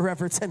endures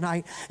forever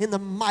tonight. In the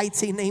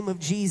mighty name of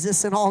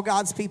Jesus, and all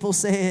God's people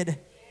said,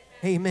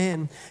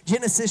 amen.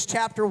 Genesis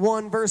chapter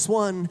 1, verse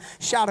 1.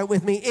 Shout it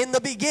with me. In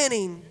the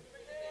beginning,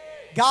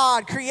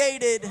 God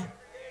created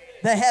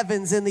the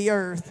heavens and the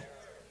earth.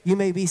 You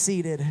may be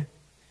seated.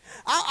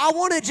 I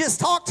want to just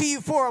talk to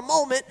you for a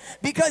moment,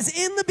 because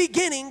in the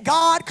beginning,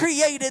 God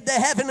created the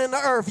heaven and the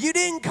earth. You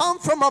didn't come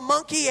from a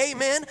monkey,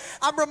 amen.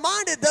 I'm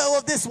reminded, though,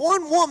 of this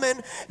one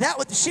woman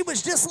she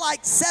was just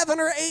like 7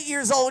 or 8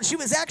 years old. She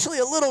was actually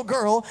a little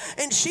girl,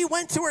 and she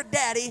went to her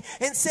daddy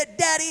and said,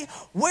 "Daddy,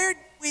 where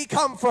did we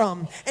come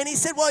from?" And he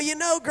said, "Well, you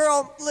know,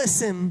 girl,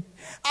 listen,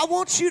 I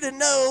want you to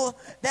know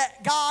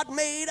that God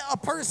made a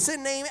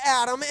person named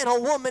Adam and a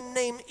woman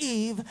named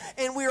Eve,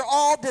 and we're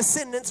all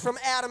descendants from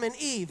Adam and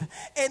Eve."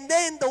 And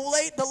then the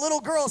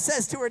little girl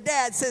says to her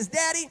dad, says,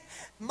 "Daddy,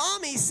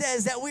 Mommy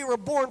says that we were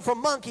born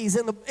from monkeys."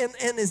 And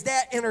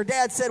her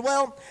dad said,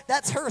 "Well,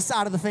 that's her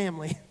side of the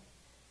family."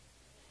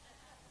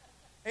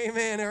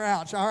 Amen or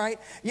ouch, all right?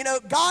 You know,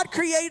 God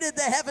created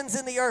the heavens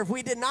and the earth.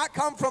 We did not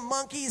come from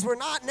monkeys. We're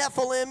not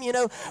Nephilim. You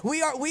know,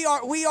 we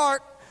are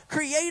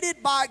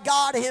created by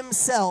God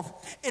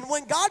himself. And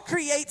when God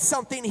creates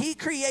something, he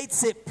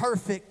creates it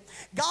perfect.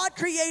 God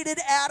created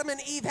Adam and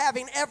Eve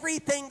having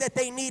everything that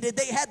they needed.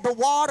 They had the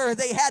water,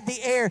 they had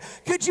the air.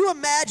 Could you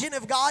imagine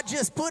if God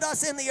just put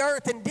us in the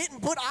earth and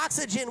didn't put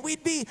oxygen?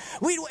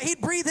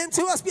 He'd breathe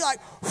into us, be like,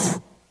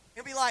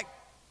 and be like,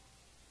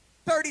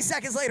 30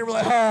 seconds later, we're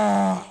like,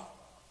 ah.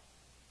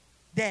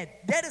 Dead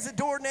as a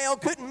doornail,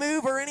 couldn't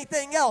move or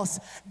anything else.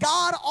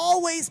 God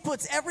always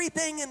puts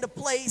everything into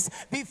place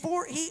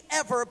before he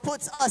ever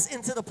puts us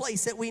into the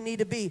place that we need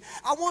to be.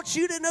 I want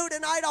you to know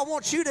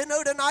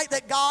tonight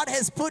that God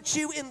has put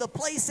you in the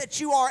place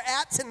that you are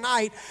at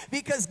tonight,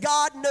 because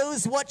God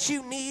knows what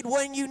you need,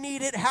 when you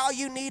need it, how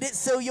you need it,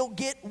 so you'll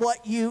get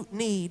what you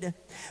need.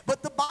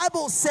 But the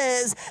Bible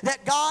says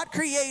that God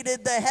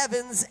created the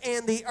heavens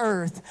and the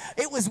earth.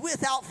 It was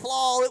without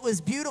flaw. It was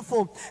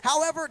beautiful.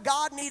 However,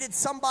 God needed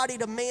somebody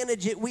to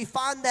manage it. We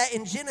find that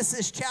in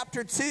Genesis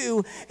chapter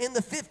 2 in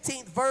the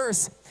 15th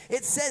verse.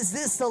 It says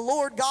this: "The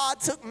Lord God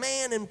took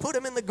man and put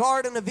him in the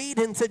Garden of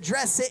Eden to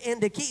dress it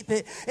and to keep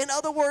it." In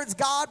other words,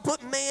 God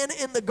put man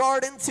in the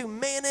garden to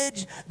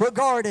manage the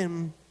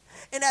garden.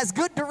 And as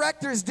good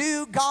directors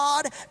do,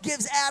 God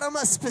gives Adam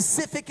a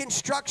specific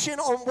instruction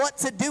on what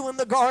to do in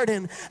the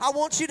garden. I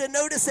want you to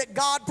notice that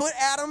God put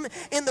Adam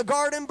in the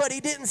garden, but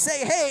he didn't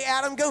say, "Hey,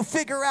 Adam, go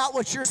figure out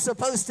what you're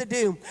supposed to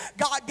do."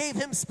 God gave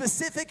him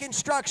specific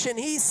instruction.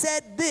 He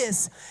said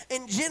this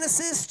in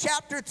Genesis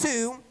chapter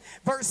 2,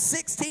 verse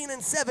 16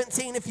 and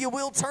 17. If you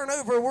will turn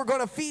over, we're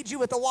going to feed you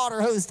with a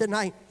water hose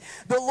tonight.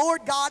 "The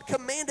Lord God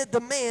commanded the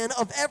man,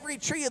 of every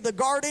tree of the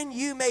garden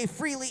you may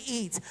freely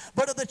eat,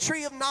 but of the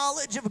tree of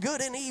knowledge of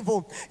good and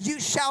evil you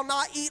shall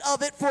not eat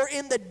of it, for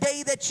in the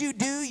day that you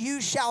do,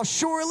 you shall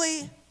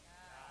surely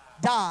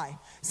die."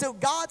 So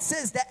God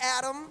says to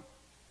Adam,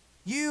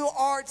 you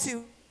are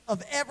to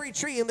of every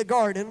tree in the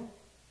garden,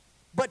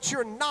 but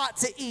you're not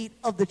to eat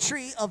of the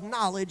tree of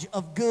knowledge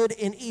of good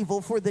and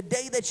evil, for the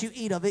day that you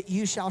eat of it,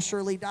 you shall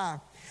surely die.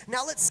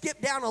 Now let's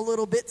skip down a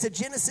little bit to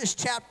Genesis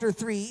chapter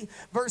 3,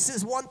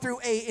 verses 1 through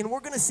 8, and we're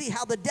going to see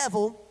how the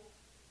devil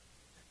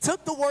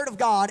took the word of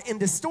God and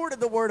distorted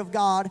the word of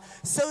God,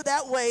 so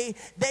that way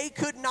they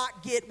could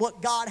not get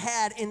what God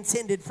had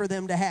intended for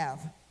them to have.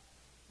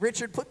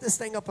 Richard, put this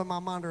thing up on my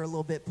monitor a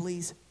little bit,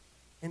 please,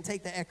 and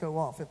take the echo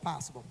off if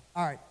possible.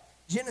 All right,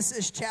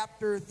 Genesis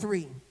chapter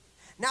 3.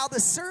 "Now the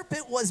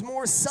serpent was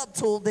more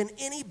subtle than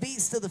any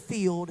beast of the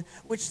field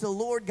which the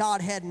Lord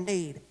God had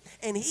made.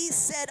 And he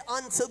said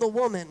unto the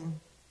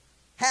woman,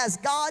 Has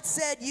God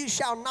said, you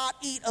shall not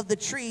eat of the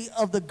tree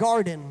of the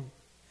garden?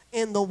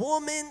 And the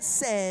woman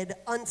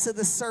said unto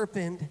the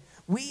serpent,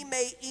 We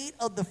may eat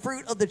of the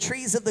fruit of the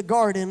trees of the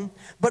garden,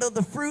 but of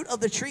the fruit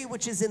of the tree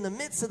which is in the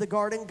midst of the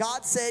garden,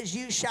 God says,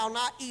 You shall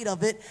not eat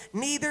of it,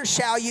 neither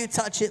shall you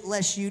touch it,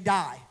 lest you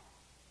die."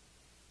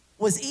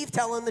 Was Eve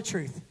telling the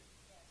truth?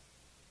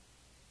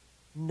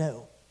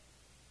 No.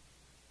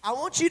 I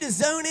want you to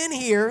zone in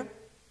here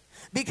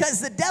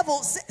because the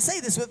devil, say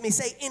this with me,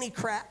 say any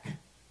crack.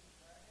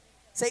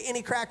 Say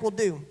any crack will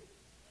do.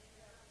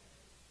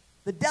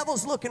 The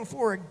devil's looking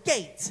for a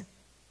gate,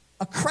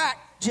 a crack,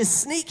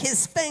 just sneak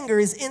his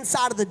fingers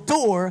inside of the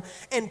door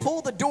and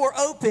pull the door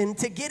open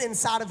to get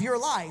inside of your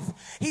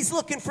life. He's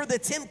looking for the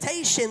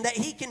temptation that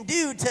he can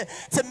do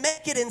to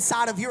make it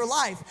inside of your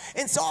life.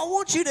 And so I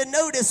want you to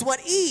notice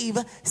what Eve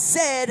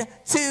said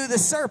to the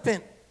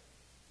serpent.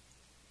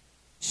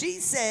 She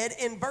said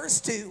in verse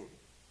 2,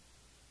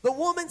 the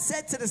woman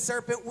said to the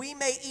serpent, we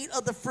may eat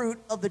of the fruit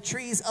of the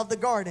trees of the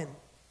garden.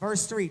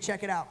 Verse 3,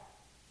 check it out.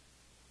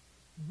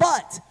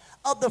 But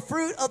of the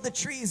fruit of the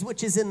trees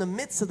which is in the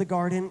midst of the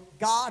garden,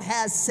 God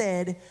has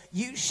said,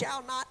 you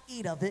shall not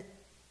eat of it,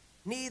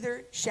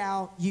 neither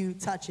shall you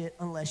touch it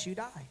unless you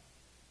die.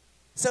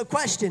 So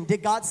question,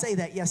 did God say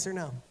that, yes or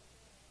no?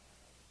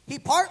 He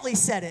partly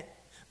said it,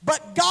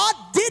 but God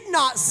did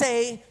not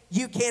say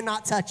you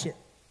cannot touch it.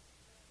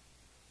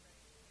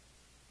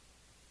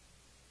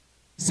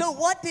 So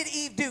what did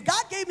Eve do?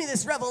 God gave me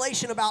this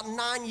revelation about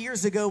 9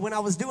 years ago when I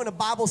was doing a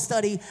Bible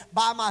study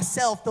by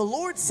myself. The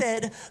Lord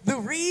said the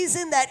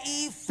reason that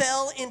Eve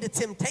fell into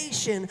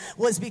temptation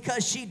was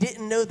because she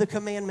didn't know the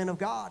commandment of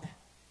God.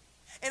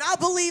 And I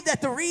believe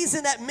that the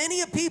reason that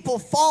many people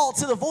fall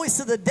to the voice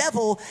of the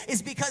devil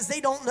is because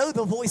they don't know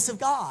the voice of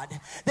God.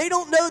 They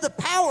don't know the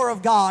power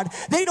of God.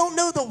 They don't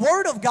know the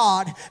word of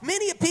God.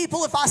 Many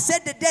people, if I said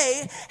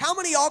today, how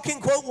many of y'all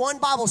can quote one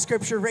Bible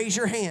scripture? Raise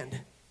your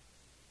hand.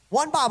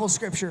 One Bible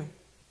scripture.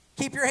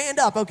 Keep your hand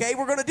up, okay?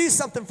 We're going to do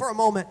something for a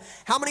moment.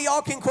 How many of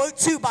y'all can quote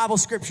 2 Bible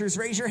scriptures?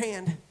 Raise your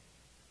hand.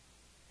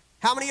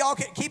 How many of y'all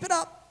can, keep it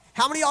up.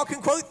 How many of y'all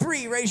can quote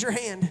 3? Raise your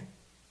hand.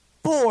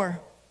 4,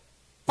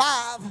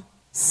 5,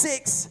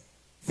 6,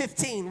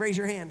 15. Raise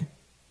your hand.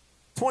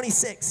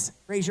 26.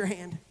 Raise your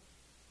hand.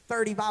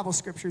 30 Bible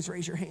scriptures.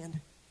 Raise your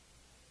hand.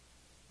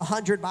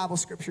 100 Bible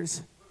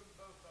scriptures.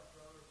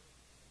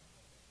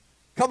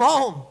 Come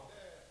on.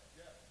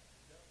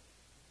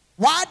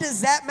 Why does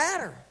that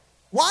matter?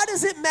 Why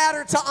does it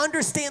matter to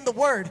understand the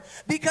word?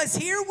 Because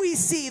here we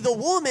see the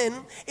woman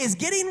is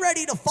getting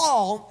ready to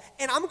fall,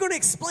 and I'm going to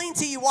explain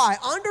to you why.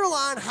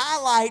 Underline,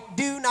 highlight,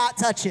 do not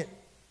touch it.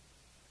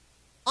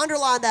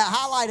 Underline that,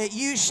 highlight it.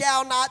 You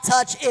shall not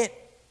touch it.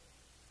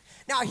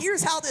 Now,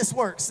 here's how this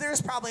works.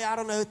 There's probably,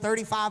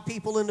 35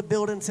 people in the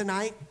building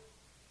tonight.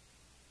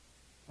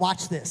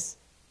 Watch this.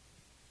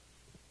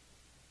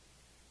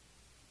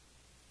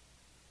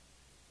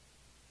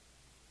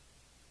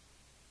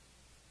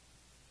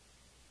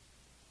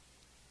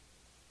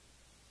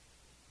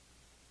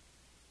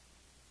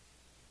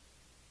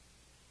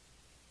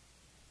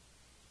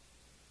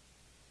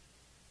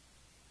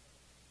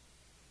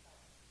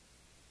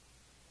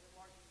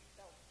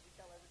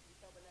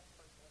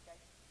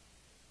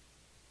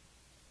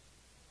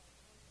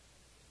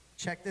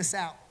 Check this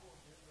out.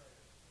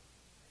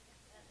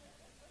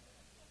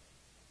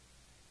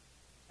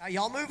 Now,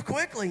 y'all move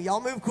quickly. Y'all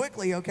move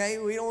quickly, okay?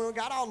 We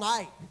got all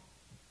night. I'm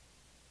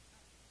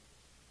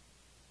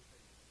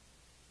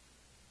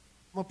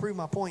going to prove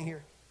my point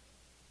here.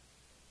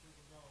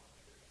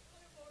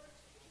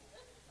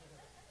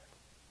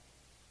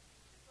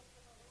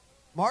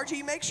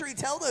 Margie, make sure you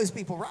tell those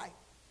people right.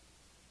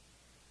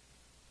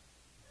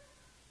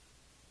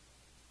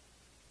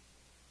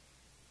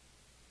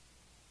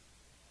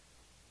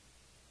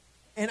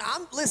 And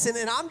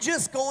I'm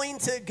just going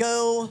to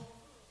go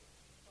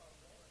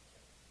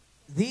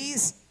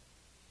these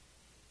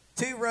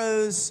 2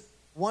 rows,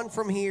 one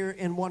from here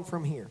and one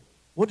from here.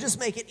 We'll just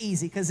make it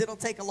easy because it'll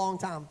take a long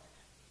time.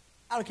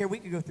 I don't care. We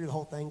could go through the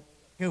whole thing.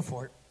 Go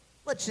for it.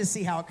 Let's just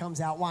see how it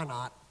comes out. Why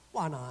not?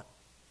 Why not?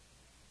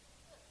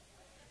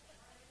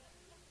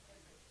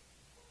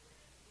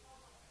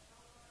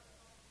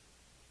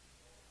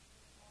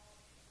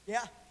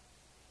 Yeah.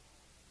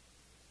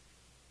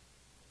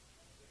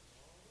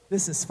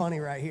 This is funny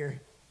right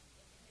here.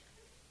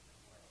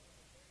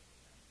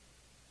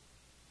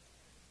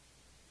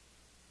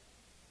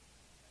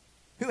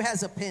 Who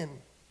has a pen?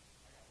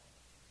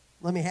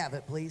 Let me have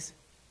it, please.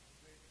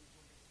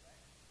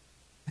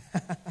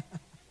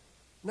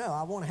 No,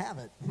 I want to have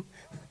it.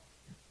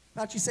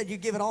 Thought you said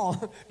you'd give it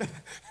all.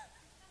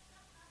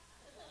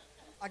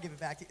 I'll give it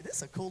back to you. This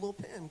is a cool little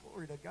pen.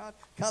 Glory to God.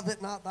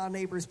 Covet not thy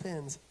neighbor's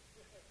pens.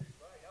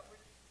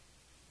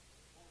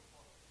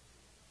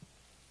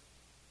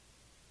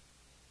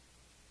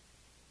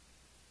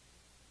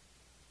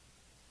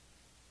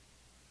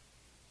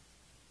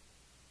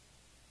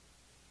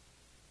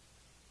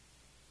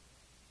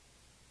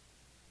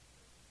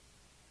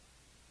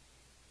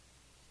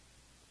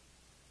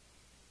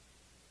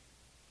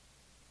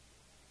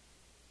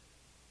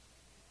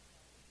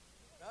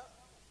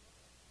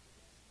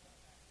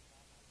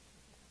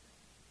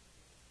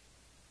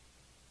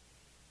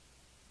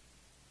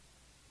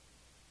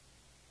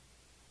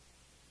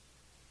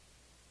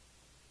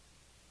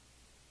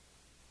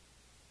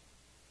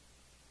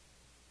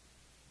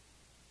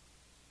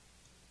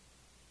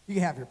 You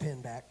can have your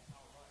pen back.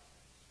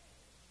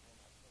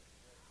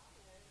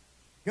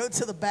 Go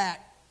to the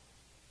back.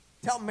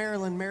 Tell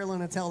Marilyn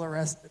will tell the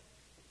rest.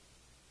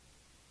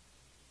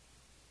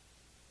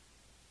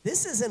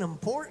 This is an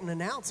important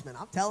announcement,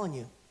 I'm telling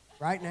you,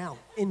 right now.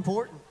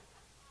 Important.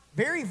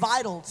 Very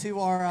vital to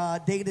our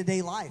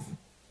day-to-day life.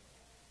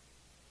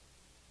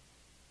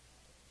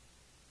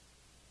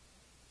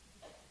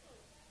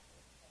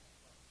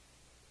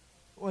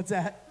 What's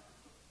that?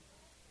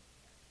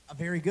 A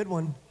very good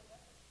one.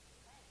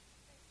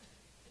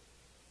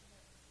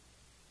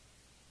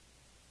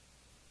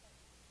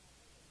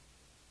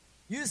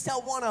 You just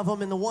tell one of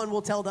them, and the one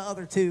will tell the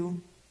other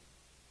two.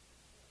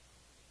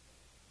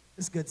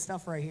 This is good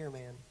stuff right here,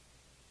 man.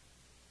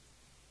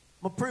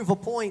 I'm going to prove a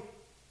point.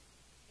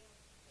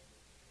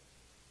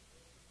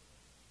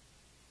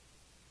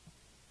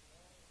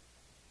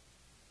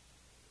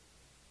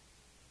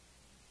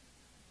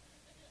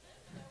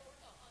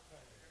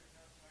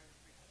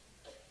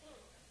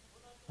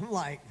 I'm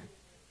like,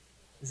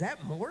 is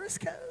that Morse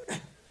code?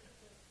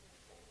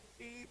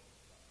 Beep,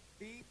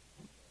 beep,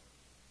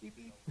 beep,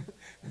 beep.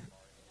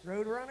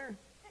 Roadrunner?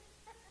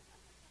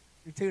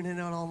 You're tuning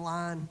in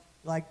online.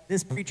 Like,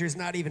 this preacher's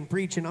not even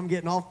preaching. I'm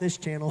getting off this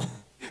channel.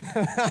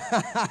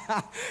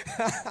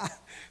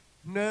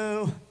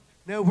 No,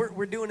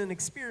 we're doing an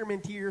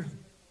experiment here.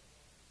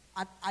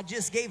 I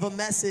just gave a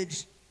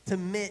message to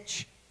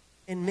Mitch,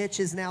 and Mitch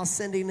is now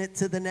sending it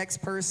to the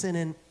next person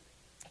and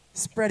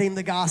spreading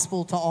the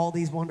gospel to all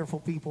these wonderful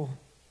people.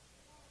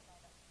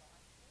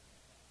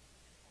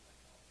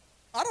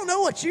 I don't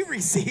know what you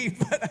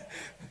received, but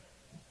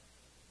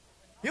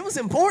it was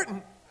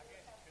important.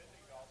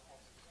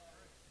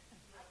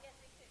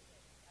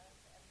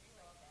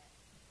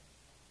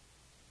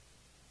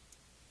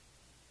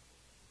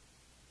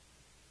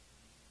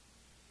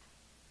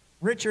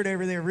 Richard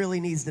over there really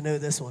needs to know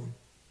this one.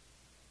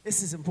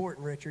 This is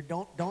important, Richard.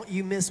 Don't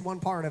you miss one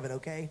part of it,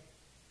 okay?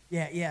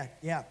 Yeah.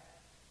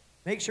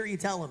 Make sure you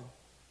tell him.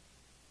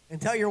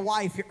 And tell your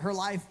wife, her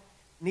life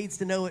needs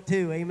to know it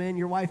too. Amen.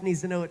 Your wife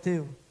needs to know it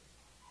too.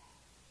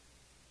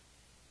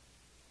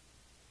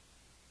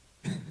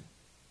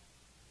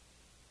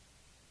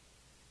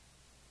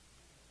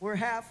 We're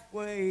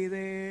halfway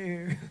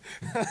there.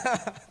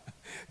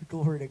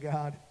 Glory to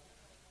God.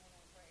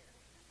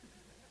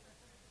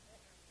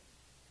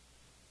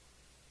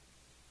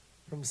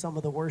 From some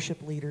of the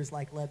worship leaders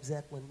like Led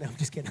Zeppelin. No, I'm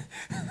just kidding.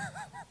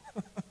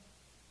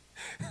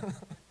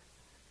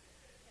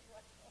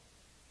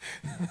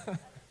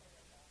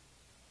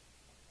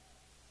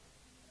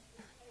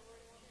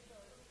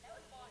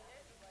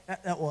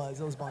 That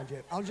was Bon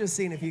Jovi. I was just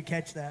seeing if you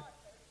catch that.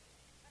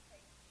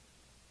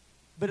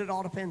 But it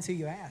all depends who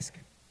you ask.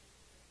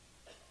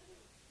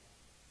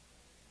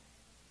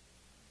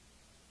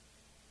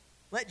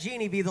 Let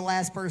Jeannie be the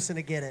last person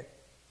to get it.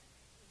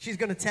 She's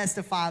going to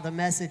testify the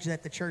message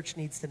that the church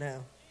needs to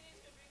know.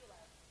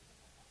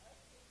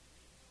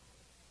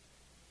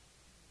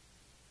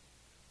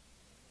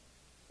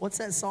 What's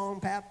that song,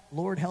 Pap?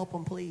 Lord, help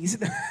them, please.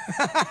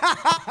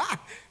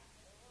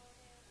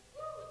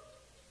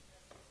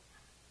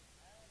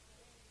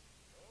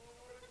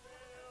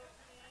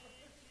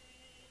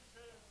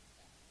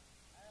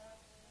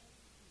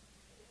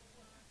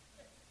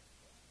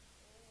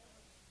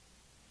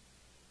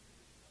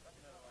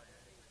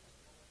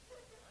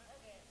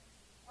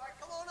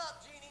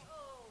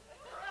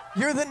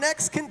 You're the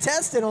next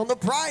contestant on The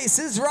Price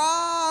is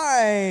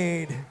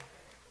Right.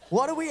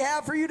 What do we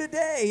have for you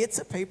today? It's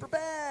a paper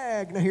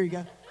bag. Now, here you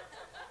go.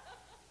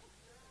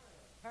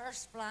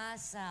 First fly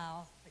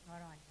south, but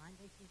not on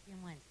Monday, Tuesday,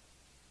 and Wednesday.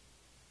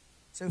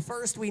 So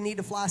first we need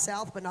to fly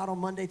south, but not on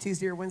Monday,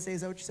 Tuesday, or Wednesday.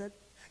 Is that what you said?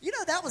 You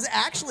know, that was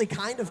actually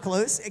kind of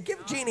close.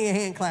 Give Jeannie a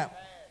hand clap.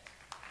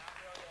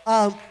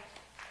 I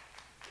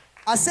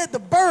said the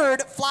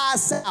bird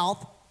flies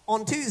south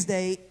on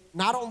Tuesday,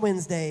 not on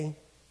Wednesday,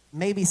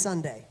 maybe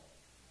Sunday.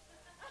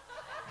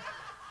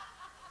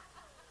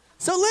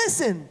 So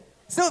listen,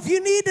 so if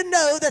you need to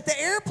know that the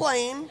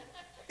airplane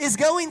is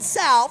going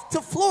south to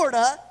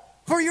Florida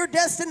for your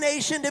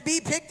destination to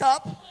be picked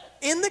up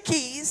in the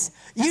Keys,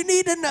 you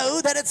need to know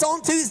that it's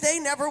on Tuesday,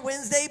 never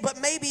Wednesday, but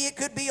maybe it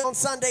could be on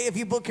Sunday if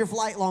you book your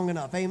flight long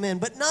enough, amen.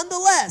 But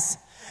nonetheless,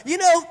 you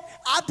know,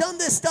 I've done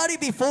this study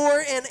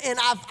before, and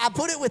I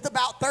put it with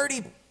about 30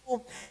 people.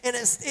 And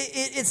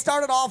it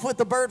started off with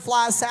the bird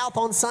flies south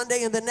on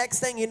Sunday, and the next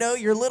thing you know,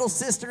 your little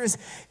sister's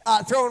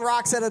throwing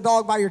rocks at a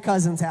dog by your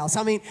cousin's house.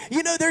 I mean,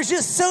 you know, there's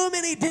just so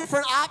many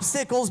different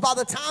obstacles by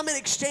the time it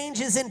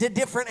exchanges into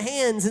different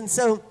hands. And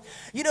so,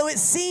 you know, it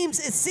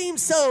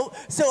seems so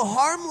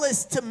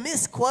harmless to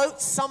misquote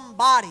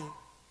somebody.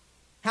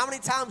 How many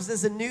times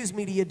does the news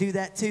media do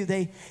that too?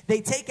 They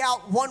take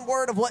out one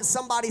word of what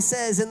somebody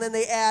says, and then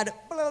they add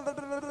blah, blah,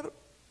 blah, blah, blah.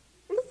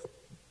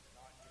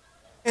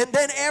 And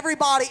then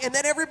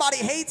everybody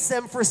hates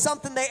them for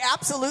something they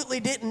absolutely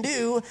didn't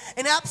do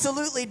and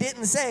absolutely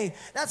didn't say.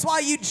 That's why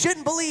you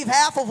shouldn't believe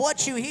half of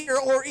what you hear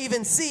or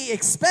even see,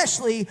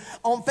 especially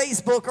on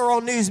Facebook or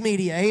on news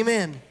media.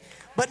 Amen.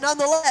 But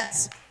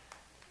nonetheless,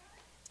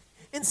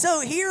 and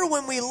so here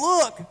when we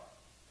look,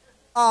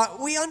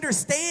 we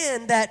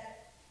understand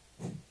that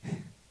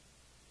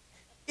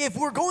if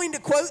we're going to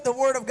quote the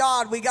Word of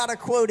God, we got to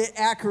quote it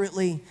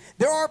accurately.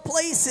 There are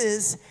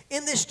places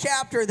in this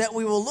chapter that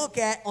we will look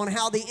at on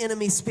how the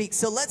enemy speaks.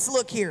 So let's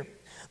look here.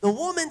 The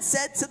woman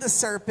said to the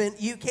serpent,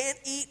 "You can't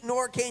eat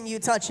nor can you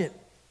touch it."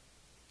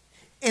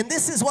 And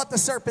this is what the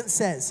serpent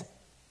says.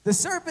 The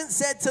serpent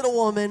said to the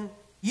woman,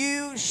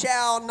 "You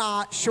shall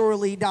not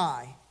surely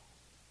die.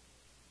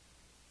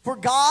 For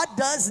God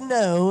does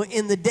know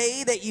in the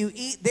day that you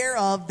eat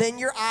thereof, then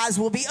your eyes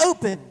will be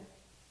opened,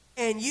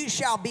 and you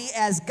shall be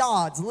as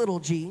gods," little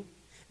g,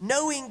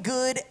 "knowing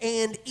good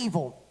and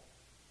evil."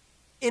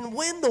 And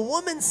when the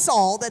woman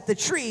saw that the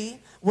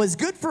tree was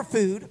good for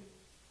food,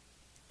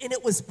 and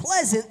it was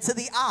pleasant to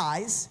the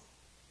eyes,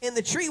 and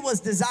the tree was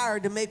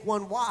desired to make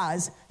one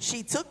wise,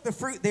 she took the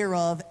fruit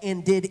thereof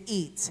and did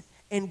eat,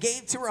 and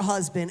gave to her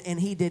husband, and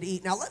he did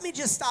eat. Now let me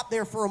just stop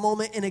there for a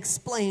moment and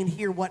explain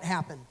here what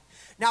happened.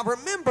 Now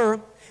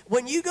remember,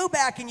 when you go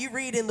back and you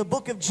read in the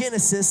book of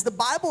Genesis, the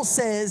Bible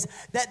says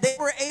that they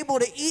were able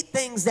to eat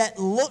things that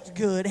looked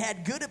good,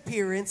 had good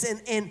appearance,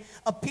 and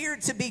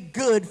appeared to be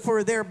good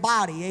for their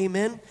body,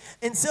 amen?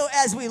 And so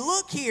as we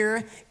look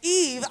here,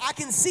 Eve, I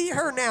can see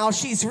her now,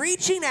 she's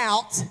reaching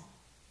out,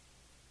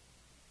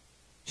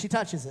 she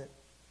touches it.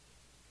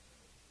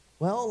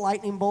 Well,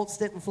 lightning bolts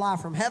didn't fly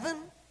from heaven.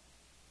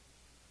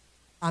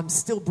 I'm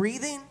still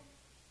breathing.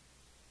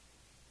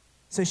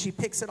 So she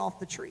picks it off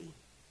the tree.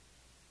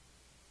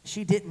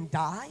 She didn't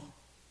die.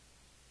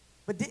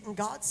 But didn't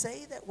God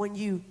say that when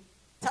you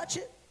touch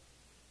it,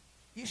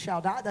 you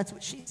shall die? That's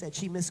what she said.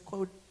 She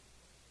misquoted.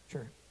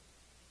 Sure.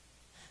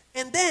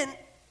 And then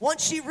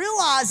once she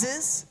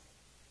realizes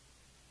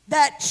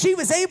that she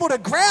was able to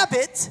grab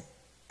it,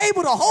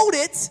 able to hold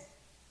it,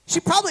 she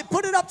probably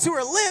put it up to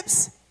her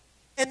lips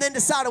and then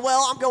decided,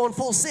 well, I'm going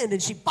full sin,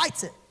 and she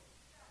bites it.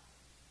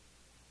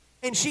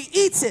 And she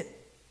eats it.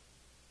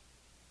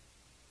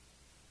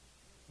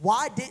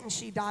 Why didn't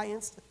she die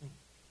instantly?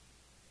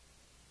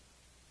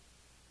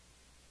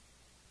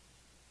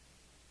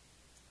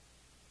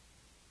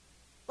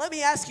 Let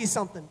me ask you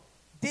something.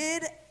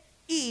 Did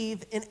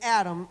Eve and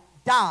Adam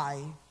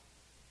die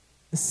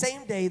the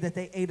same day that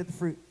they ate of the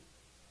fruit?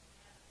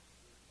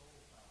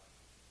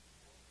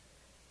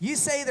 You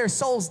say their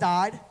souls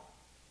died.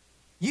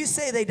 You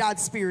say they died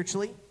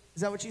spiritually.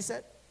 Is that what you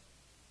said?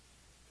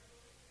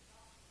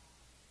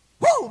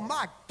 Oh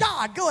my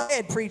God, go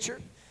ahead, preacher.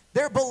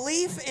 Their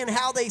belief in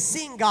how they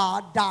seen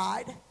God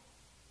died.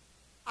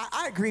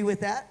 I agree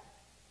with that.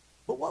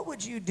 But what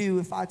would you do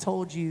if I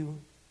told you,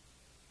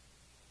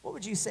 what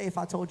would you say if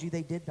I told you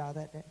they did die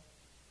that day?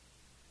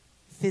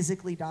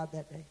 Physically died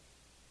that day.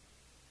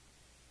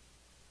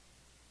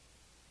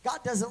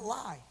 God doesn't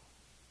lie.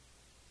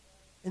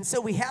 And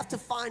so we have to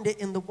find it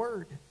in the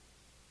Word.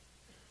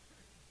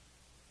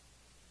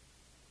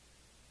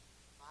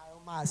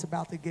 Oh my, it's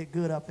about to get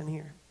good up in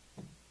here.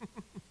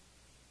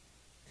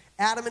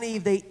 Adam and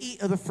Eve, they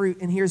eat of the fruit,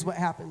 and here's what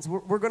happens.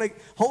 We're going to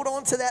hold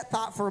on to that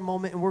thought for a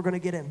moment, and we're going to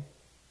get in.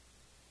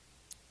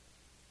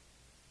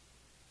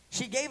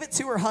 She gave it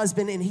to her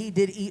husband, and he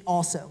did eat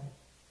also.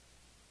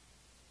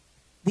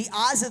 The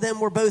eyes of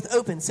them were both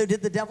open. So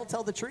did the devil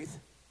tell the truth?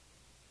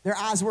 Their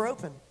eyes were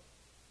open.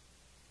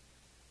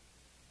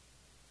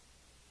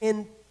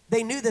 And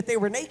they knew that they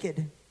were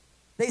naked.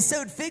 They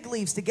sewed fig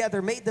leaves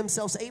together, made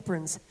themselves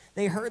aprons.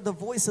 They heard the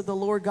voice of the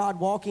Lord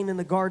God walking in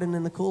the garden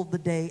in the cool of the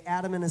day.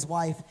 Adam and his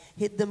wife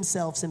hid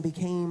themselves from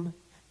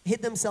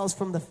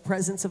the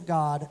presence of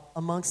God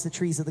amongst the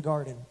trees of the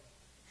garden.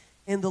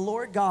 And the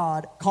Lord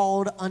God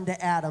called unto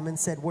Adam and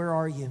said, "Where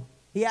are you?"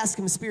 He asked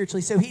him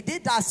spiritually. So he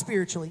did die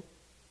spiritually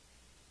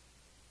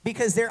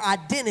because their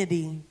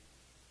identity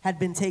had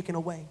been taken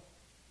away.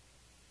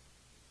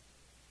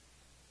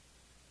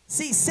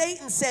 See,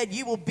 Satan said,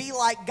 "You will be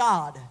like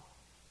God."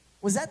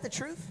 Was that the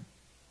truth?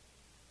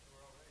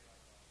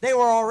 They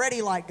were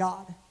already like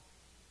God.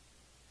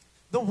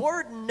 The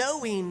word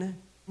knowing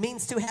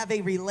means to have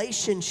a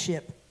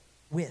relationship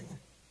with.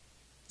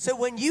 So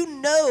when you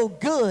know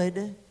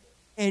good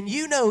and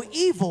you know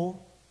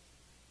evil,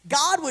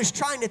 God was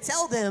trying to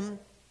tell them,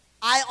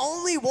 I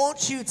only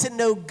want you to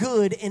know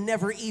good and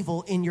never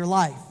evil in your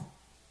life.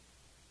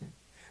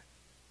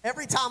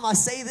 Every time I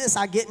say this,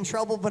 I get in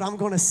trouble, but I'm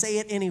going to say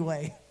it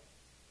anyway.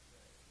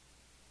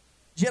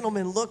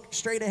 Gentlemen, look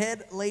straight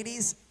ahead.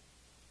 Ladies,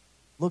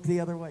 look the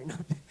other way. No.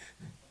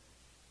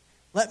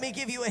 Let me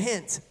give you a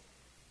hint.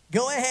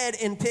 Go ahead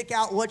and pick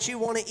out what you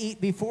want to eat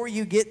before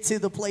you get to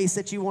the place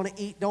that you want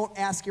to eat. Don't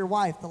ask your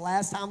wife. The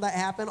last time that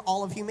happened,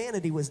 all of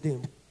humanity was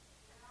doomed.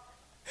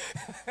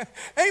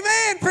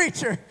 Amen,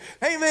 preacher.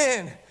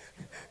 Amen.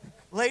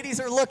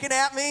 Ladies are looking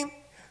at me.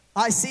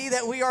 I see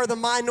that we are the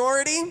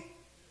minority.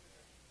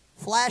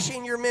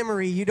 Flashing your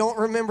memory. You don't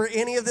remember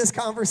any of this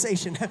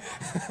conversation.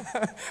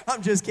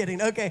 I'm just kidding.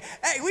 Okay.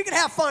 Hey, we can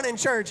have fun in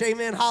church.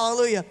 Amen.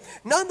 Hallelujah.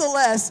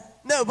 Nonetheless,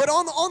 No, but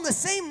on the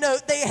same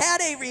note, they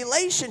had a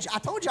relationship. I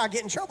told you I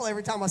get in trouble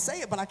every time I say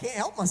it, but I can't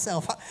help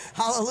myself.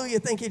 Hallelujah,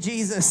 thank you,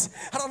 Jesus.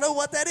 I don't know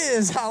what that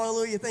is.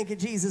 Hallelujah, thank you,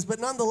 Jesus. But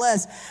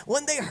nonetheless,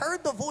 when they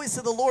heard the voice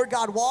of the Lord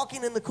God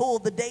walking in the cool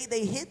of the day,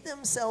 they hid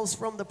themselves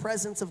from the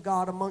presence of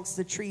God amongst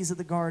the trees of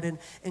the garden.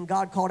 And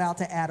God called out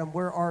to Adam,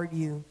 "Where are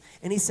you?"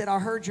 And he said, "I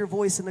heard your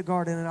voice in the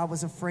garden, and I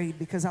was afraid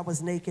because I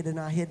was naked and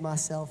I hid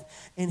myself."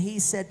 And he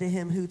said to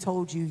him, "Who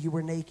told you you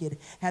were naked?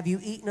 Have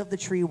you eaten of the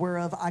tree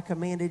whereof I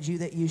commanded you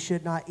that you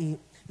should not eat?"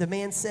 The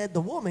man said,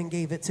 "The woman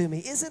gave it to me."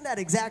 Isn't that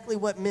exactly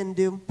what men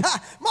do?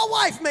 Ha! My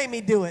wife made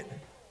me do it.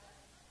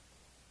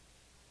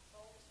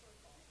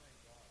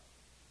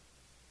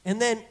 And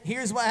then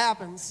here's what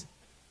happens.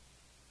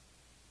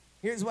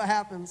 Here's what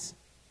happens.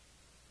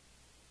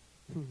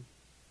 And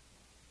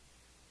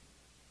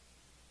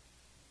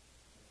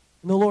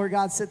the Lord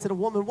God said to the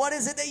woman, "What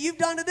is it that you've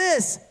done to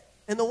this?"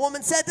 And the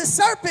woman said, "The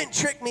serpent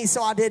tricked me,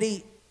 so I did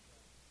eat."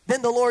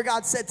 Then the Lord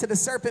God said to the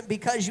serpent,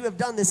 "Because you have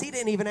done this," he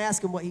didn't even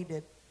ask him what he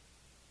did.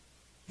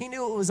 He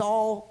knew it was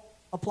all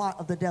a plot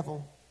of the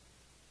devil.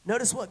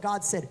 Notice what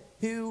God said.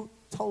 "Who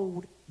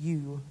told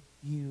you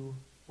you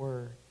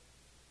were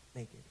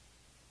naked?"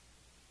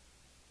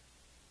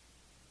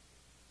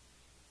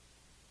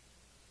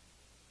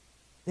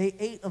 They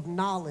ate of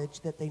knowledge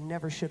that they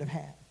never should have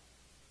had.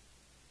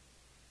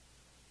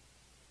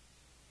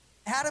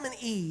 Adam and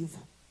Eve,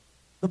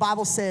 the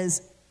Bible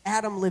says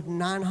Adam lived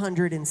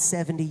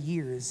 970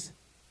 years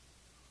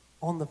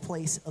on the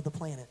place of the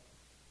planet.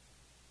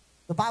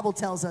 The Bible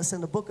tells us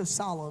in the book of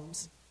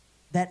Psalms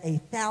that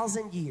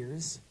 1,000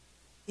 years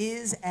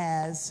is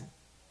as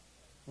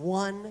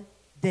one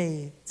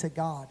day to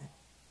God.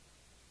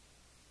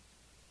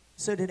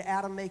 So did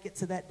Adam make it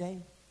to that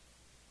day?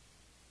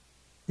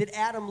 Did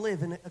Adam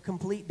live in a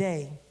complete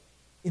day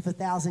if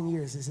 1,000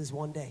 years is his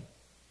one day?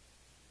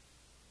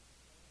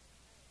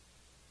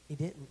 He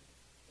didn't.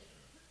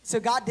 So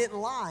God didn't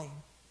lie.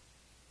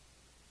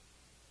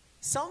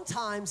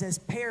 Sometimes as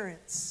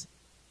parents,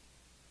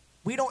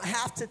 we don't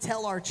have to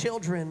tell our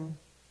children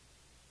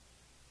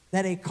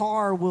that a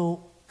car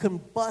will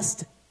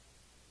combust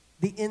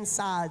the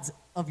insides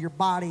of your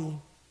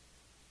body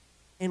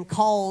and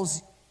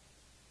cause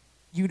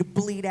you to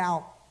bleed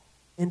out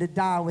and to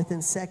die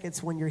within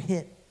seconds when you're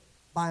hit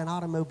by an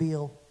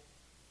automobile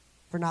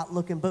for not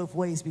looking both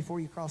ways before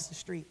you cross the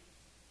street.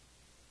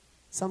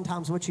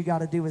 Sometimes what you got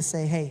to do is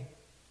say, "Hey,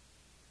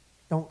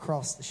 don't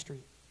cross the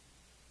street."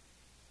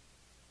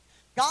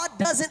 God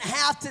doesn't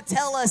have to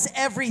tell us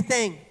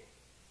everything.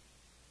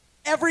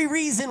 Every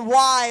reason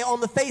why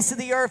on the face of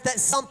the earth that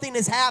something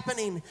is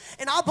happening.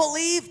 And I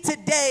believe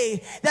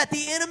today that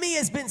the enemy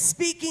has been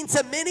speaking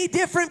to many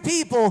different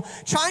people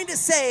trying to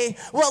say,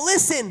 well,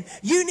 listen,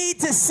 you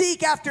need to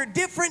seek after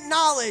different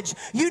knowledge.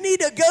 You need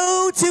to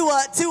go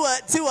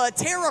to a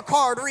tarot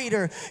card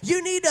reader.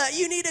 You need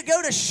to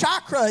go to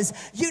chakras.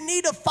 You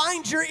need to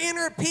find your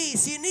inner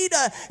peace. You need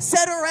to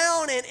sit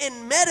around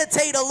and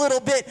meditate a little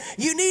bit.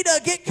 You need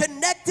to get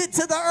connected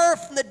to the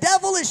earth. And the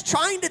devil is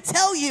trying to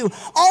tell you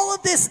all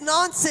of this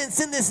nonsense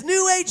in this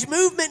new age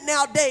movement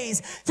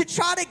nowadays to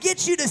try to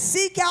get you to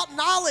seek out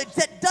knowledge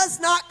that does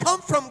not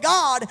come from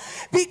God,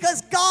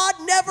 because God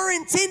never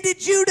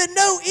intended you to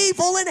know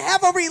evil and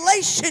have a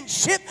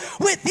relationship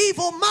with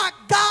evil. My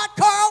God,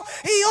 Carl,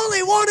 he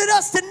only wanted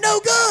us to know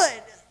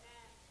good.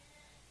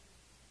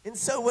 And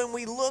so when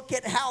we look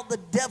at how the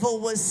devil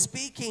was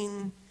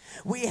speaking,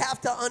 we have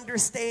to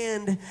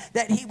understand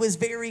that he was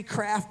very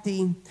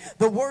crafty.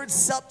 The word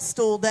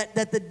subtle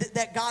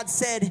that God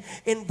said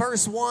in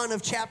verse 1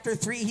 of chapter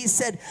 3, he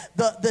said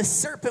the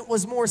serpent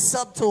was more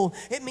subtle.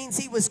 It means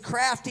he was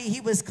crafty,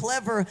 he was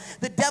clever.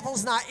 The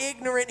devil's not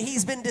ignorant.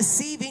 He's been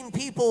deceiving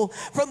people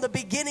from the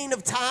beginning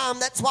of time.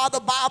 That's why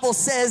the Bible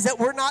says that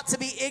we're not to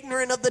be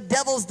ignorant of the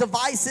devil's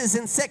devices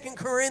in 2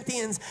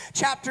 Corinthians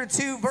chapter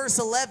 2 verse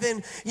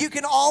 11. You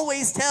can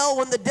always tell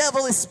when the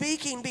devil is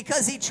speaking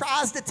because he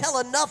tries to tell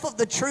enough of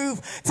the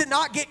truth to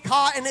not get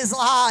caught in his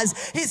lies.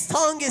 His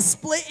tongue is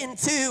split in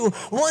two.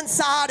 One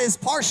side is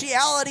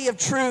partiality of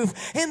truth,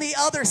 and the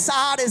other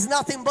side is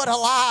nothing but a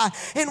lie.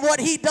 And what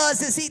he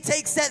does is he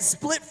takes that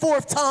split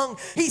forth tongue,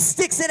 he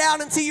sticks it out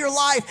into your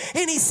life,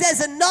 and he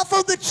says enough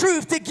of the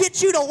truth to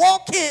get you to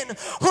walk in,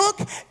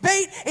 hook,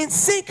 bait, and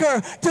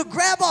sinker, to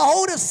grab a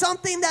hold of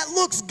something that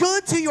looks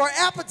good to your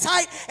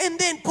appetite and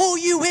then pull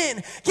you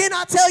in. Can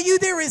I tell you,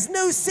 there is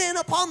no sin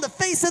upon the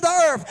face of the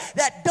earth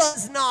that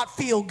does not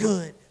feel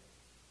good.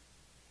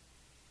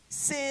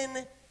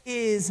 Sin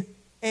is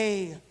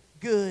a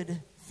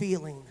good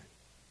feeling,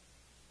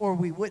 or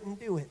we wouldn't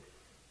do it.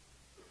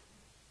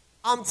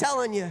 I'm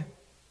telling you,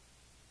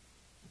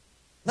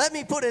 let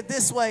me put it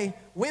this way,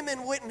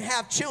 women wouldn't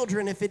have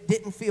children if it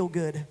didn't feel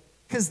good,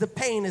 because the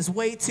pain is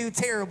way too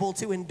terrible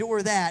to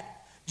endure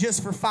that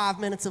just for 5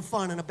 minutes of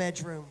fun in a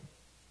bedroom.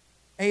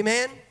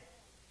 Amen?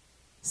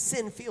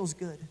 Sin feels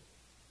good.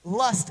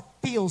 Lust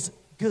feels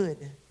good.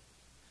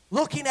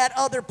 Looking at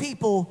other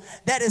people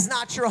that is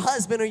not your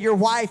husband or your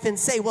wife and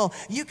say, well,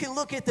 you can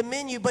look at the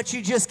menu, but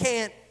you just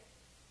can't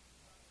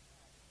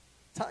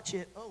touch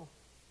it. Oh,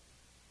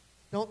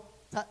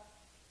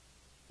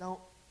 Don't.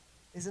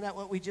 Isn't that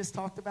what we just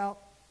talked about?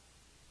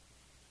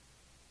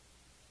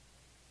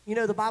 You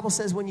know, the Bible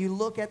says when you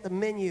look at the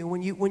menu,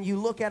 when you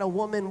look at a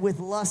woman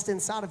with lust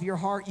inside of your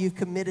heart, you've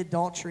committed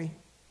adultery.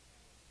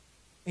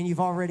 And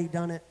you've already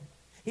done it.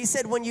 He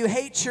said when you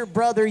hate your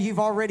brother, you've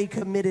already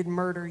committed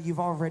murder. You've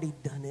already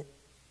done it.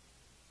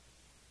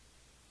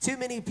 Too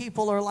many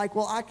people are like,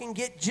 well, I can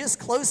get just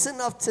close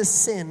enough to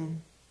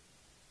sin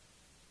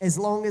as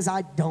long as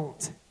I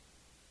don't.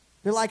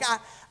 They're like,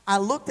 I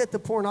looked at the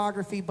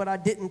pornography, but I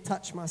didn't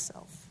touch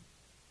myself.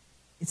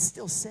 It's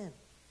still sin.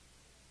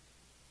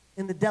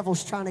 And the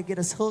devil's trying to get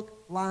us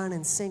hook, line,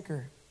 and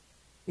sinker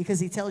because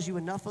he tells you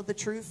enough of the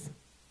truth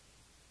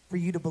for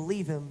you to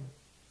believe him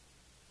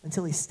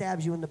until he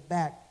stabs you in the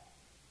back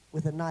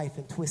with a knife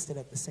and twists it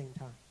at the same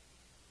time.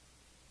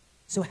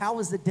 So how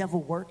is the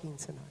devil working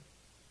tonight?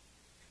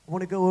 I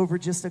want to go over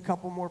just a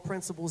couple more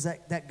principles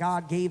that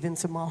God gave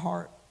into my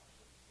heart.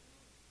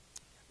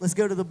 Let's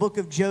go to the book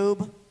of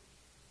Job,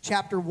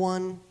 chapter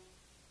 1,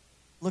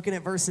 looking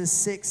at verses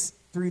 6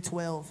 through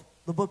 12.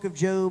 The book of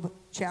Job,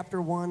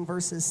 chapter 1,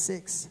 verses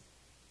 6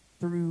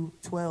 through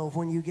 12.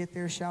 When you get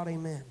there, shout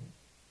amen.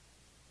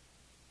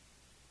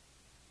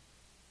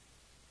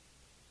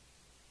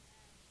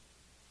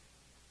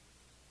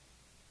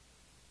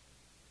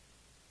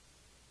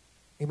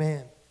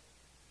 Amen.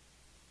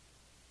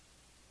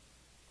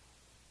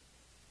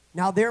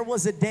 Now there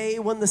was a day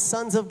when the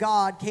sons of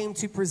God came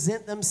to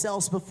present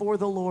themselves before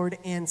the Lord,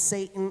 and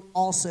Satan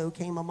also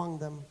came among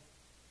them.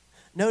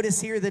 Notice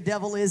here the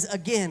devil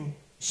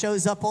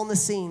shows up on the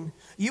scene.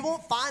 You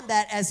won't find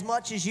that as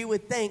much as you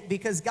would think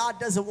because God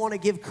doesn't want to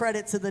give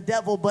credit to the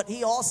devil, but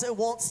he also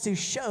wants to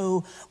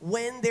show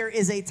when there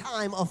is a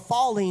time of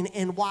falling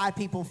and why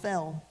people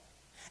fell.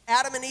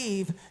 Adam and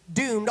Eve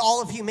doomed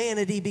all of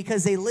humanity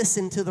because they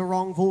listened to the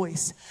wrong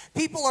voice.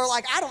 People are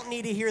like, I don't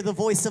need to hear the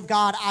voice of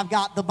God. I've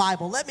got the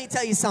Bible. Let me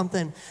tell you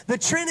something. The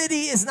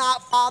Trinity is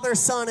not Father,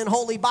 Son, and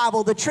Holy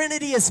Bible. The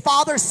Trinity is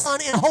Father, Son,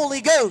 and Holy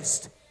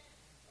Ghost.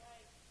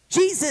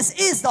 Jesus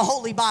is the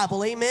Holy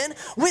Bible, amen?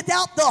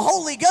 Without the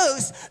Holy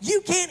Ghost, you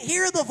can't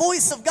hear the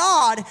voice of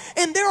God.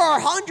 And there are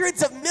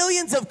hundreds of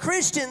millions of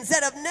Christians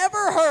that have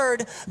never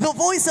heard the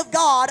voice of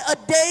God a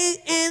day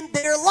in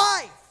their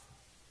life.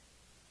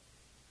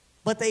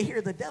 But they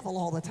hear the devil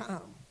all the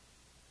time.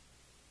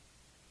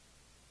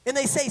 And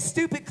they say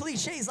stupid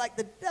cliches like,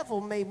 the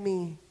devil made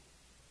me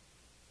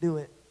do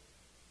it.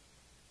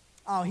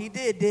 Oh, he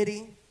did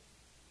he?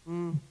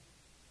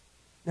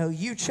 No,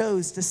 you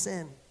chose to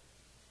sin.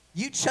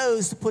 You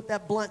chose to put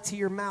that blunt to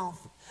your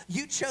mouth.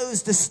 You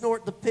chose to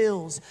snort the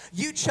pills.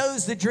 You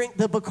chose to drink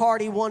the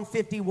Bacardi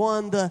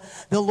 151, the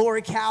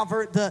Lori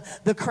Calvert,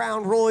 the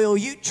Crown Royal.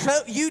 You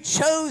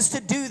chose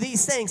to do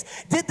these things.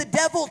 Did the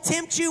devil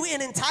tempt you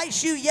and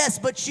entice you? Yes,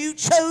 but you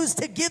chose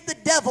to give the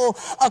devil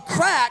a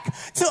crack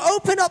to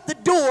open up the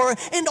door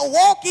and to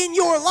walk in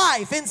your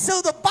life. And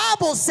so the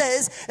Bible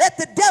says that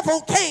the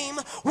devil came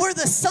where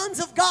the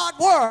sons of God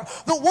were.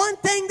 The one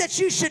thing that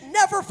you should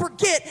never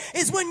forget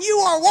is when you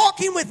are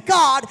walking with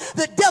God,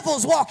 the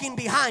devil's walking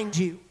behind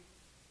you.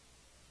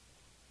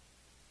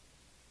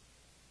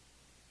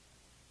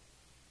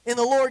 And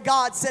the Lord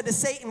God said to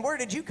Satan, where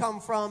did you come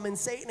from? And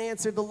Satan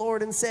answered the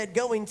Lord and said,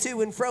 going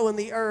to and fro in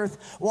the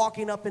earth,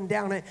 walking up and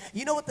down it.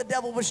 You know what the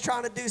devil was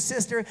trying to do,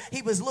 sister?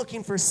 He was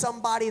looking for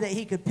somebody that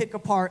he could pick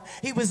apart.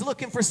 He was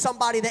looking for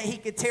somebody that he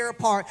could tear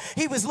apart.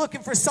 He was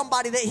looking for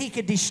somebody that he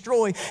could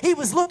destroy. He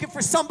was looking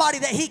for somebody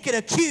that he could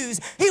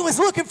accuse. He was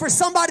looking for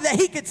somebody that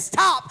he could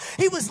stop.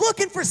 He was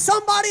looking for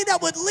somebody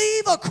that would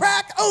leave a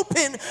crack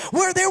open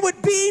where there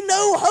would be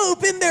no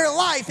hope in their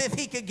life if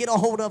he could get a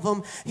hold of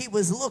them. He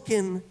was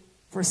looking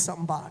for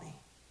somebody.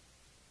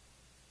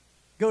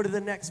 Go to the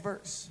next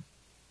verse.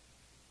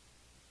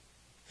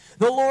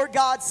 The Lord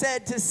God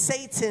said to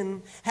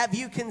Satan, have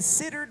you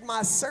considered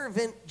my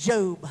servant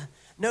Job?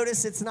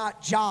 Notice it's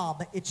not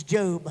Job, it's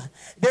Job.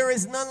 There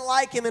is none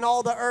like him in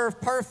all the earth,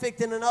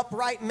 perfect and an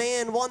upright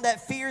man, one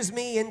that fears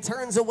me and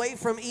turns away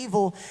from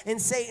evil.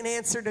 And Satan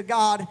answered to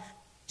God,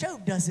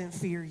 Job doesn't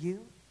fear you.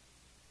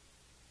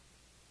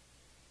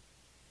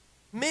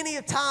 Many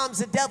a times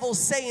the devil's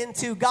saying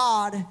to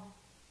God,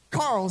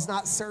 Carl's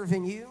not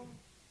serving you.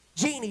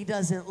 Jeannie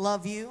doesn't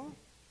love you.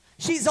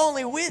 She's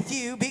only with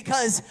you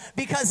because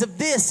of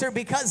this or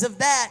because of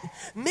that.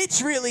 Mitch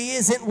really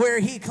isn't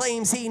where he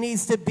claims he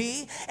needs to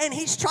be. And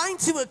he's trying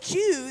to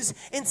accuse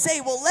and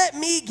say, well, let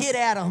me get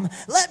at him.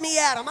 Let me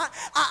at him.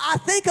 I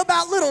think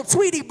about little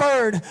Tweety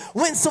Bird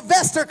when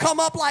Sylvester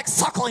come up like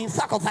suckling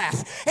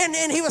Suckleback.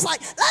 And he was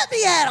like, let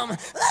me at him.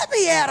 Let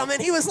me at him.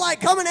 And he was like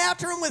coming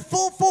after him with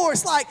full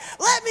force, like,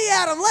 let me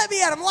at him,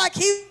 like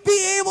he'd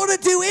be able to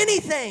do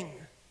anything.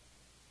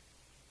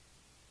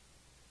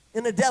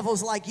 And the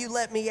devil's like, you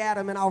let me at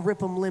him and I'll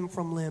rip him limb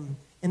from limb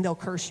and they'll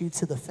curse you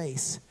to the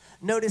face.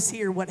 Notice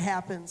here what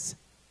happens.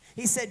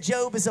 He said,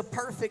 Job is a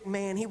perfect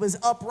man. He was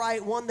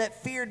upright, one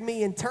that feared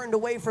me and turned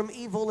away from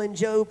evil. And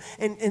Job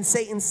and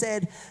Satan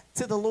said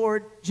to the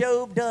Lord,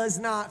 Job does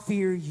not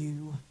fear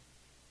you.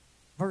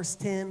 Verse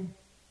 10.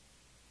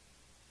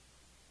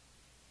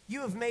 You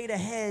have made a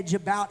hedge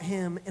about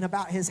him and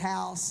about his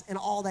house and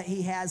all that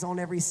he has on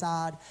every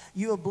side.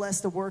 You have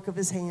blessed the work of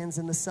his hands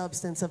and the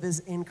substance of his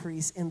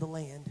increase in the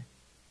land.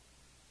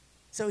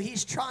 So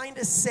he's trying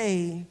to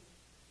say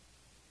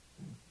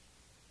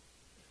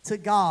to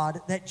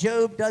God that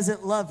Job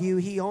doesn't love you.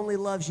 He only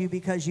loves you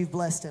because you've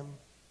blessed him.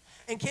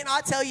 And can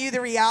I tell you the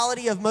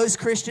reality of most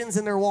Christians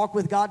in their walk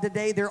with God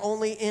today? They're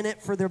only in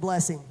it for their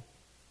blessing.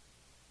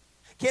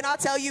 Can I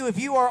tell you, if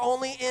you are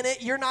only in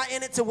it, you're not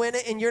in it to win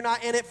it, and you're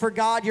not in it for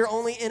God, you're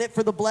only in it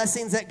for the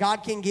blessings that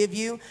God can give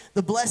you,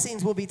 the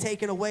blessings will be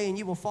taken away and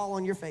you will fall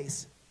on your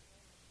face.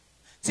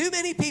 Too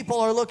many people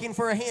are looking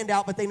for a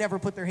handout, but they never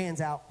put their hands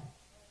out.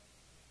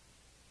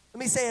 Let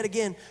me say it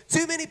again.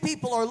 Too many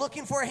people are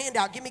looking for a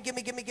handout. Give me.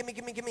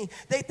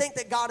 They think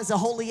that God is a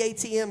holy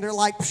ATM. They're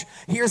like,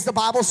 here's the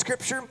Bible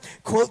scripture.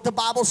 Quote the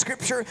Bible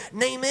scripture.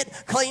 Name it.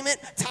 Claim it.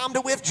 Time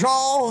to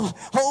withdraw.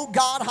 Oh,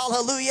 God,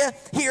 hallelujah.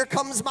 Here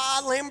comes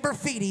my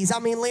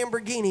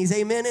Lamborghinis.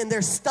 Amen. And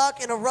they're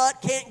stuck in a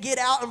rut, can't get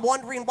out, and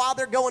wondering why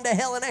they're going to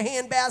hell in a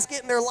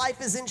handbasket and their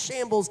life is in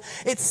shambles.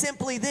 It's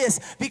simply this.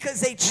 Because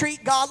they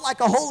treat God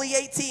like a holy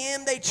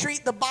ATM. They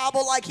treat the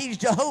Bible like he's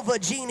Jehovah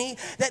Genie,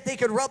 that they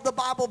could rub the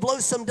Bible, blow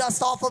some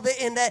dust off of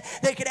it, and that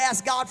they could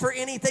ask God for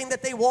anything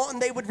that they want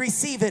and they would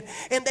receive it.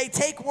 And they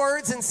take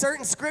words in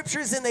certain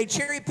scriptures and they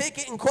cherry pick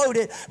it and quote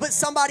it. But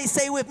somebody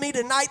say with me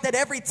tonight that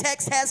every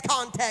text has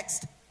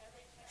context.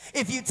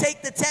 If you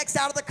take the text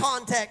out of the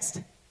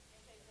context,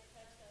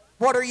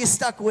 what are you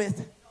stuck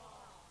with?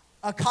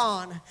 A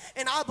con.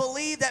 And I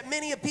believe that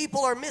many of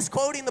people are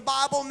misquoting the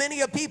Bible.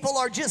 Many of people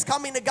are just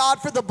coming to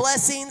God for the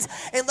blessings.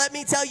 And let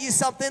me tell you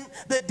something,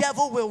 the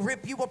devil will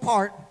rip you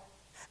apart.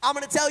 I'm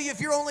going to tell you,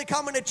 if you're only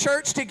coming to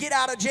church to get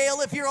out of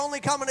jail, if you're only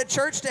coming to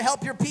church to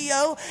help your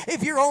PO,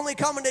 if you're only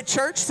coming to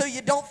church so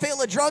you don't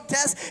fail a drug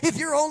test, if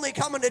you're only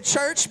coming to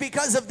church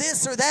because of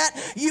this or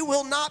that, you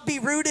will not be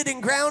rooted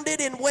and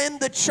grounded. And when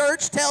the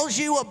church tells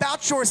you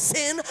about your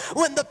sin,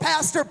 when the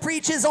pastor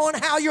preaches on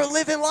how you're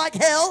living like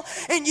hell,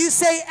 and you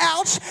say,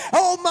 ouch,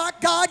 oh my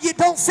God, you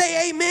don't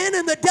say amen,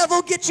 and the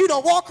devil gets you to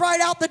walk right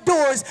out the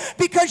doors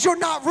because you're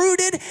not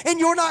rooted and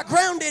you're not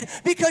grounded,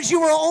 because you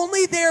were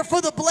only there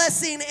for the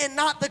blessing and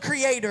not the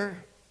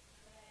Creator.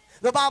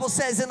 The Bible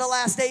says in the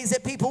last days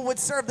that people would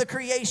serve the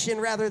creation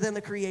rather than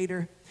the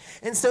Creator.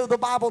 And so the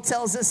Bible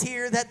tells us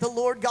here that the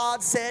Lord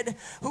God said,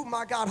 oh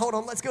my God, hold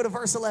on, let's go to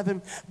verse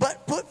 11.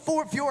 But put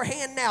forth your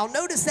hand now.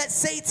 Notice that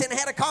Satan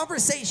had a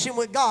conversation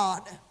with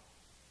God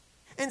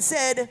and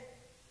said,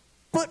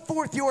 put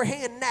forth your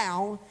hand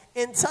now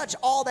and touch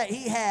all that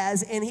he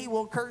has, and he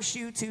will curse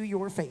you to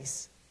your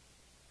face.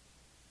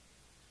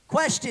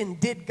 Question,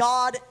 did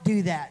God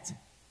do that?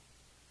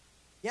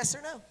 Yes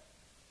or no?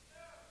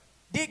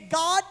 Did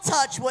God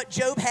touch what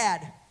Job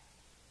had?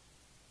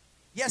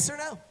 Yes or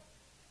no?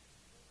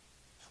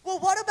 Well,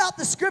 what about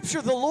the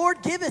scripture, the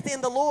Lord giveth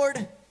and the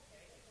Lord?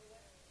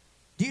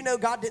 Do you know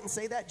God didn't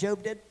say that?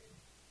 Job did.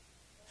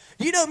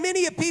 Do you know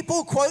many of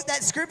people quote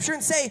that scripture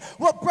and say,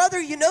 well,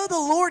 brother, you know the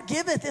Lord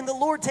giveth and the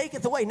Lord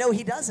taketh away. No,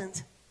 he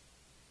doesn't.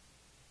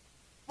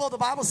 Well, the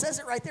Bible says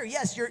it right there.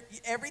 Yes,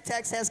 every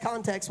text has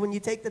context. When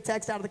you take the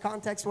text out of the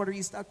context, what are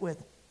you stuck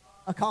with?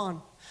 A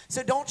con.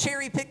 So don't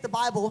cherry pick the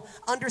Bible.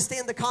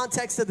 Understand the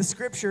context of the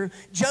scripture.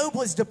 Job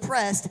was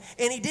depressed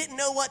and he didn't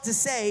know what to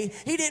say.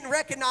 He didn't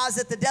recognize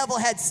that the devil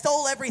had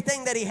stole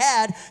everything that he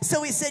had.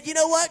 So he said, you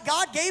know what?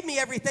 God gave me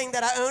everything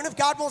that I own. If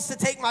God wants to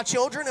take my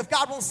children, if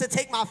God wants to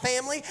take my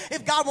family,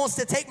 if God wants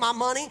to take my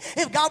money,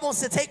 if God wants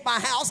to take my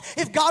house,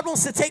 if God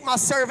wants to take my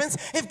servants,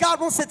 if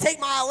God wants to take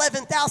my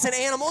 11,000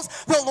 animals,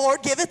 the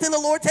Lord giveth and the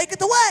Lord taketh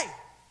away.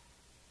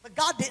 But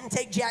God didn't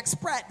take Jack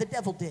Sprat. The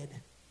devil did.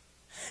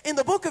 In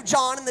the book of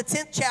John, in the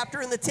 10th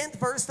chapter, in the 10th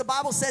verse, the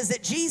Bible says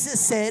that Jesus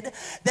said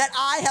that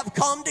I have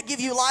come to give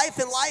you life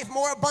and life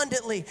more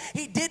abundantly.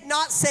 He did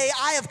not say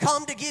I have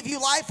come to give you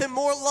life and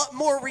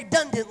more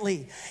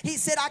redundantly. He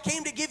said I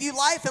came to give you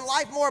life and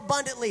life more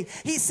abundantly.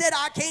 He said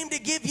I came to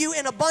give you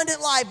an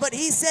abundant life. But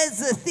he says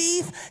the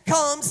thief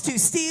comes to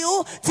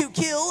steal, to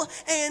kill,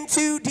 and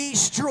to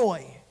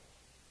destroy.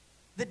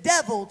 The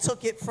devil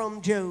took it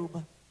from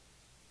Job.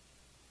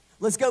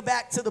 Let's go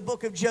back to the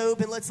book of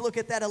Job and let's look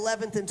at that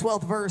 11th and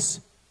 12th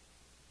verse.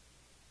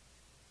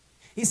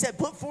 He said,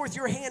 put forth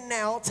your hand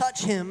now,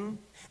 touch him,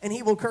 and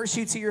he will curse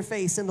you to your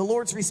face. And the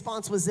Lord's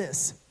response was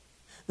this.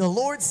 The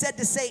Lord said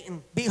to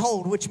Satan,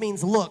 behold, which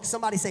means look.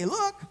 Somebody say,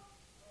 look.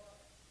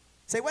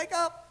 Say, wake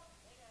up.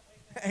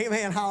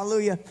 Amen,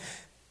 hallelujah.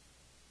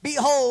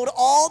 Behold,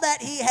 all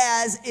that he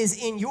has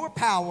is in your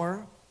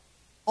power.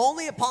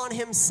 Only upon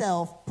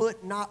himself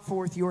put not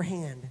forth your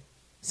hand.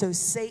 So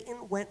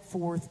Satan went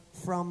forth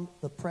from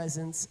the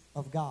presence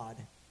of God.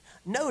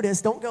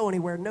 Notice, don't go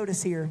anywhere.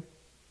 Notice here.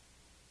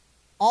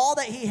 All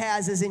that he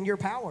has is in your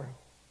power.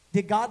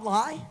 Did God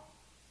lie?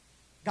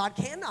 God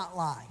cannot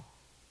lie.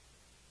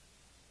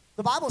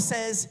 The Bible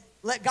says,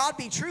 let God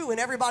be true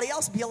and everybody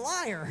else be a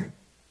liar.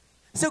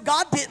 So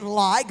God didn't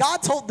lie.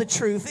 God told the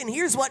truth. And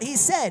here's what he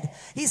said.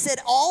 He said,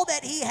 all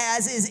that he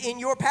has is in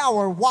your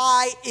power.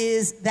 Why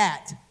is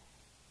that?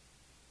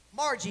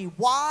 Margie,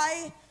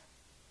 why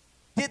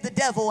did the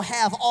devil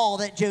have all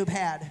that Job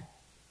had?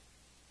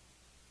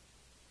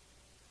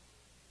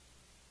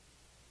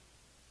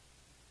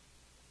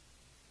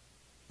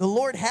 The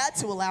Lord had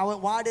to allow it.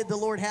 Why did the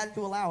Lord have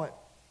to allow it?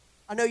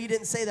 I know you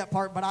didn't say that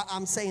part, but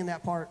I'm saying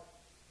that part.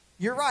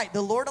 You're right.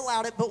 The Lord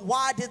allowed it, but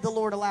why did the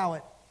Lord allow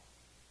it?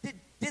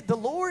 Did the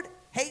Lord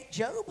hate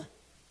Job?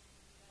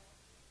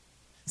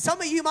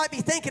 Some of you might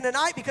be thinking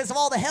tonight, because of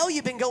all the hell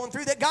you've been going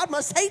through, that God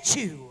must hate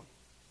you.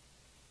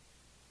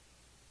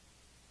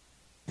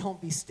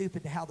 Don't be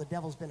stupid to how the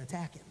devil's been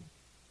attacking.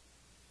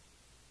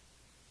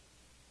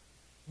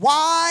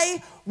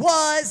 Why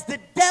was the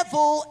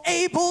devil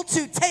able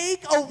to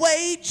take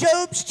away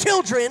Job's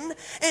children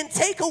and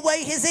take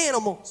away his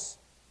animals,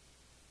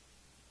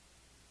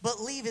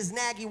 but leave his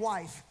naggy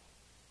wife?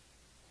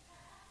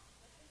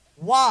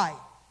 Why?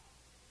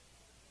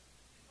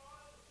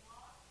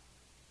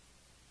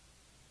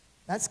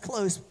 That's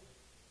close.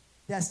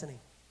 Destiny.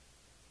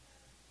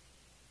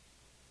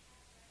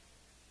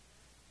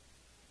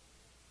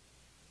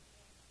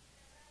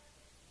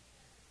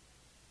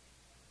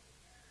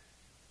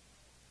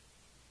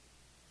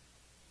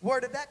 Where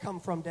did that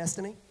come from,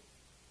 Destiny?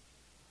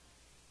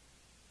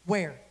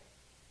 Where?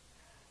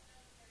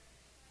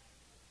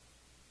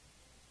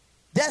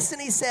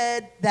 Destiny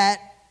said that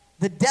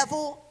the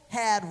devil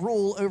had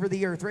rule over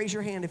the earth. Raise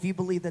your hand if you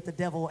believe that the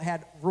devil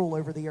had rule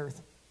over the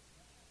earth.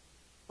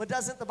 But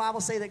doesn't the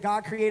Bible say that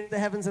God created the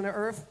heavens and the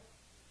earth?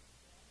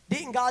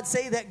 Didn't God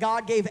say that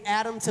God gave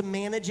Adam to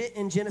manage it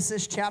in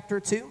Genesis chapter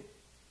 2,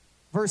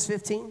 verse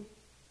 15?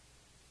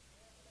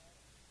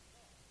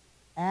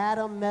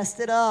 Adam messed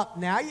it up.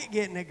 Now you're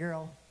getting it,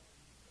 girl.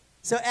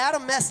 So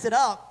Adam messed it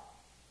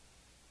up.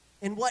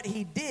 And what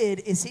he did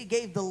is he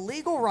gave the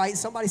legal right,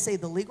 somebody say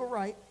the legal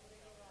right,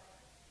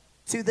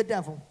 to the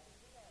devil.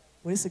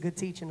 Well, this is a good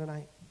teaching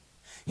tonight.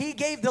 He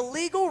gave the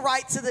legal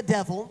right to the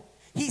devil.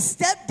 He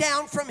stepped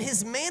down from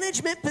his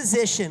management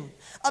position.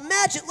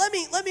 Imagine,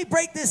 let me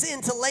break this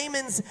into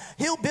layman's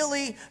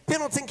hillbilly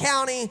Pendleton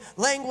County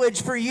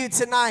language for you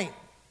tonight.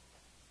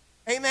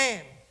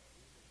 Amen.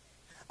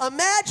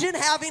 Imagine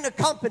having a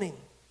company.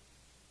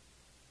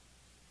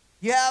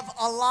 You have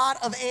a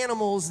lot of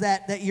animals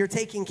that you're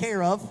taking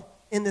care of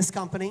in this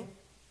company,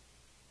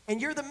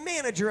 and you're the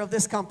manager of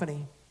this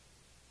company.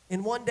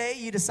 And one day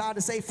you decide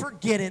to say,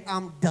 forget it,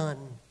 I'm done.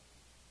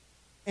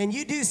 And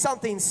you do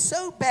something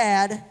so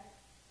bad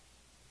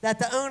that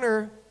the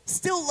owner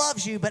still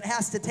loves you but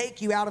has to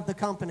take you out of the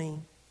company.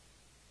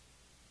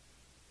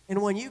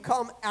 And when you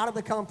come out of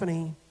the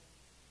company,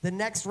 the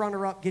next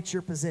runner-up gets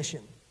your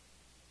position.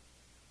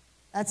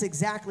 That's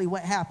exactly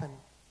what happened.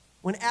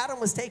 When Adam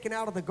was taken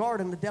out of the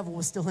garden, the devil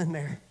was still in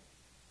there.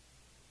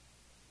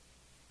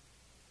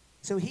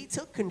 So he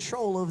took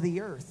control of the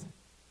earth,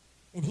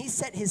 and he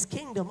set his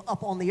kingdom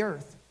up on the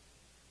earth.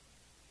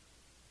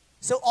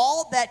 So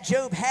all that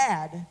Job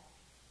had,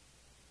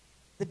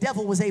 the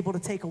devil was able to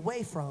take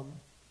away from,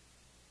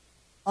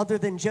 other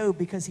than Job,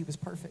 because he was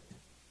perfect.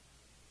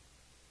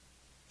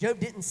 Job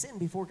didn't sin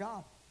before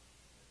God.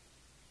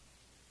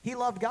 He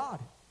loved God.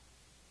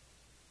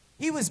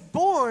 He was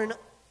born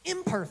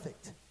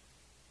imperfect.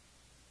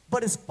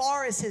 But as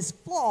far as his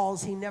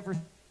flaws, he never...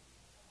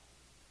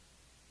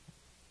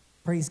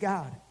 Praise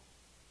God.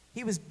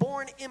 He was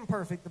born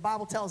imperfect, the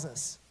Bible tells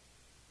us.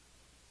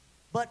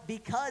 But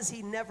because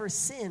he never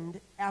sinned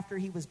after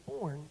he was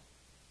born,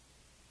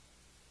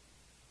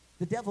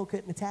 the devil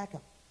couldn't attack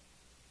him.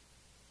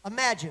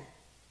 Imagine.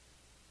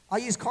 I'll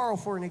use Carl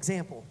for an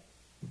example.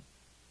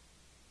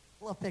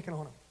 I love picking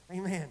on him.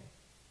 Amen.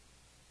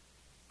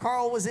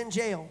 Carl was in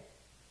jail.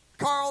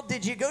 Carl,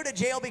 did you go to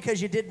jail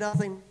because you did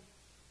nothing?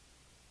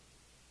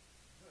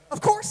 Of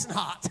course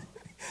not.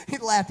 He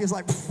laughed. He was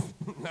like,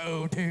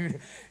 no, dude.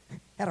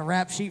 Had a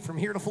rap sheet from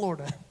here to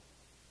Florida.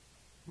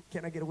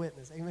 Can I get a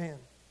witness? Amen.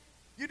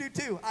 You do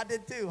too. I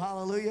did too.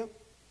 Hallelujah.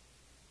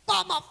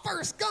 Bought my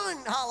first gun.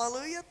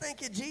 Hallelujah.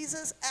 Thank you,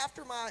 Jesus.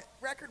 After my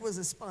record was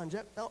a sponge.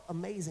 That felt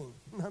amazing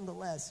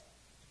nonetheless.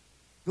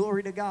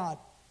 Glory to God.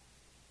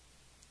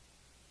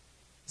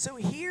 So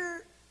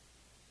here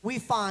we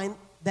find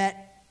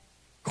that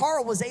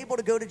Carl was able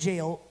to go to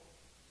jail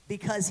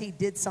because he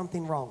did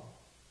something wrong.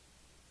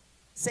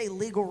 Say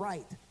legal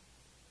right.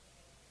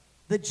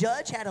 The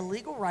judge had a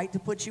legal right to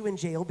put you in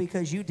jail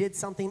because you did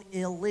something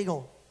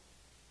illegal.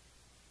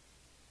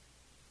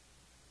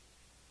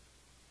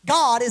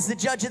 God is the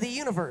judge of the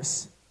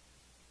universe.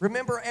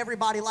 Remember,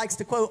 everybody likes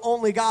to quote,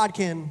 only God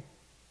can.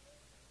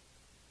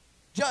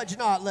 Judge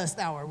not, lest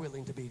thou art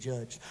willing to be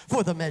judged.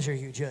 For the measure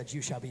you judge,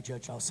 you shall be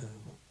judged also.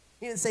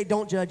 He didn't say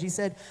don't judge. He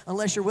said,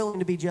 unless you're willing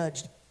to be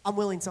judged. I'm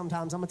willing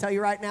sometimes. I'm going to tell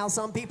you right now,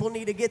 some people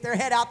need to get their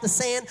head out the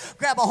sand,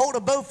 grab a hold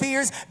of both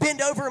ears,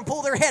 bend over, and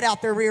pull their head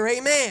out their rear.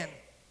 Amen.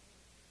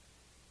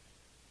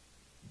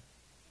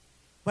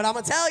 But I'm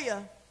going to tell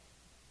you,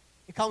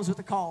 it comes with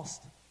a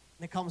cost,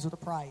 and it comes with a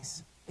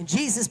price. And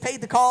Jesus paid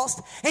the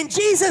cost, and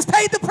Jesus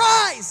paid the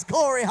price.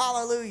 Glory,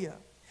 hallelujah.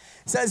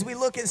 So as we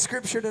look at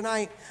Scripture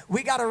tonight,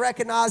 we got to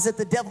recognize that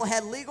the devil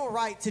had legal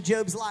right to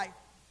Job's life.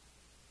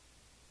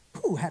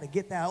 Whew, had to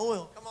get that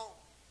oil. Come on.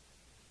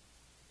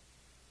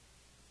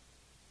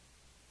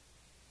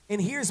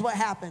 And here's what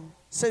happened.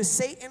 So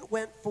Satan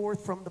went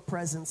forth from the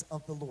presence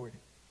of the Lord.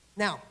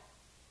 Now,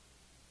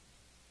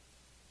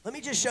 let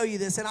me just show you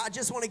this, and I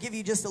just want to give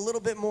you just a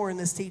little bit more in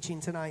this teaching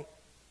tonight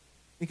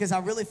because I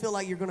really feel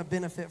like you're going to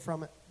benefit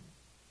from it.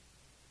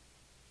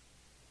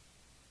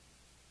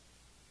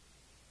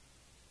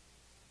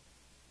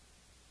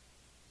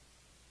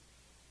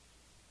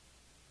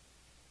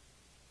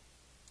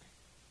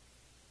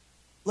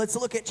 Let's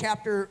look at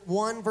chapter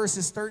 1,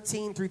 verses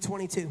 13 through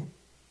 22.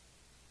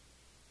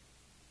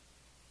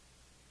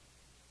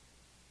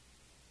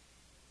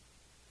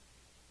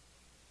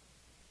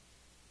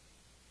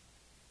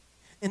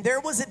 And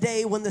there was a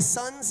day when the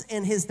sons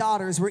and his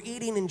daughters were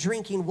eating and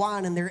drinking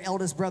wine in their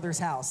eldest brother's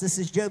house. This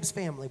is Job's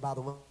family, by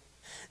the way.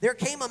 There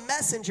came a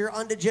messenger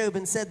unto Job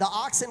and said, the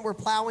oxen were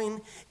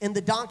plowing and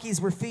the donkeys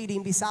were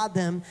feeding beside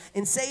them,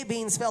 and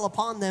Sabines fell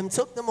upon them,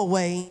 took them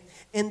away,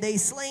 and they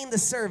slain the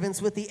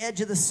servants with the edge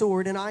of the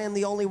sword, and I am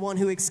the only one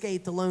who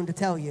escaped alone to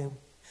tell you.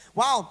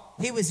 While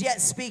he was yet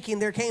speaking,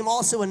 there came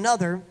also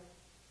another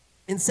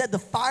and said, the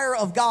fire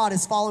of God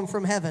is fallen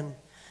from heaven.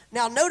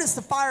 Now notice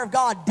the fire of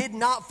God did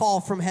not fall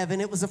from heaven.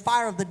 It was a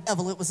fire of the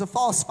devil. It was a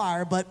false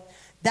fire, but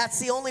that's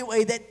the only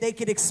way that they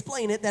could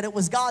explain it, that it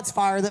was God's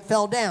fire that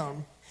fell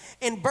down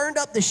and burned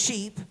up the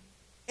sheep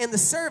and the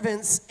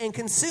servants and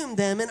consumed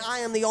them, and I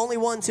am the only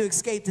one to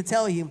escape to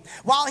tell you.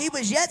 While he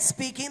was yet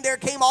speaking, there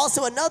came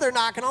also another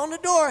knocking on the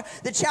door.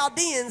 The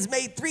Chaldeans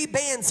made 3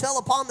 bands, fell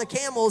upon the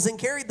camels, and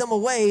carried them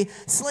away,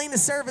 slain the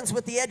servants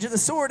with the edge of the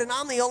sword, and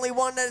I'm the only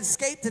one that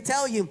escaped to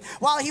tell you.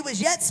 While he was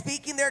yet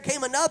speaking, there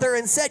came another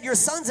and said, your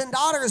sons and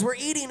daughters were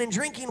eating and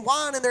drinking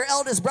wine in their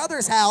eldest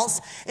brother's house,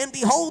 and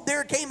behold,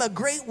 there came a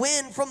great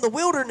wind from the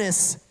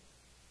wilderness,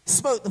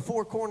 smote the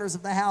 4 corners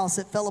of the house.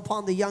 It fell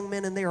upon the young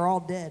men, and they are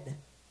all dead.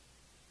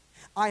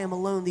 I am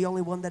alone, the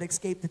only one that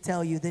escaped to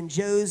tell you. Then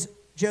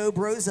Job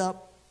rose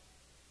up,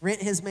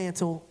 rent his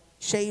mantle,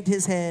 shaved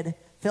his head,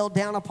 fell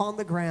down upon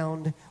the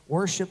ground,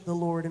 worshiped the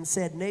Lord, and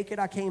said, naked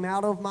I came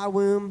out of my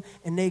womb,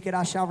 and naked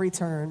I shall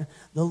return.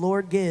 The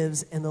Lord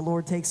gives, and the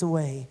Lord takes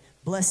away.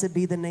 Blessed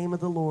be the name of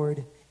the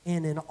Lord.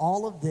 And in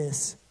all of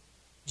this,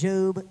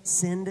 Job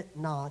sinned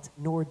not,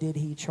 nor did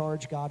he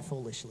charge God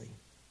foolishly.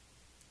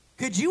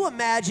 Could you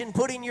imagine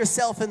putting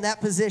yourself in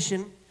that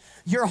position?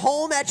 You're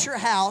home at your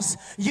house,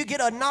 you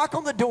get a knock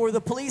on the door, the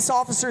police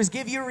officers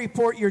give you a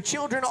report, your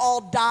children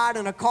all died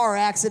in a car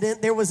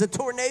accident, there was a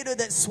tornado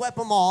that swept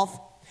them off.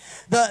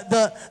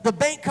 The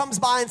bank comes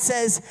by and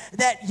says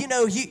that,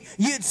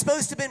 you'd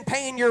supposed to have been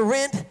paying your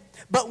rent,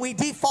 but we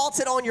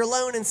defaulted on your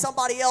loan and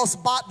somebody else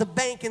bought the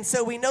bank, and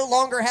so we no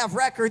longer have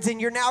records, and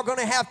you're now going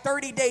to have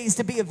 30 days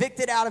to be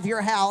evicted out of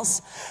your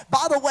house.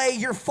 By the way,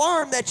 your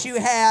farm that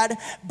you had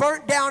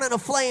burnt down in a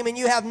flame, and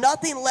you have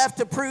nothing left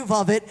to prove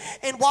of it.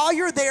 And while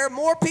you're there,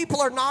 more people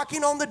are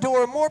knocking on the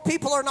door,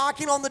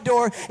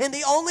 and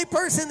the only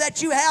person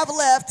that you have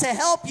left to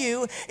help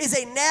you is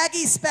a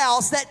naggy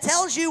spouse that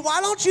tells you, why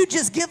don't you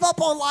just give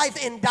up on life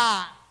and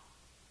die?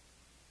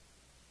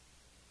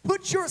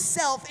 Put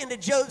yourself into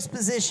Job's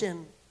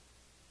position.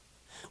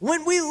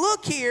 When we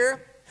look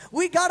here,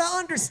 we got to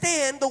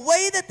understand the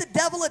way that the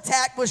devil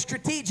attacked was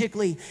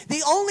strategically.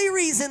 The only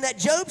reason that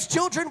Job's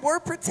children were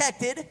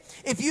protected,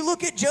 if you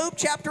look at Job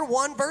chapter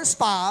 1, verse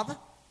 5,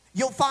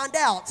 you'll find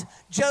out.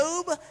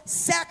 Job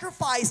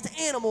sacrificed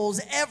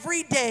animals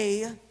every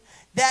day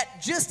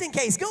that just in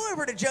case. Go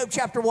over to Job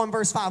chapter 1,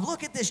 verse 5.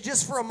 Look at this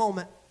just for a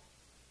moment.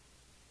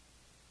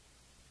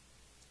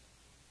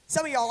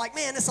 Some of y'all are like,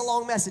 man, this is a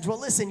long message. Well,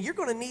 listen, you're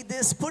going to need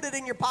this. Put it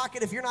in your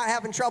pocket. If you're not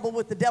having trouble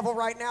with the devil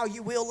right now,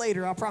 you will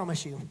later, I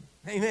promise you.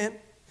 Amen.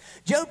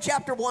 Job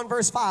chapter 1,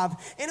 verse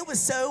 5. And it was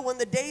so, when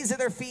the days of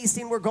their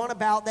feasting were gone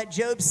about, that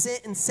Job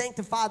sent and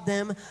sanctified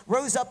them,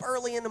 rose up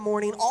early in the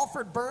morning,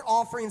 offered burnt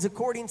offerings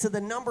according to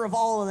the number of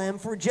all of them.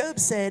 For Job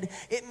said,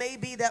 it may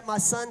be that my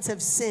sons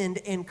have sinned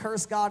and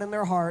cursed God in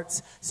their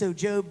hearts. So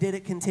Job did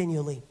it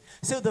continually.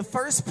 So the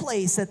first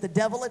place that the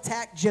devil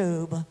attacked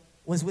Job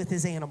was with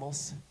his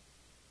animals.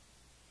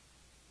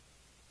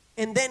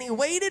 And then he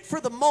waited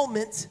for the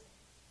moment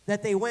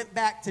that they went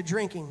back to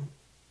drinking,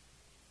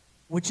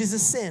 which is a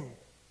sin.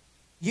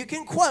 You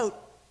can quote,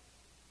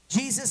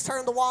 Jesus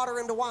turned the water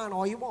into wine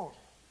all you want.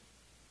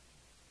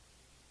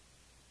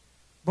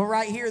 But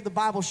right here, the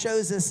Bible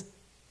shows us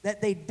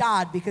that they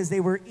died because they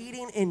were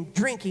eating and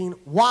drinking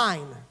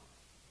wine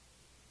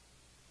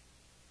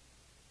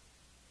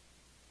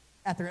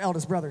at their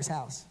eldest brother's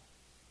house.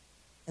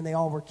 And they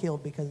all were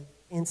killed because of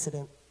the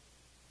incident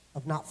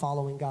of not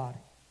following God.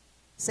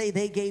 Say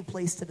they gave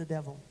place to the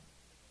devil.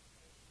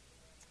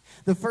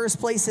 The first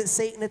place that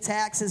Satan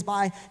attacks is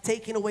by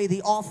taking away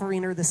the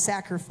offering or the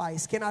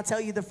sacrifice. Can I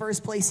tell you the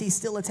first place he's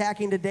still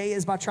attacking today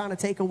is by trying to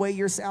take away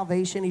your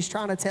salvation. He's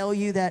trying to tell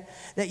you that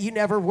you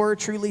never were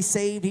truly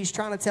saved. He's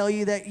trying to tell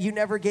you that you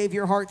never gave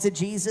your heart to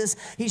Jesus.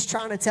 He's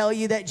trying to tell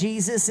you that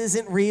Jesus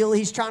isn't real.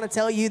 He's trying to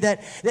tell you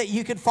that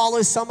you could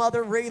follow some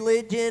other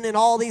religion and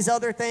all these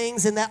other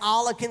things, and that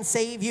Allah can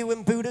save you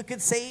and Buddha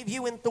could save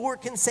you and Thor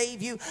can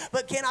save you.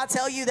 But can I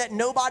tell you that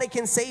nobody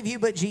can save you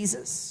but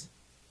Jesus?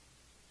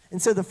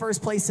 And so the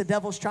first place the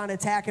devil's trying to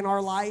attack in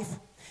our life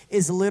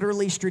is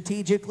literally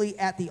strategically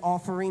at the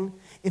offering.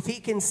 If he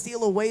can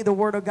steal away the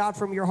word of God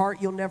from your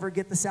heart, you'll never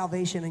get the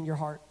salvation in your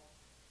heart.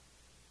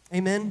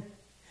 Amen?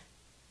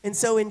 And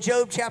so in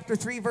Job chapter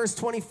 3, verse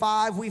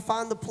 25, we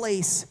find the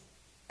place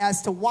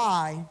as to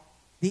why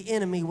the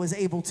enemy was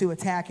able to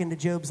attack into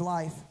Job's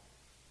life.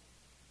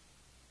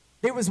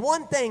 There was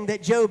one thing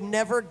that Job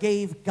never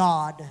gave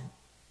God.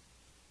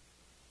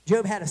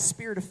 Job had a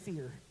spirit of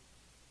fear.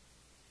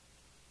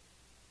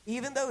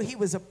 Even though he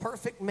was a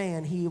perfect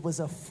man, he was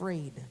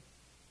afraid.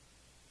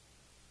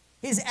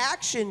 His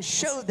actions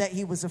showed that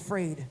he was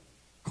afraid.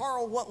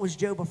 Carl, what was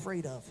Job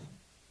afraid of?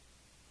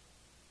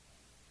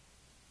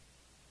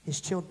 His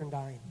children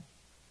dying.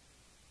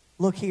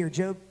 Look here,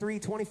 Job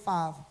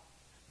 3:25.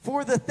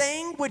 For the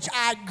thing which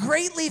I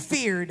greatly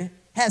feared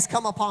has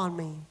come upon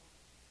me,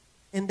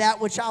 and that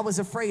which I was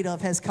afraid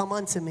of has come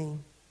unto me.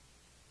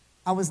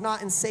 I was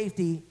not in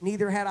safety,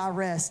 neither had I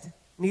rest,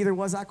 neither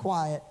was I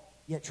quiet,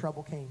 yet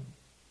trouble came.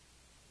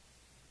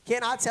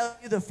 Can I tell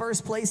you the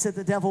first place that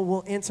the devil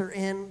will enter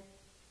in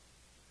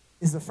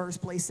is the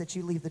first place that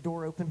you leave the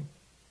door open?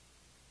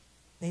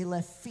 They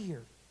left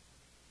fear.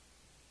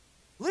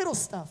 Little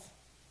stuff.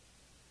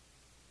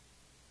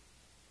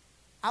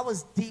 I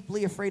was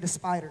deeply afraid of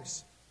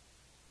spiders.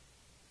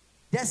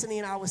 Destiny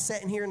and I was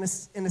sitting here in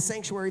the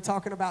sanctuary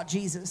talking about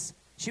Jesus.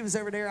 She was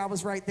over there, I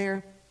was right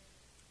there,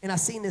 and I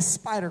seen this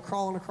spider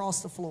crawling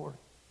across the floor.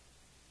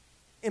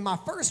 And my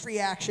first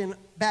reaction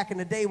back in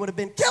the day would have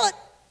been, kill it!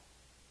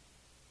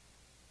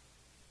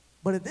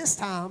 But at this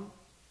time,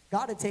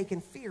 God had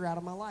taken fear out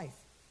of my life.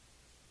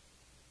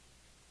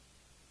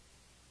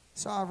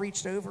 So I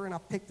reached over and I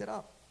picked it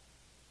up.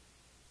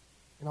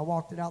 And I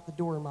walked it out the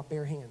door in my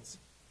bare hands.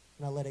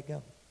 And I let it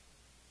go.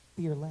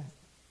 Fear left.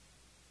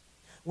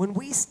 When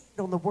we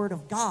stand on the word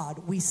of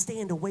God, we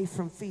stand away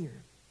from fear.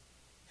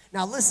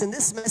 Now listen,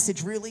 this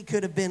message really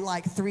could have been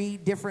like 3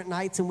 different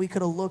nights, and we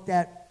could have looked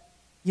at,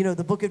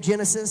 the book of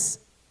Genesis.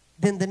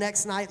 Then the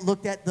next night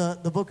looked at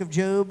the book of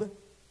Job.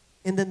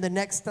 And then the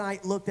next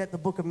night looked at the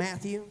book of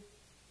Matthew.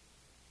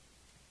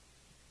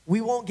 We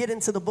won't get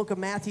into the book of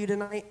Matthew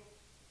tonight,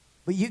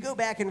 but you go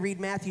back and read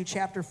Matthew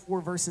chapter 4,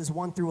 verses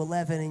 1 through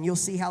 11, and you'll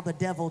see how the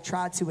devil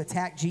tried to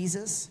attack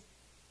Jesus.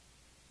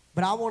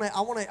 But I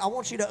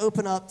want you to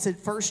open up to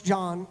 1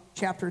 John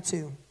chapter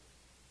 2.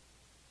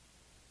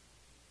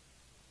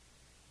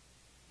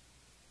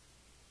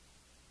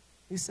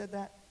 Who said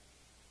that?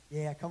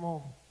 Yeah, come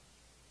on.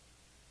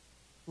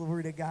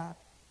 Glory to God.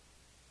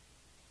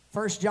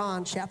 1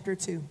 John chapter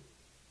 2.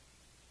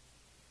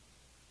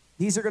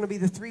 These are going to be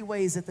the 3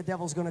 ways that the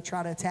devil's going to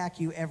try to attack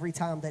you every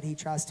time that he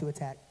tries to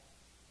attack.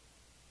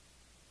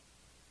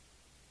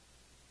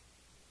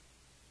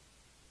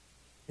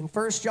 In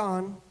 1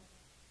 John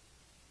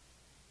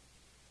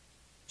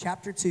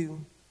chapter 2,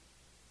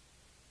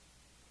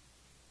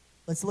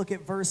 let's look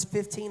at verse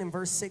 15 and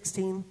verse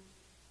 16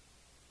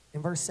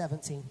 and verse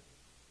 17.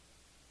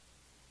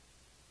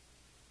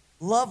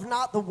 Love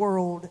not the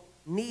world,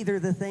 neither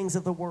the things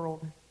of the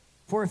world.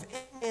 For if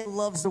any man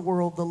loves the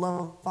world, the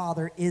love of the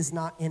Father is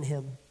not in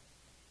him.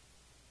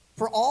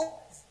 For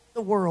all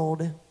the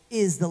world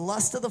is the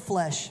lust of the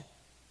flesh,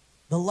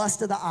 the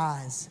lust of the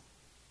eyes,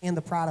 and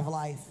the pride of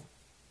life.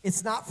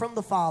 It's not from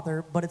the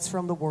Father, but it's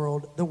from the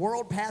world. The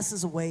world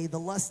passes away, the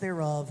lust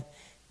thereof,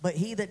 but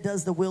he that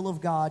does the will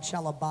of God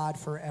shall abide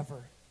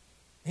forever.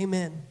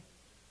 Amen.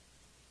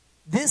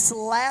 This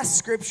last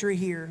scripture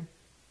here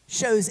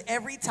shows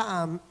every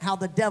time how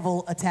the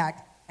devil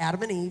attacked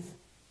Adam and Eve,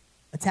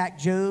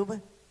 attacked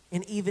Job,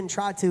 and even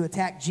tried to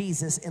attack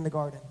Jesus in the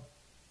garden.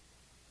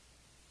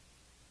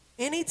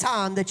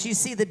 Anytime that you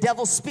see the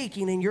devil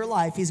speaking in your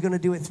life, he's going to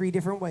do it 3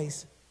 different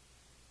ways.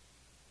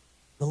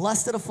 The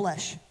lust of the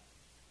flesh.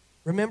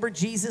 Remember,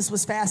 Jesus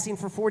was fasting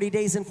for 40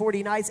 days and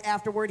 40 nights.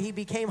 Afterward, he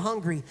became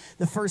hungry.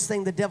 The first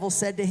thing the devil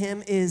said to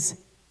him is,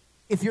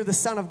 if you're the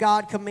Son of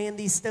God, command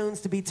these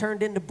stones to be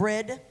turned into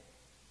bread.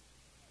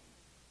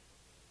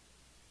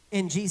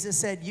 And Jesus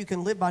said, you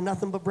can live by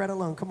nothing but bread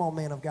alone. Come on,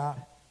 man of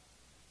God.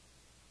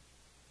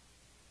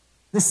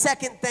 The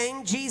second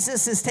thing,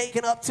 Jesus is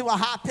taken up to a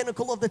high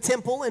pinnacle of the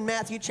temple in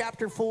Matthew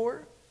chapter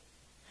 4.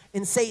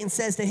 And Satan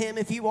says to him,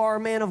 if you are a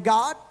man of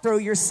God, throw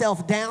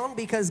yourself down,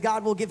 because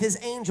God will give his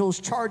angels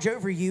charge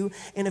over you.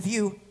 And if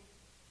you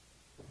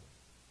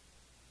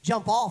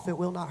jump off, it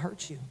will not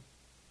hurt you.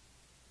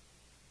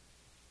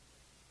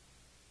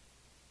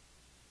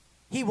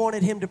 He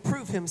wanted him to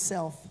prove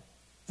himself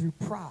through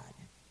pride.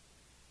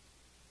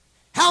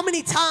 How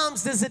many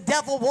times does the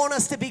devil want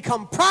us to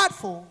become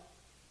prideful?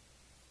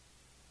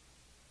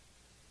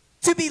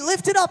 To be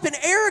lifted up in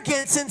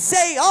arrogance and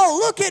say, oh,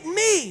 look at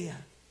me.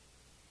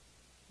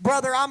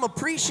 Brother, I'm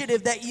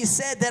appreciative that you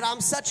said that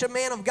I'm such a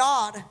man of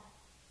God.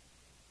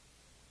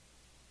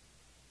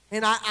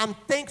 And I'm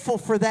thankful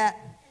for that.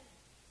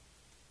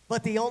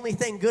 But the only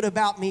thing good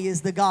about me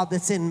is the God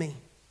that's in me.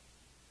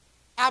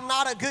 I'm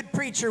not a good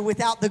preacher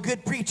without the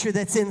good preacher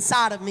that's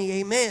inside of me.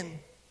 Amen.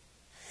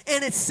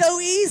 And it's so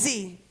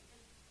easy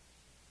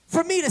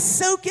for me to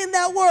soak in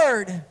that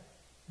word.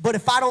 But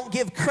if I don't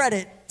give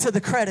credit to the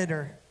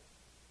creditor,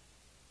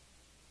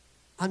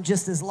 I'm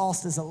just as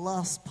lost as a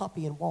lost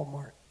puppy in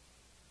Walmart.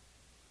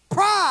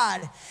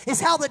 Pride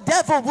is how the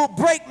devil will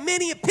break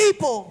many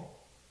people.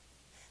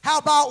 How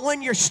about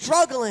when you're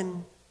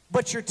struggling,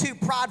 but you're too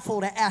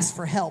prideful to ask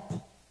for help?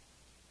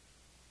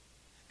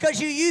 Because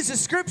you use a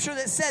scripture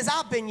that says,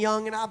 I've been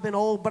young and I've been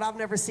old, but I've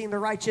never seen the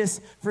righteous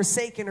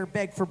forsaken or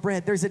beg for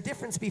bread. There's a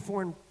difference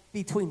between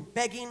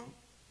begging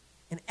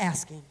and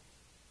asking.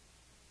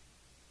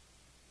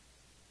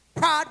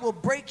 Pride will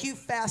break you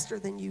faster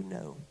than you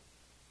know.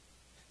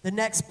 The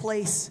next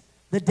place,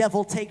 the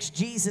devil takes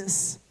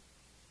Jesus,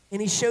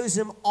 and he shows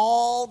him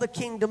all the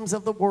kingdoms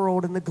of the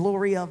world and the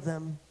glory of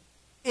them.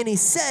 And he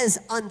says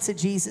unto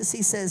Jesus,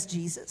 he says,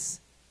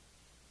 Jesus,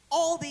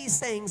 all these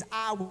things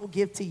I will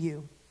give to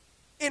you.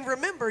 And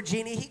remember,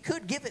 Jeannie, he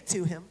could give it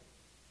to him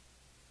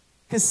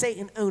because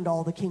Satan owned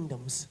all the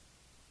kingdoms,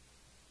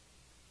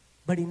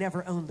 but he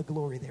never owned the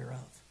glory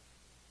thereof.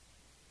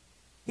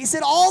 He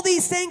said, all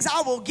these things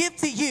I will give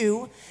to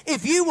you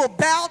if you will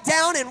bow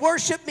down and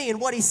worship me.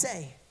 And what'd he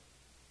say?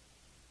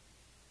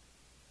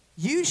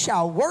 You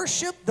shall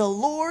worship the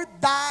Lord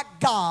thy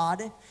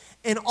God,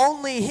 and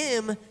only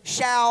him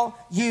shall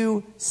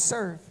you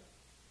serve.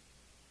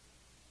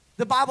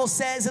 The Bible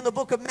says in the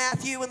book of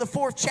Matthew in the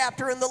 4th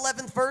chapter in the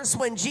 11th verse,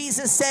 when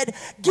Jesus said,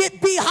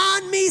 get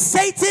behind me,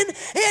 Satan.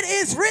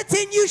 It is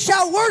written, you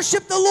shall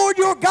worship the Lord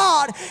your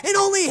God, and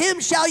only him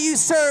shall you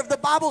serve. The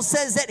Bible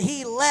says that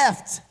he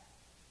left,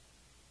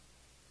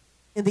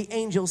 and the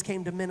angels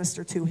came to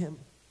minister to him.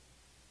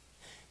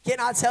 Can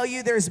I tell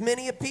you, there's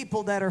many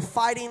people that are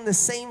fighting the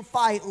same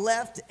fight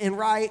left and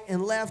right,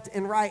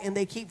 and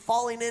they keep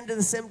falling into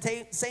the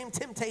same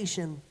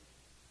temptation.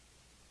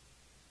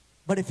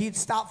 But if you'd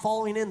stop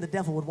falling in, the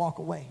devil would walk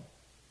away.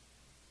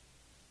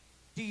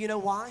 Do you know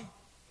why?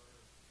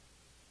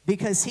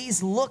 Because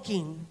he's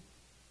looking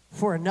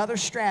for another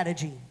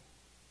strategy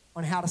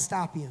on how to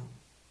stop you.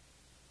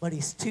 But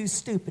he's too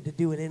stupid to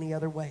do it any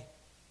other way.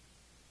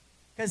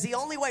 Because the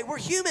only way, we're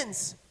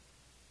humans.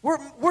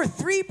 We're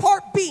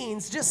three-part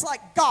beings, just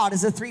like God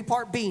is a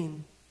three-part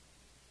being.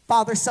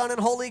 Father, Son, and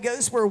Holy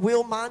Ghost. We're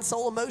will, mind,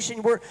 soul,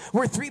 emotion.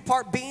 We're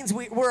three-part beings.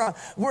 We're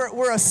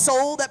a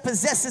soul that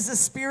possesses a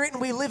spirit,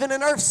 and we live in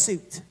an earth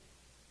suit.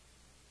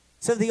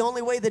 So the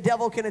only way the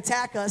devil can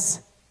attack us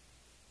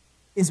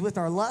is with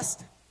our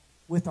lust,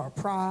 with our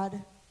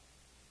pride,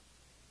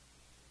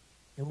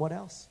 and what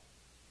else?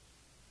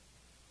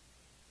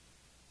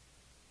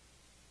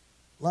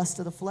 Lust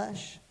of the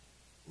flesh,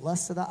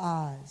 lust of the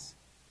eyes,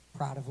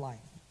 pride of life.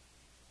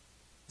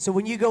 So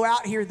when you go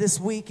out here this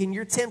week and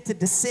you're tempted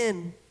to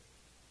sin,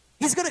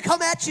 he's going to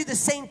come at you the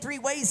same 3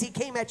 ways he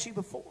came at you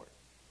before.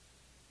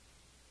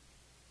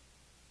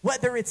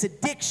 Whether it's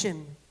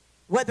addiction,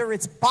 whether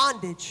it's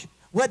bondage,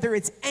 whether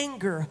it's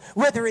anger,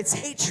 whether it's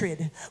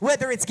hatred,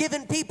 whether it's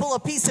giving people a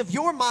piece of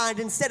your mind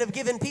instead of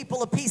giving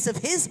people a piece of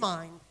his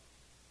mind,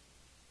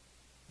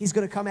 he's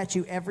going to come at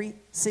you every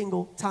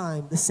single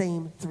time the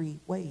same 3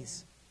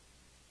 ways.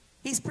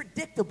 He's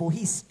predictable.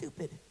 He's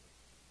stupid.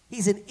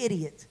 He's an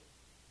idiot.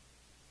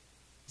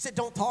 He said,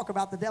 don't talk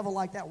about the devil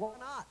like that. Why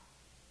not?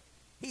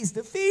 He's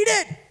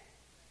defeated.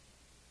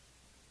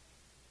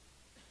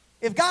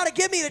 If God had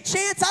given me the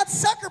chance, I'd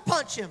sucker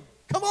punch him.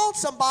 Come on,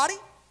 somebody.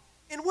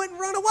 And wouldn't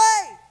run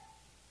away.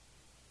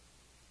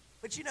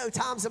 But you know,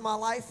 times in my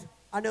life,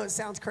 I know it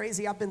sounds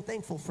crazy, I've been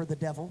thankful for the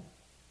devil.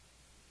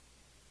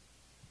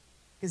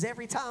 Because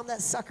every time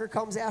that sucker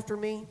comes after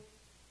me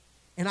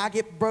and I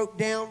get broke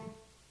down,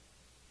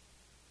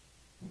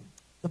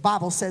 the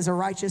Bible says a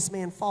righteous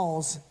man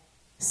falls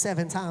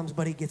 7 times,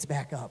 but he gets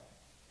back up.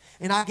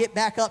 And I get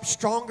back up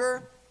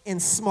stronger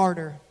and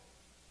smarter.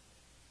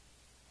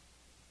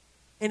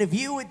 And if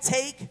you would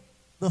take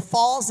the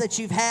falls that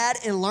you've had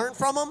and learn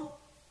from them,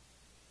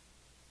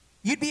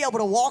 you'd be able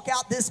to walk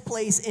out this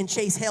place and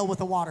chase hell with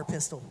a water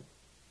pistol.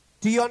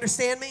 Do you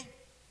understand me?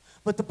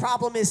 But the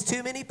problem is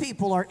too many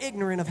people are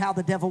ignorant of how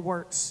the devil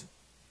works.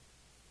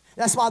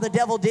 That's why the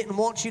devil didn't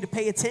want you to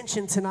pay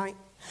attention tonight.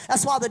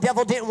 That's why the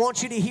devil didn't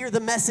want you to hear the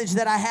message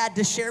that I had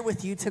to share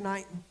with you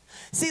tonight.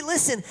 See,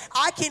 listen,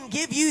 I can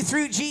give you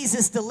through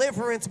Jesus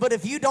deliverance, but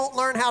if you don't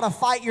learn how to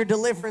fight, your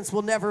deliverance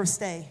will never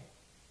stay.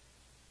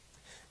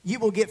 You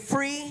will get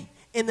free,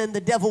 and then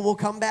the devil will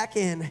come back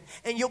in,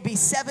 and you'll be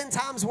 7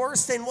 times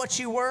worse than what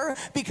you were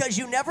because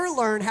you never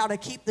learned how to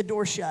keep the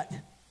door shut.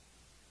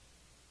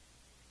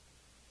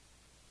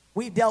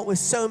 We've dealt with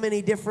so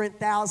many different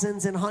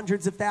thousands and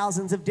hundreds of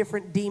thousands of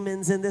different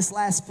demons in this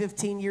last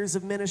 15 years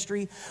of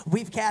ministry.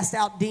 We've cast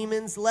out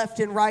demons left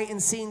and right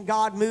and seen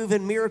God move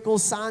in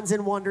miracles, signs,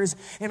 and wonders.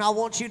 And I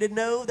want you to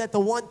know that the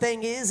one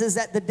thing is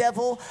that the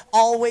devil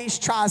always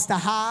tries to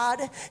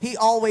hide. He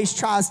always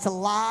tries to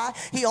lie.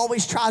 He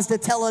always tries to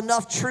tell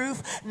enough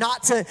truth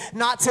not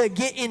to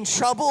get in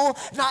trouble,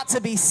 not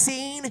to be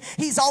seen.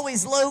 He's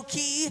always low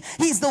key.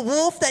 He's the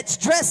wolf that's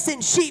dressed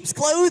in sheep's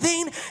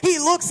clothing. He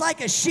looks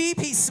like a sheep.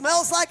 He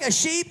smells like a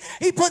sheep.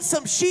 He puts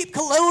some sheep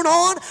cologne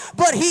on,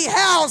 but he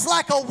howls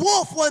like a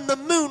wolf when the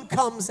moon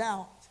comes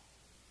out.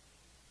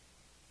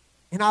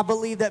 And I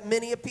believe that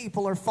many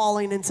people are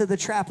falling into the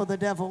trap of the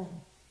devil.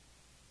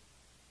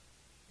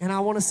 And I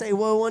want to say,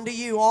 woe unto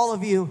you, all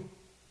of you.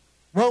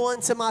 Woe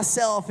unto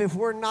myself if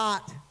we're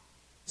not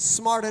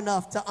smart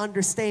enough to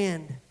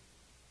understand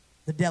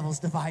the devil's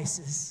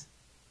devices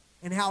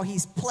and how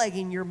he's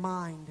plaguing your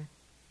mind,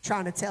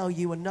 trying to tell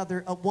you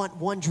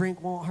one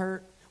drink won't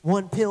hurt,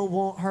 one pill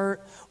won't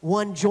hurt,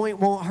 one joint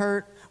won't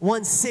hurt,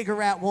 one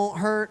cigarette won't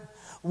hurt,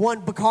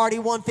 one Bacardi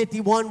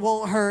 151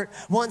 won't hurt,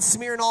 one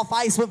Smirnoff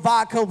Ice with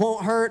vodka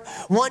won't hurt,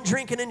 one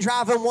drinking and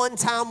driving one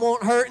time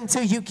won't hurt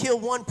until you kill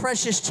one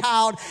precious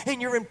child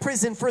and you're in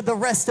prison for the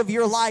rest of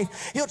your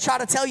life. He'll try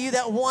to tell you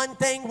that one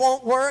thing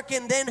won't work,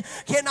 and then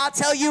can I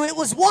tell you it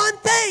was one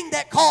thing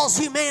that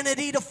caused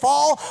humanity to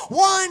fall?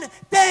 One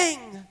thing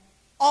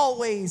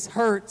always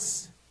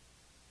hurts.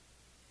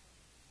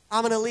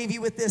 I'm going to leave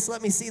you with this.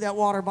 Let me see that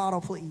water bottle,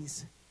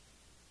 please.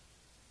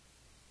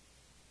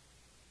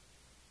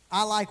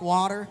 I like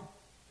water.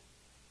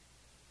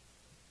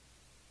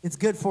 It's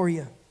good for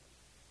you.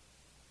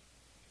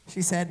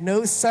 She said,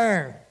 no,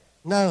 sir.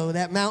 No,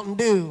 that Mountain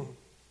Dew.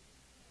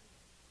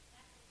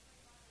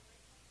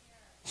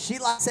 She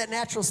likes that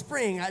natural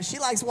spring. She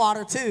likes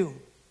water too.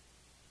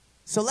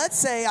 So let's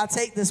say I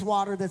take this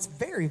water that's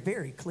very,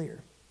 very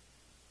clear.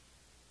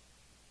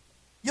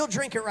 You'll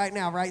drink it right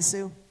now, right,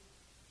 Sue?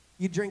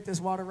 You drink this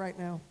water right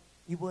now?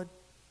 You would?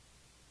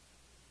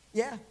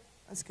 Yeah,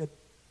 that's good.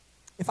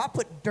 If I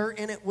put dirt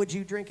in it, would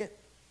you drink it?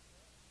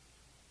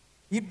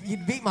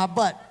 You'd beat my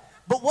butt.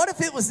 But what if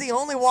it was the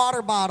only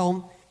water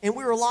bottle and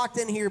we were locked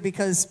in here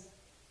because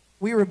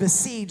we were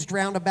besieged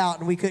round about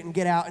and we couldn't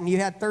get out, and you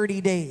had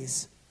 30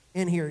 days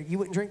in here? You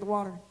wouldn't drink the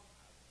water?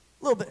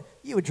 A little bit.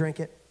 You would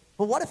drink it.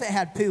 But what if it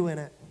had poo in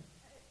it?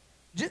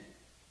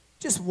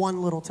 Just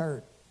one little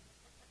turd.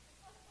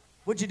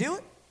 Would you do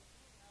it?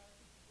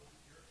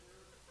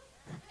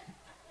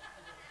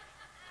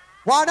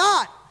 Why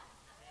not?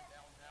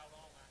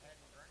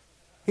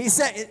 He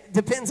said it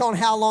depends on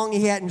how long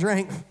he hadn't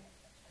drank.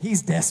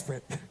 He's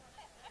desperate.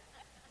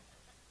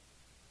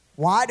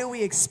 Why do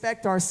we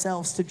expect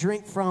ourselves to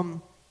drink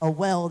from a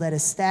well that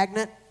is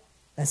stagnant,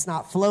 that's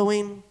not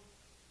flowing,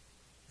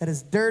 that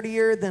is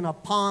dirtier than a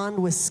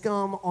pond with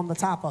scum on the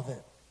top of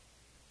it?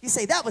 You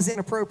say, that was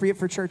inappropriate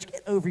for church.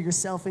 Get over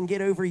yourself and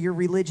get over your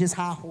religious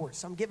high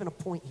horse. I'm giving a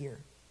point here.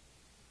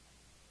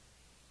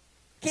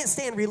 Can't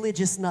stand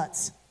religious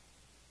nuts.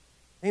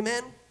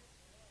 Amen?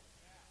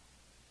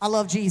 I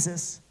love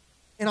Jesus,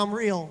 and I'm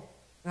real,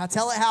 and I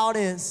tell it how it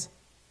is.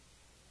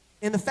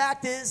 And the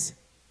fact is,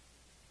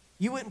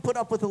 you wouldn't put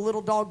up with a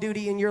little dog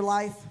duty in your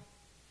life,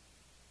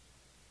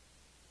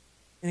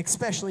 and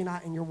especially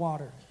not in your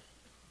water.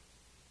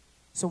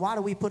 So why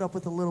do we put up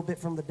with a little bit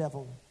from the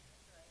devil?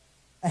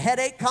 A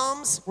headache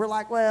comes, we're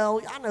like,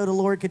 well, I know the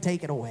Lord could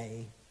take it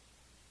away,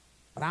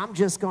 but I'm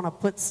just going to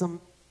put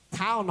some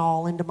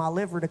Tylenol into my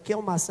liver to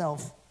kill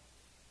myself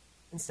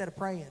instead of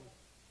praying.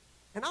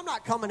 And I'm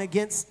not coming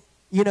against,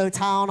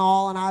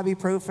 Tylenol and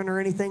ibuprofen or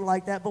anything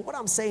like that, but what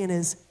I'm saying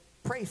is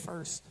pray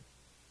first.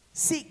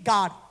 Seek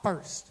God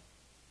first.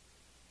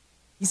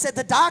 He said,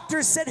 the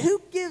doctor said, who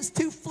gives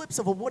two flips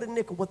of a wooden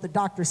nickel, what the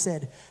doctor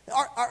said?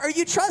 Are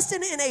you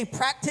trusting in a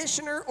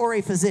practitioner or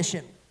a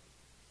physician? You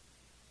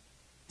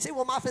say,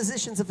 well, my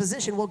physician's a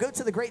physician. Well, go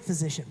to the great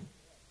physician.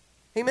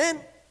 Amen?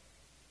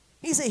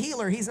 He's a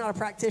healer. He's not a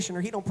practitioner.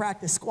 He don't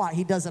practice squat.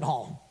 He does it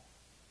all.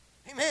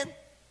 Amen?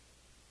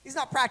 He's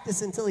not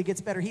practicing until he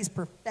gets better. He's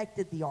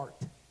perfected the art.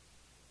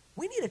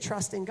 We need to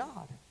trust in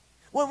God.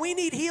 When we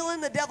need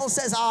healing, the devil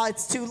says,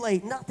 it's too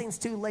late. Nothing's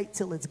too late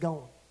till it's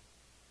gone.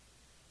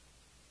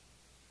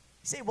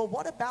 You say, well,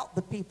 what about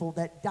the people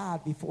that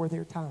died before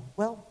their time?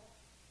 Well,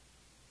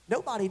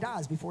 nobody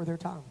dies before their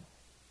time.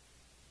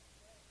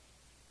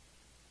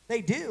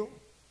 They do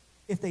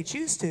if they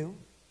choose to,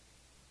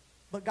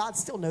 but God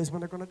still knows when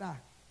they're going to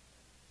die.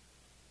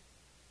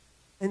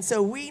 And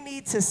so we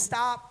need to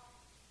stop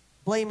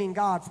blaming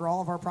God for all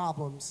of our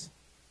problems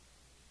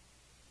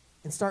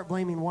and start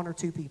blaming one or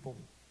two people,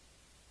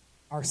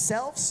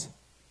 ourselves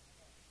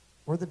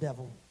or the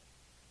devil.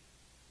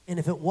 And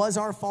if it was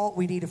our fault,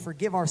 we need to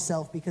forgive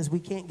ourselves, because we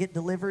can't get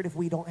delivered if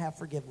we don't have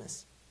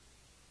forgiveness.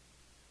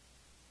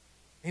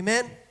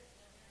 Amen?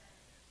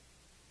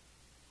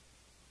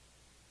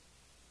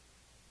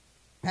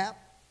 Pap,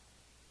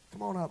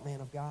 come on up,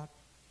 man of God.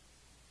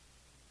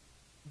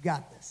 You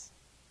got this.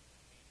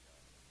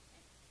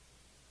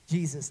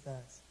 Jesus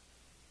does.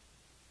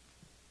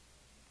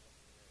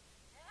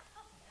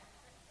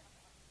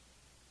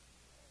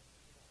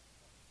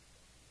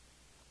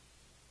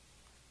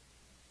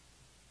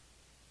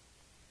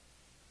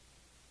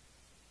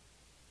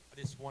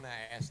 I just want to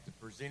ask if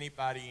there's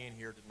anybody in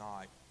here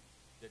tonight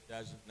that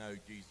doesn't know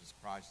Jesus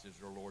Christ as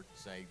your Lord and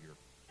Savior.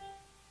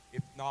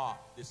 If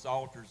not, this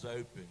altar's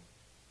open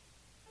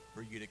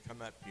for you to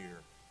come up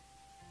here.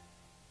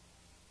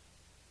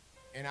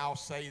 And I'll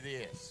say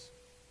this.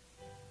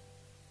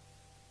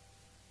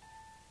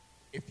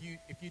 If you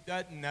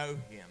doesn't know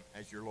him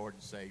as your Lord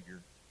and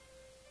Savior,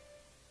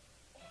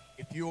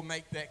 if you'll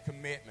make that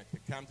commitment to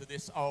come to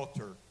this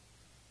altar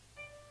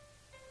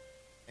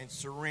and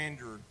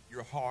surrender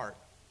your heart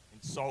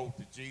and soul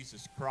to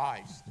Jesus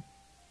Christ,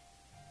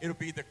 It'll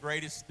be the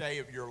greatest day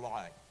of your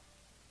life.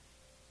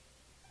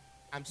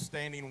 I'm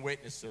standing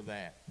witness of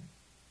that.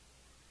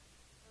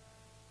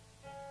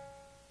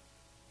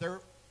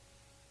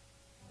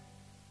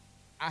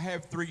 I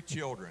have 3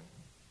 children.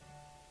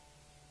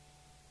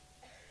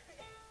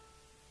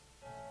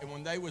 And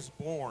when they was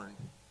born,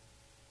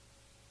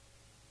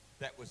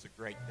 that was a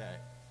great day.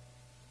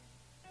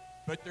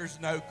 But there's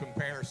no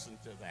comparison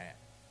to that.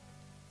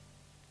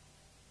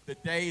 The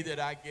day that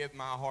I give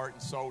my heart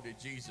and soul to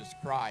Jesus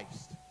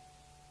Christ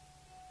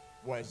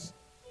was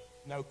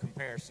no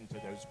comparison to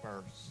those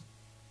births.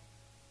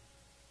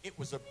 It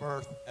was a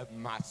birth of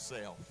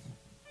myself.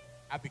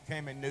 I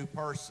became a new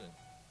person.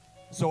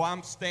 So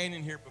I'm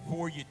standing here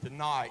before you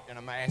tonight, and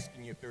I'm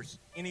asking you if there's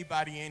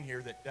anybody in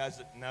here that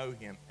doesn't know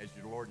him as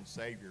your Lord and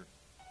Savior,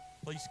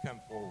 please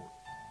come forward.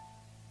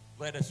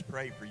 Let us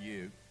pray for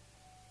you.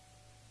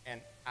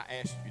 And I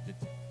ask you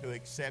to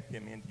accept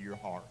him into your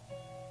heart.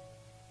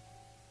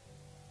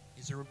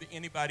 Is there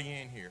anybody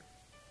in here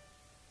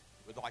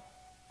that would like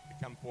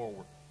to come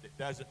forward that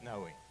doesn't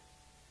know him?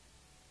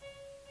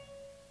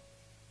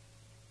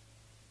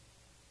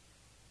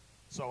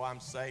 So I'm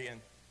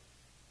saying,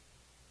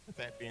 with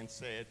that being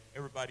said,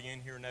 everybody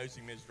in here knows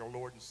him as their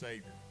Lord and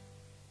Savior.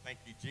 Thank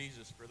you,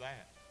 Jesus, for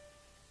that.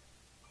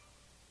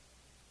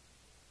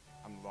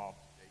 I'm lost,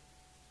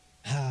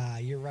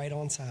 David. You're right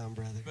on time,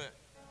 brother. But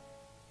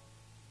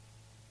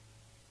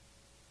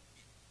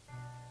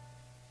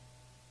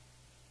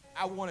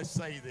I want to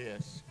say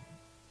this.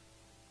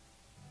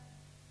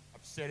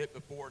 I've said it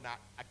before, and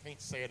I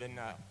can't say it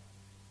enough.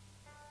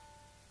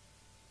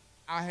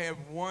 I have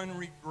one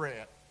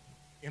regret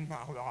in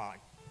my life.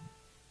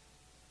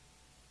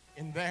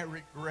 And that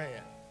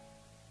regret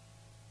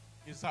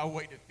is I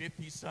waited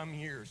 50-some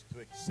years to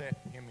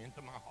accept him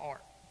into my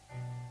heart.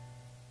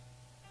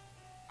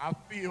 I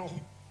feel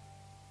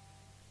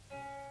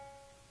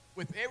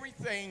with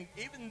everything,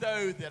 even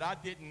though that I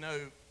didn't know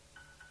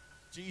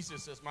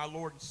Jesus as my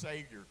Lord and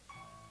Savior,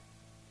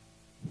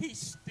 he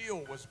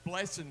still was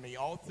blessing me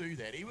all through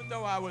that. Even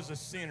though I was a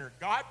sinner,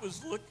 God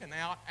was looking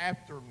out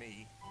after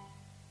me.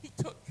 He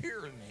took care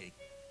of me.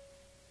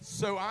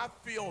 So I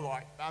feel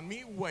like by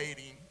me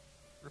waiting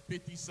for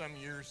 50-some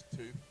years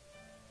to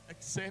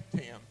accept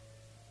him,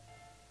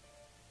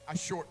 I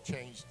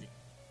shortchanged him.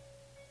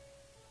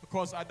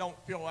 Because I don't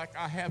feel like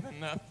I have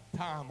enough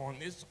time on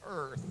this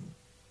earth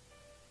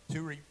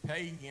to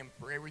repay him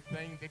for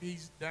everything that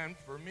he's done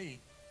for me.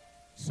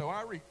 So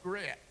I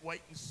regret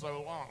waiting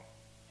so long.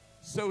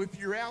 So if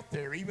you're out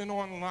there, even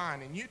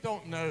online, and you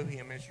don't know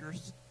him as your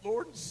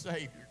Lord and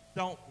Savior,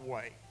 don't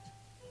wait.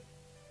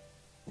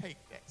 Take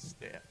that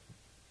step.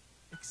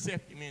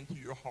 Accept him into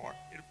your heart.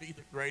 It'll be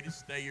the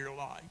greatest day of your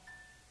life.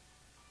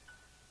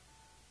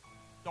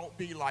 Don't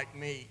be like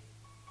me,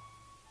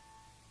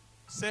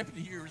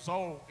 70 years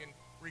old and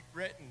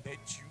regretting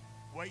that you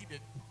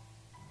waited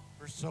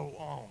for so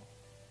long.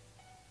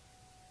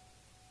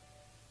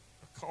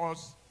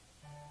 Because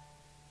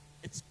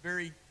it's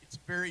very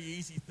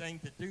easy thing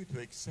to do to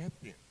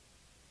accept him.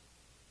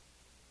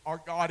 Our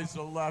God is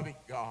a loving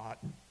God.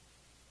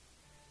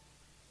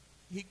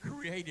 He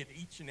created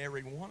each and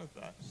every one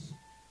of us.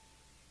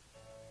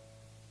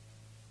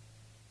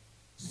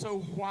 So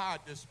why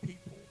does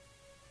people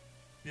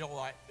feel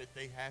like that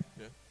they have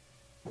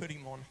to put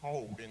him on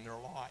hold in their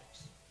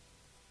lives?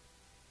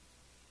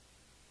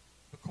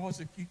 Because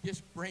if you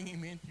just bring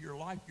him into your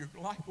life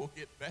will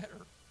get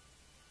better.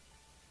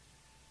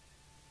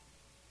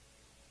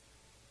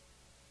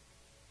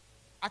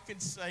 I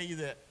could say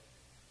that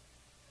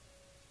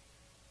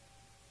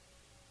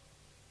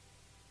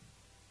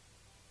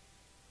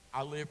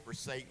I lived for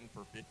Satan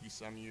for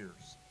 50-some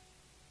years.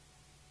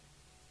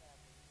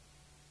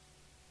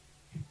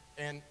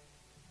 And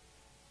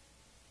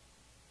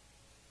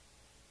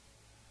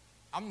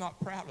I'm not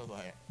proud of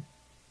that.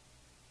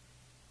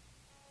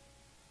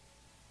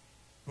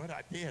 But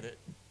I did it.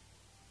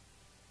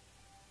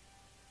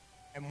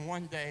 And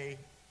one day,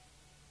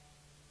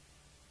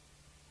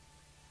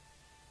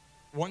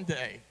 when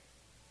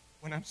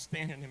I'm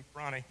standing in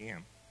front of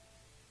him,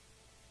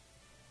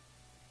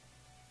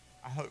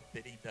 I hope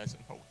that he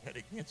doesn't hold that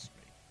against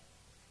me.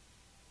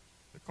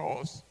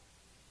 Because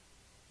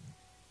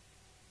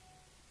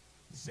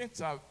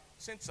since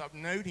I've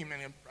known him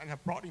and I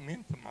brought him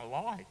into my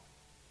life,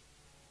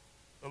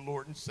 the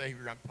Lord and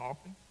Savior I'm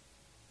talking,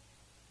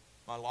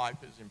 my life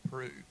has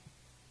improved.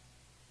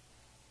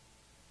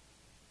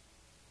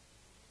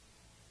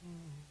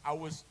 I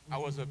was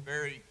a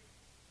very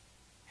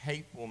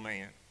hateful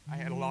man. I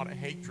had a lot of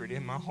hatred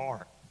in my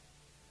heart.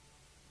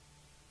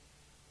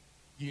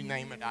 You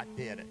name it, I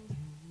did it.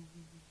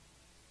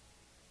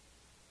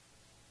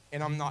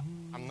 And I'm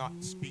not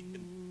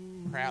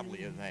speaking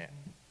proudly of that.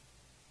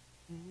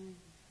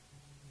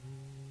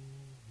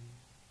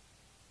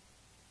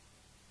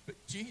 But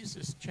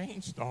Jesus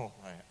changed all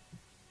that.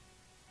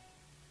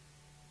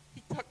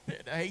 He took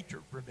that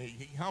hatred from me.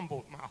 He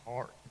humbled my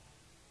heart.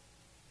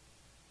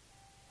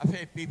 I've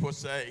had people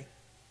say,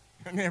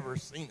 I've never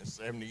seen a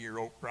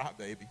 70-year-old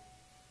crybaby.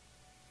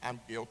 I'm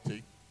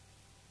guilty.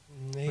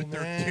 but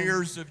they're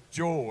tears of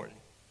joy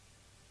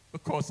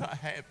because I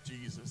have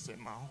Jesus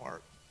in my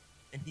heart,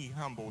 and he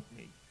humbled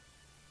me.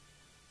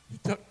 He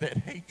took that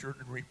hatred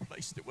and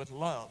replaced it with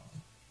love.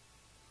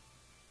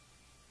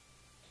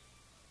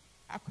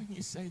 How can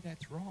you say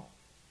that's wrong?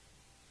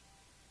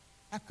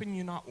 How can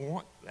you not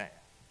want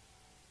that?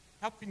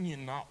 How can you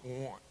not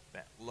want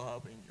that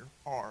love in your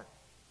heart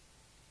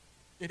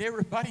that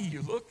everybody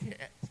you look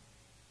at,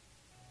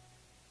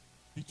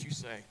 that you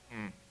say,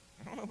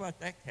 I don't know about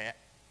that cat,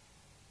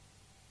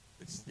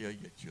 but still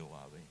yet you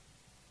love him.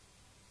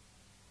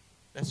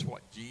 That's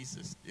what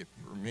Jesus did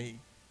for me.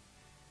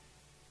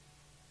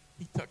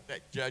 He took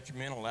that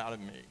judgmental out of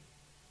me,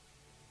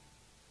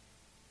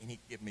 and he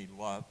gave me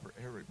love for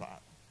everybody.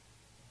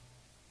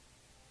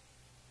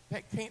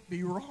 That can't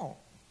be wrong.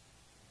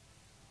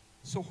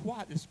 So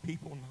why does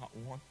people not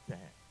want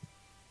that?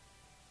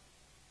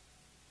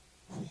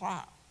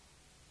 Why?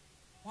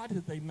 Why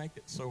do they make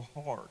it so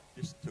hard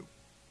just to?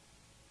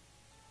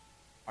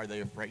 Are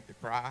they afraid to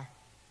cry?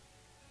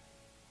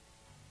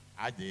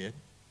 I did.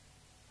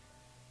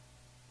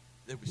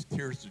 There was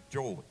tears of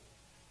joy.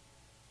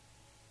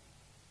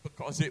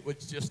 Because it was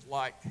just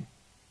like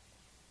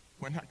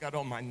when I got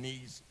on my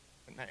knees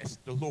and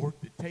asked the Lord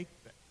to take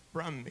that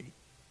from me,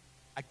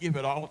 I give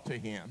it all to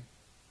him.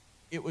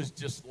 It was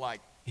just like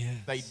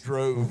they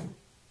drove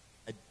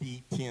a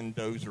D10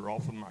 dozer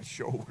off of my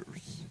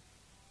shoulders.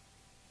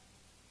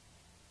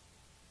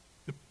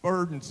 The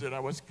burdens that I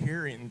was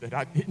carrying that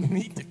I didn't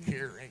need to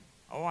carry,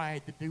 all I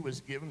had to do was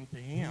give them to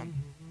him.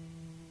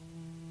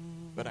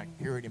 But I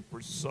carried him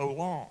for so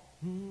long.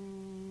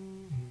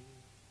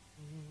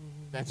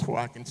 That's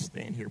why I can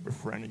stand here in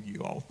front of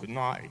you all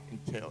tonight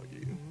and tell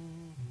you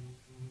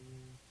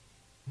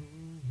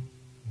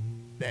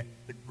that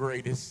the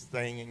greatest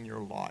thing in your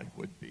life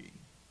would be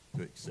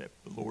to accept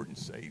the Lord and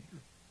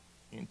Savior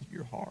into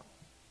your heart.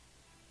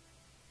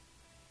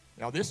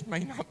 Now, this may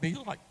not be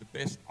like the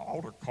best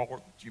altar call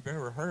that you've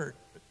ever heard,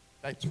 but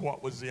that's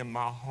what was in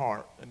my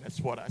heart, and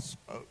that's what I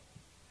spoke.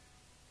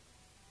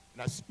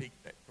 And I speak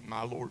that to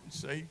my Lord and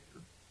Savior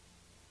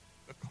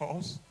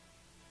because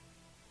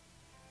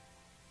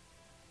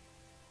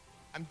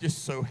I'm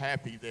just so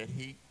happy that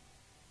he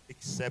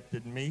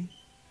accepted me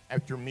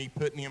after me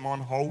putting him on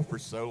hold for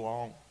so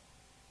long.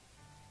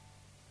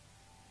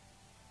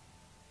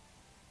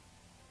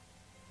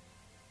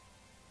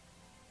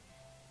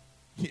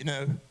 You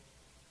know,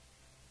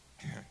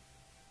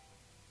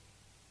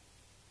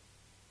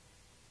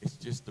 it's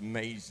just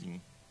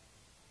amazing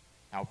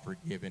how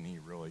forgiving he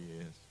really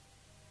is.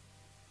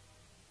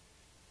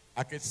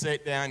 I could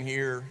sit down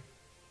here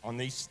on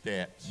these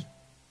steps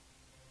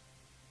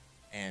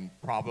and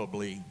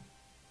probably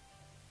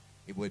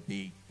it would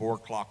be 4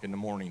 o'clock in the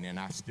morning and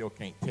I still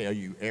can't tell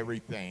you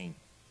everything,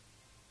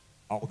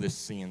 all this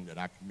sin that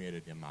I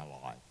committed in my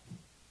life.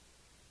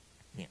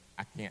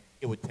 I can't,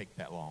 it would take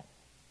that long.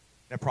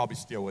 That probably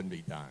still wouldn't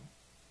be done.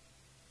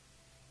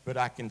 But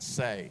I can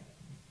say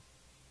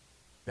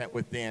that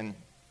within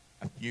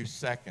a few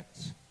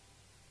seconds,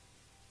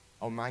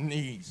 on my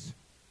knees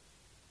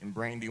in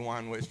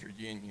Brandywine, West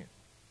Virginia,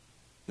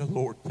 the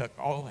Lord took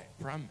all that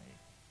from me,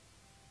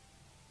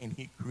 and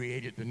he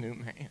created a new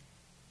man.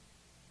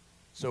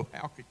 So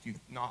how could you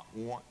not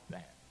want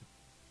that?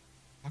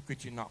 How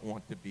could you not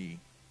want to be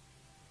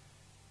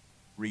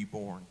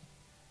reborn,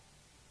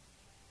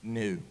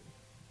 new,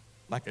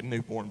 like a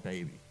newborn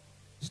baby,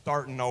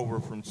 starting over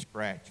from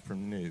scratch,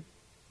 from new,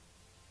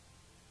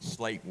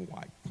 slate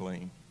wiped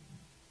clean?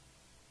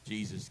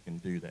 Jesus can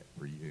do that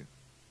for you.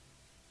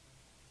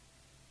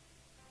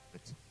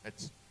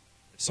 That's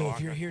so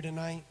if you're here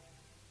tonight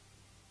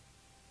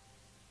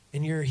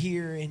and you're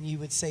here and you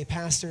would say,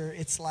 Pastor,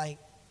 it's like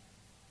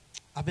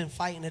I've been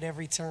fighting at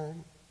every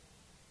turn,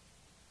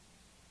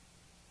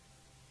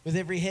 with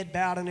every head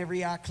bowed and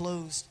every eye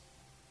closed.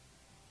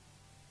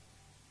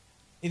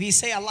 If you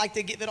say, I'd like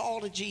to give it all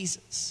to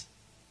Jesus,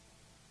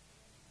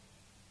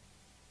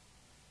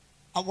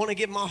 I want to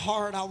give my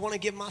heart, I want to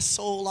give my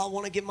soul, I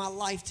want to give my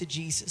life to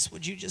Jesus,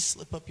 would you just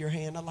slip up your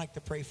hand? I'd like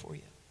to pray for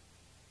you.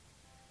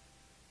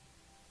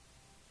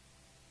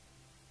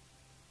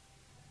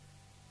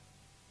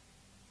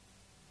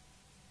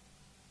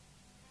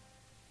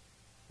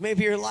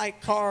 Maybe you're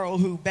like Carl,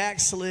 who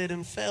backslid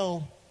and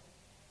fell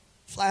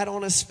flat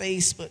on his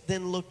face but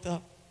then looked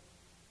up.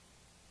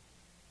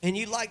 And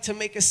you'd like to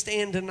make a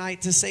stand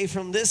tonight to say,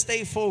 from this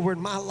day forward,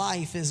 my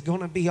life is going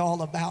to be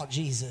all about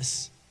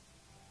Jesus.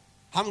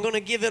 I'm going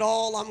to give it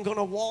all. I'm going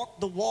to walk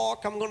the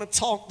walk. I'm going to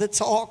talk the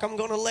talk. I'm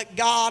going to let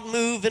God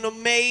move in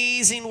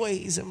amazing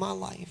ways in my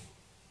life.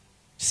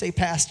 Say,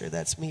 Pastor,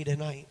 that's me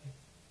tonight.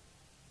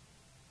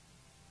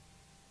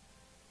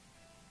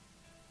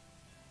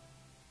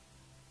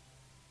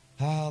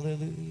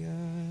 Hallelujah.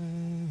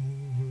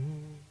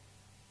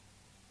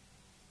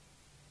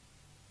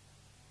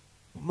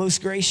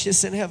 Most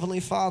gracious and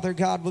heavenly Father,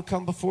 God, will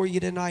come before you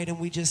tonight, and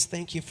we just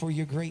thank you for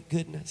your great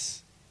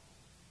goodness.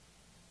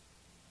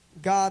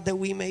 God, that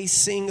we may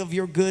sing of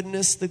your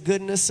goodness, the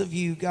goodness of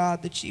you,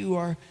 God, that you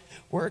are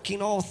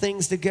working all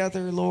things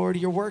together, Lord.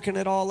 You're working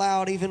it all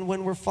out. Even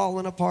when we're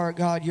falling apart,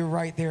 God, you're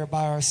right there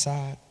by our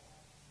side.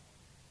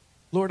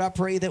 Lord, I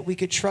pray that we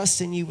could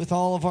trust in you with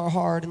all of our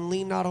heart and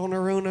lean not on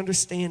our own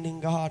understanding,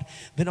 God,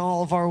 but in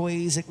all of our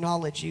ways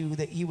acknowledge you,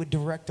 that you would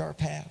direct our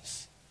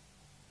paths.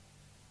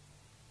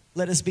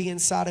 Let us be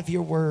inside of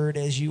your word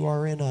as you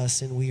are in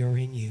us and we are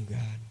in you, God.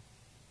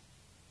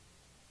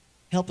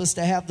 Help us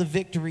to have the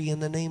victory in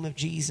the name of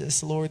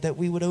Jesus, Lord, that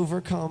we would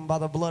overcome by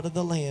the blood of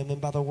the Lamb and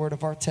by the word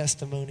of our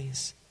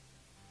testimonies.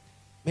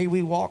 May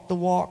we walk the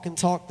walk and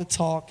talk the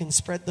talk and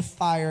spread the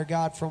fire,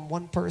 God, from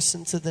one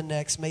person to the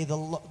next. May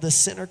the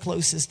sinner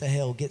closest to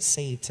hell get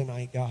saved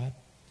tonight, God.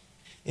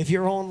 If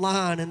you're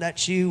online and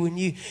that's you and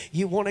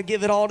you want to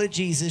give it all to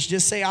Jesus,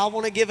 just say, I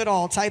want to give it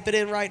all. Type it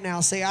in right now.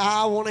 Say,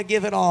 I want to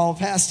give it all.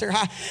 Pastor,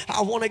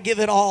 I want to give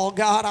it all.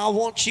 God, I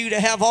want you to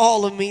have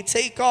all of me.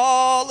 Take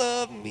all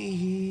of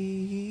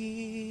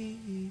me.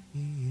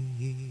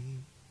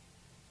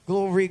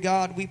 Glory,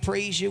 God. We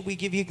praise you. We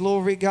give you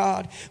glory,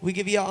 God. We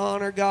give you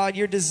honor, God.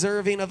 You're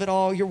deserving of it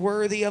all. You're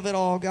worthy of it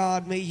all,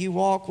 God. May you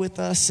walk with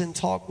us and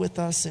talk with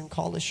us and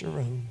call us your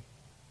own.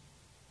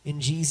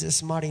 In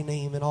Jesus' mighty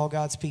name, and all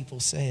God's people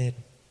said,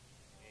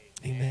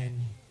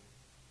 amen.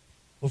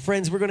 Well,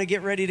 friends, we're going to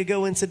get ready to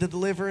go into the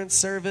deliverance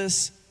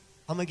service.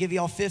 I'm going to give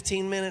y'all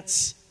 15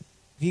 minutes.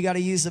 If you got to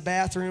use the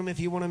bathroom, if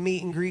you want to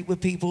meet and greet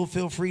with people,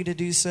 feel free to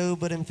do so.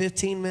 But in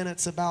 15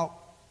 minutes, about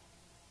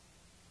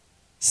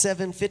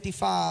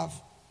 7:55,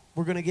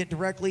 we're going to get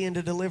directly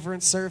into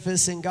deliverance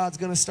service, and God's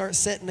going to start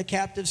setting the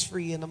captives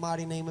free in the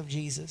mighty name of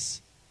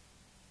Jesus.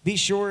 Be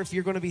sure if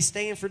you're going to be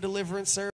staying for deliverance service,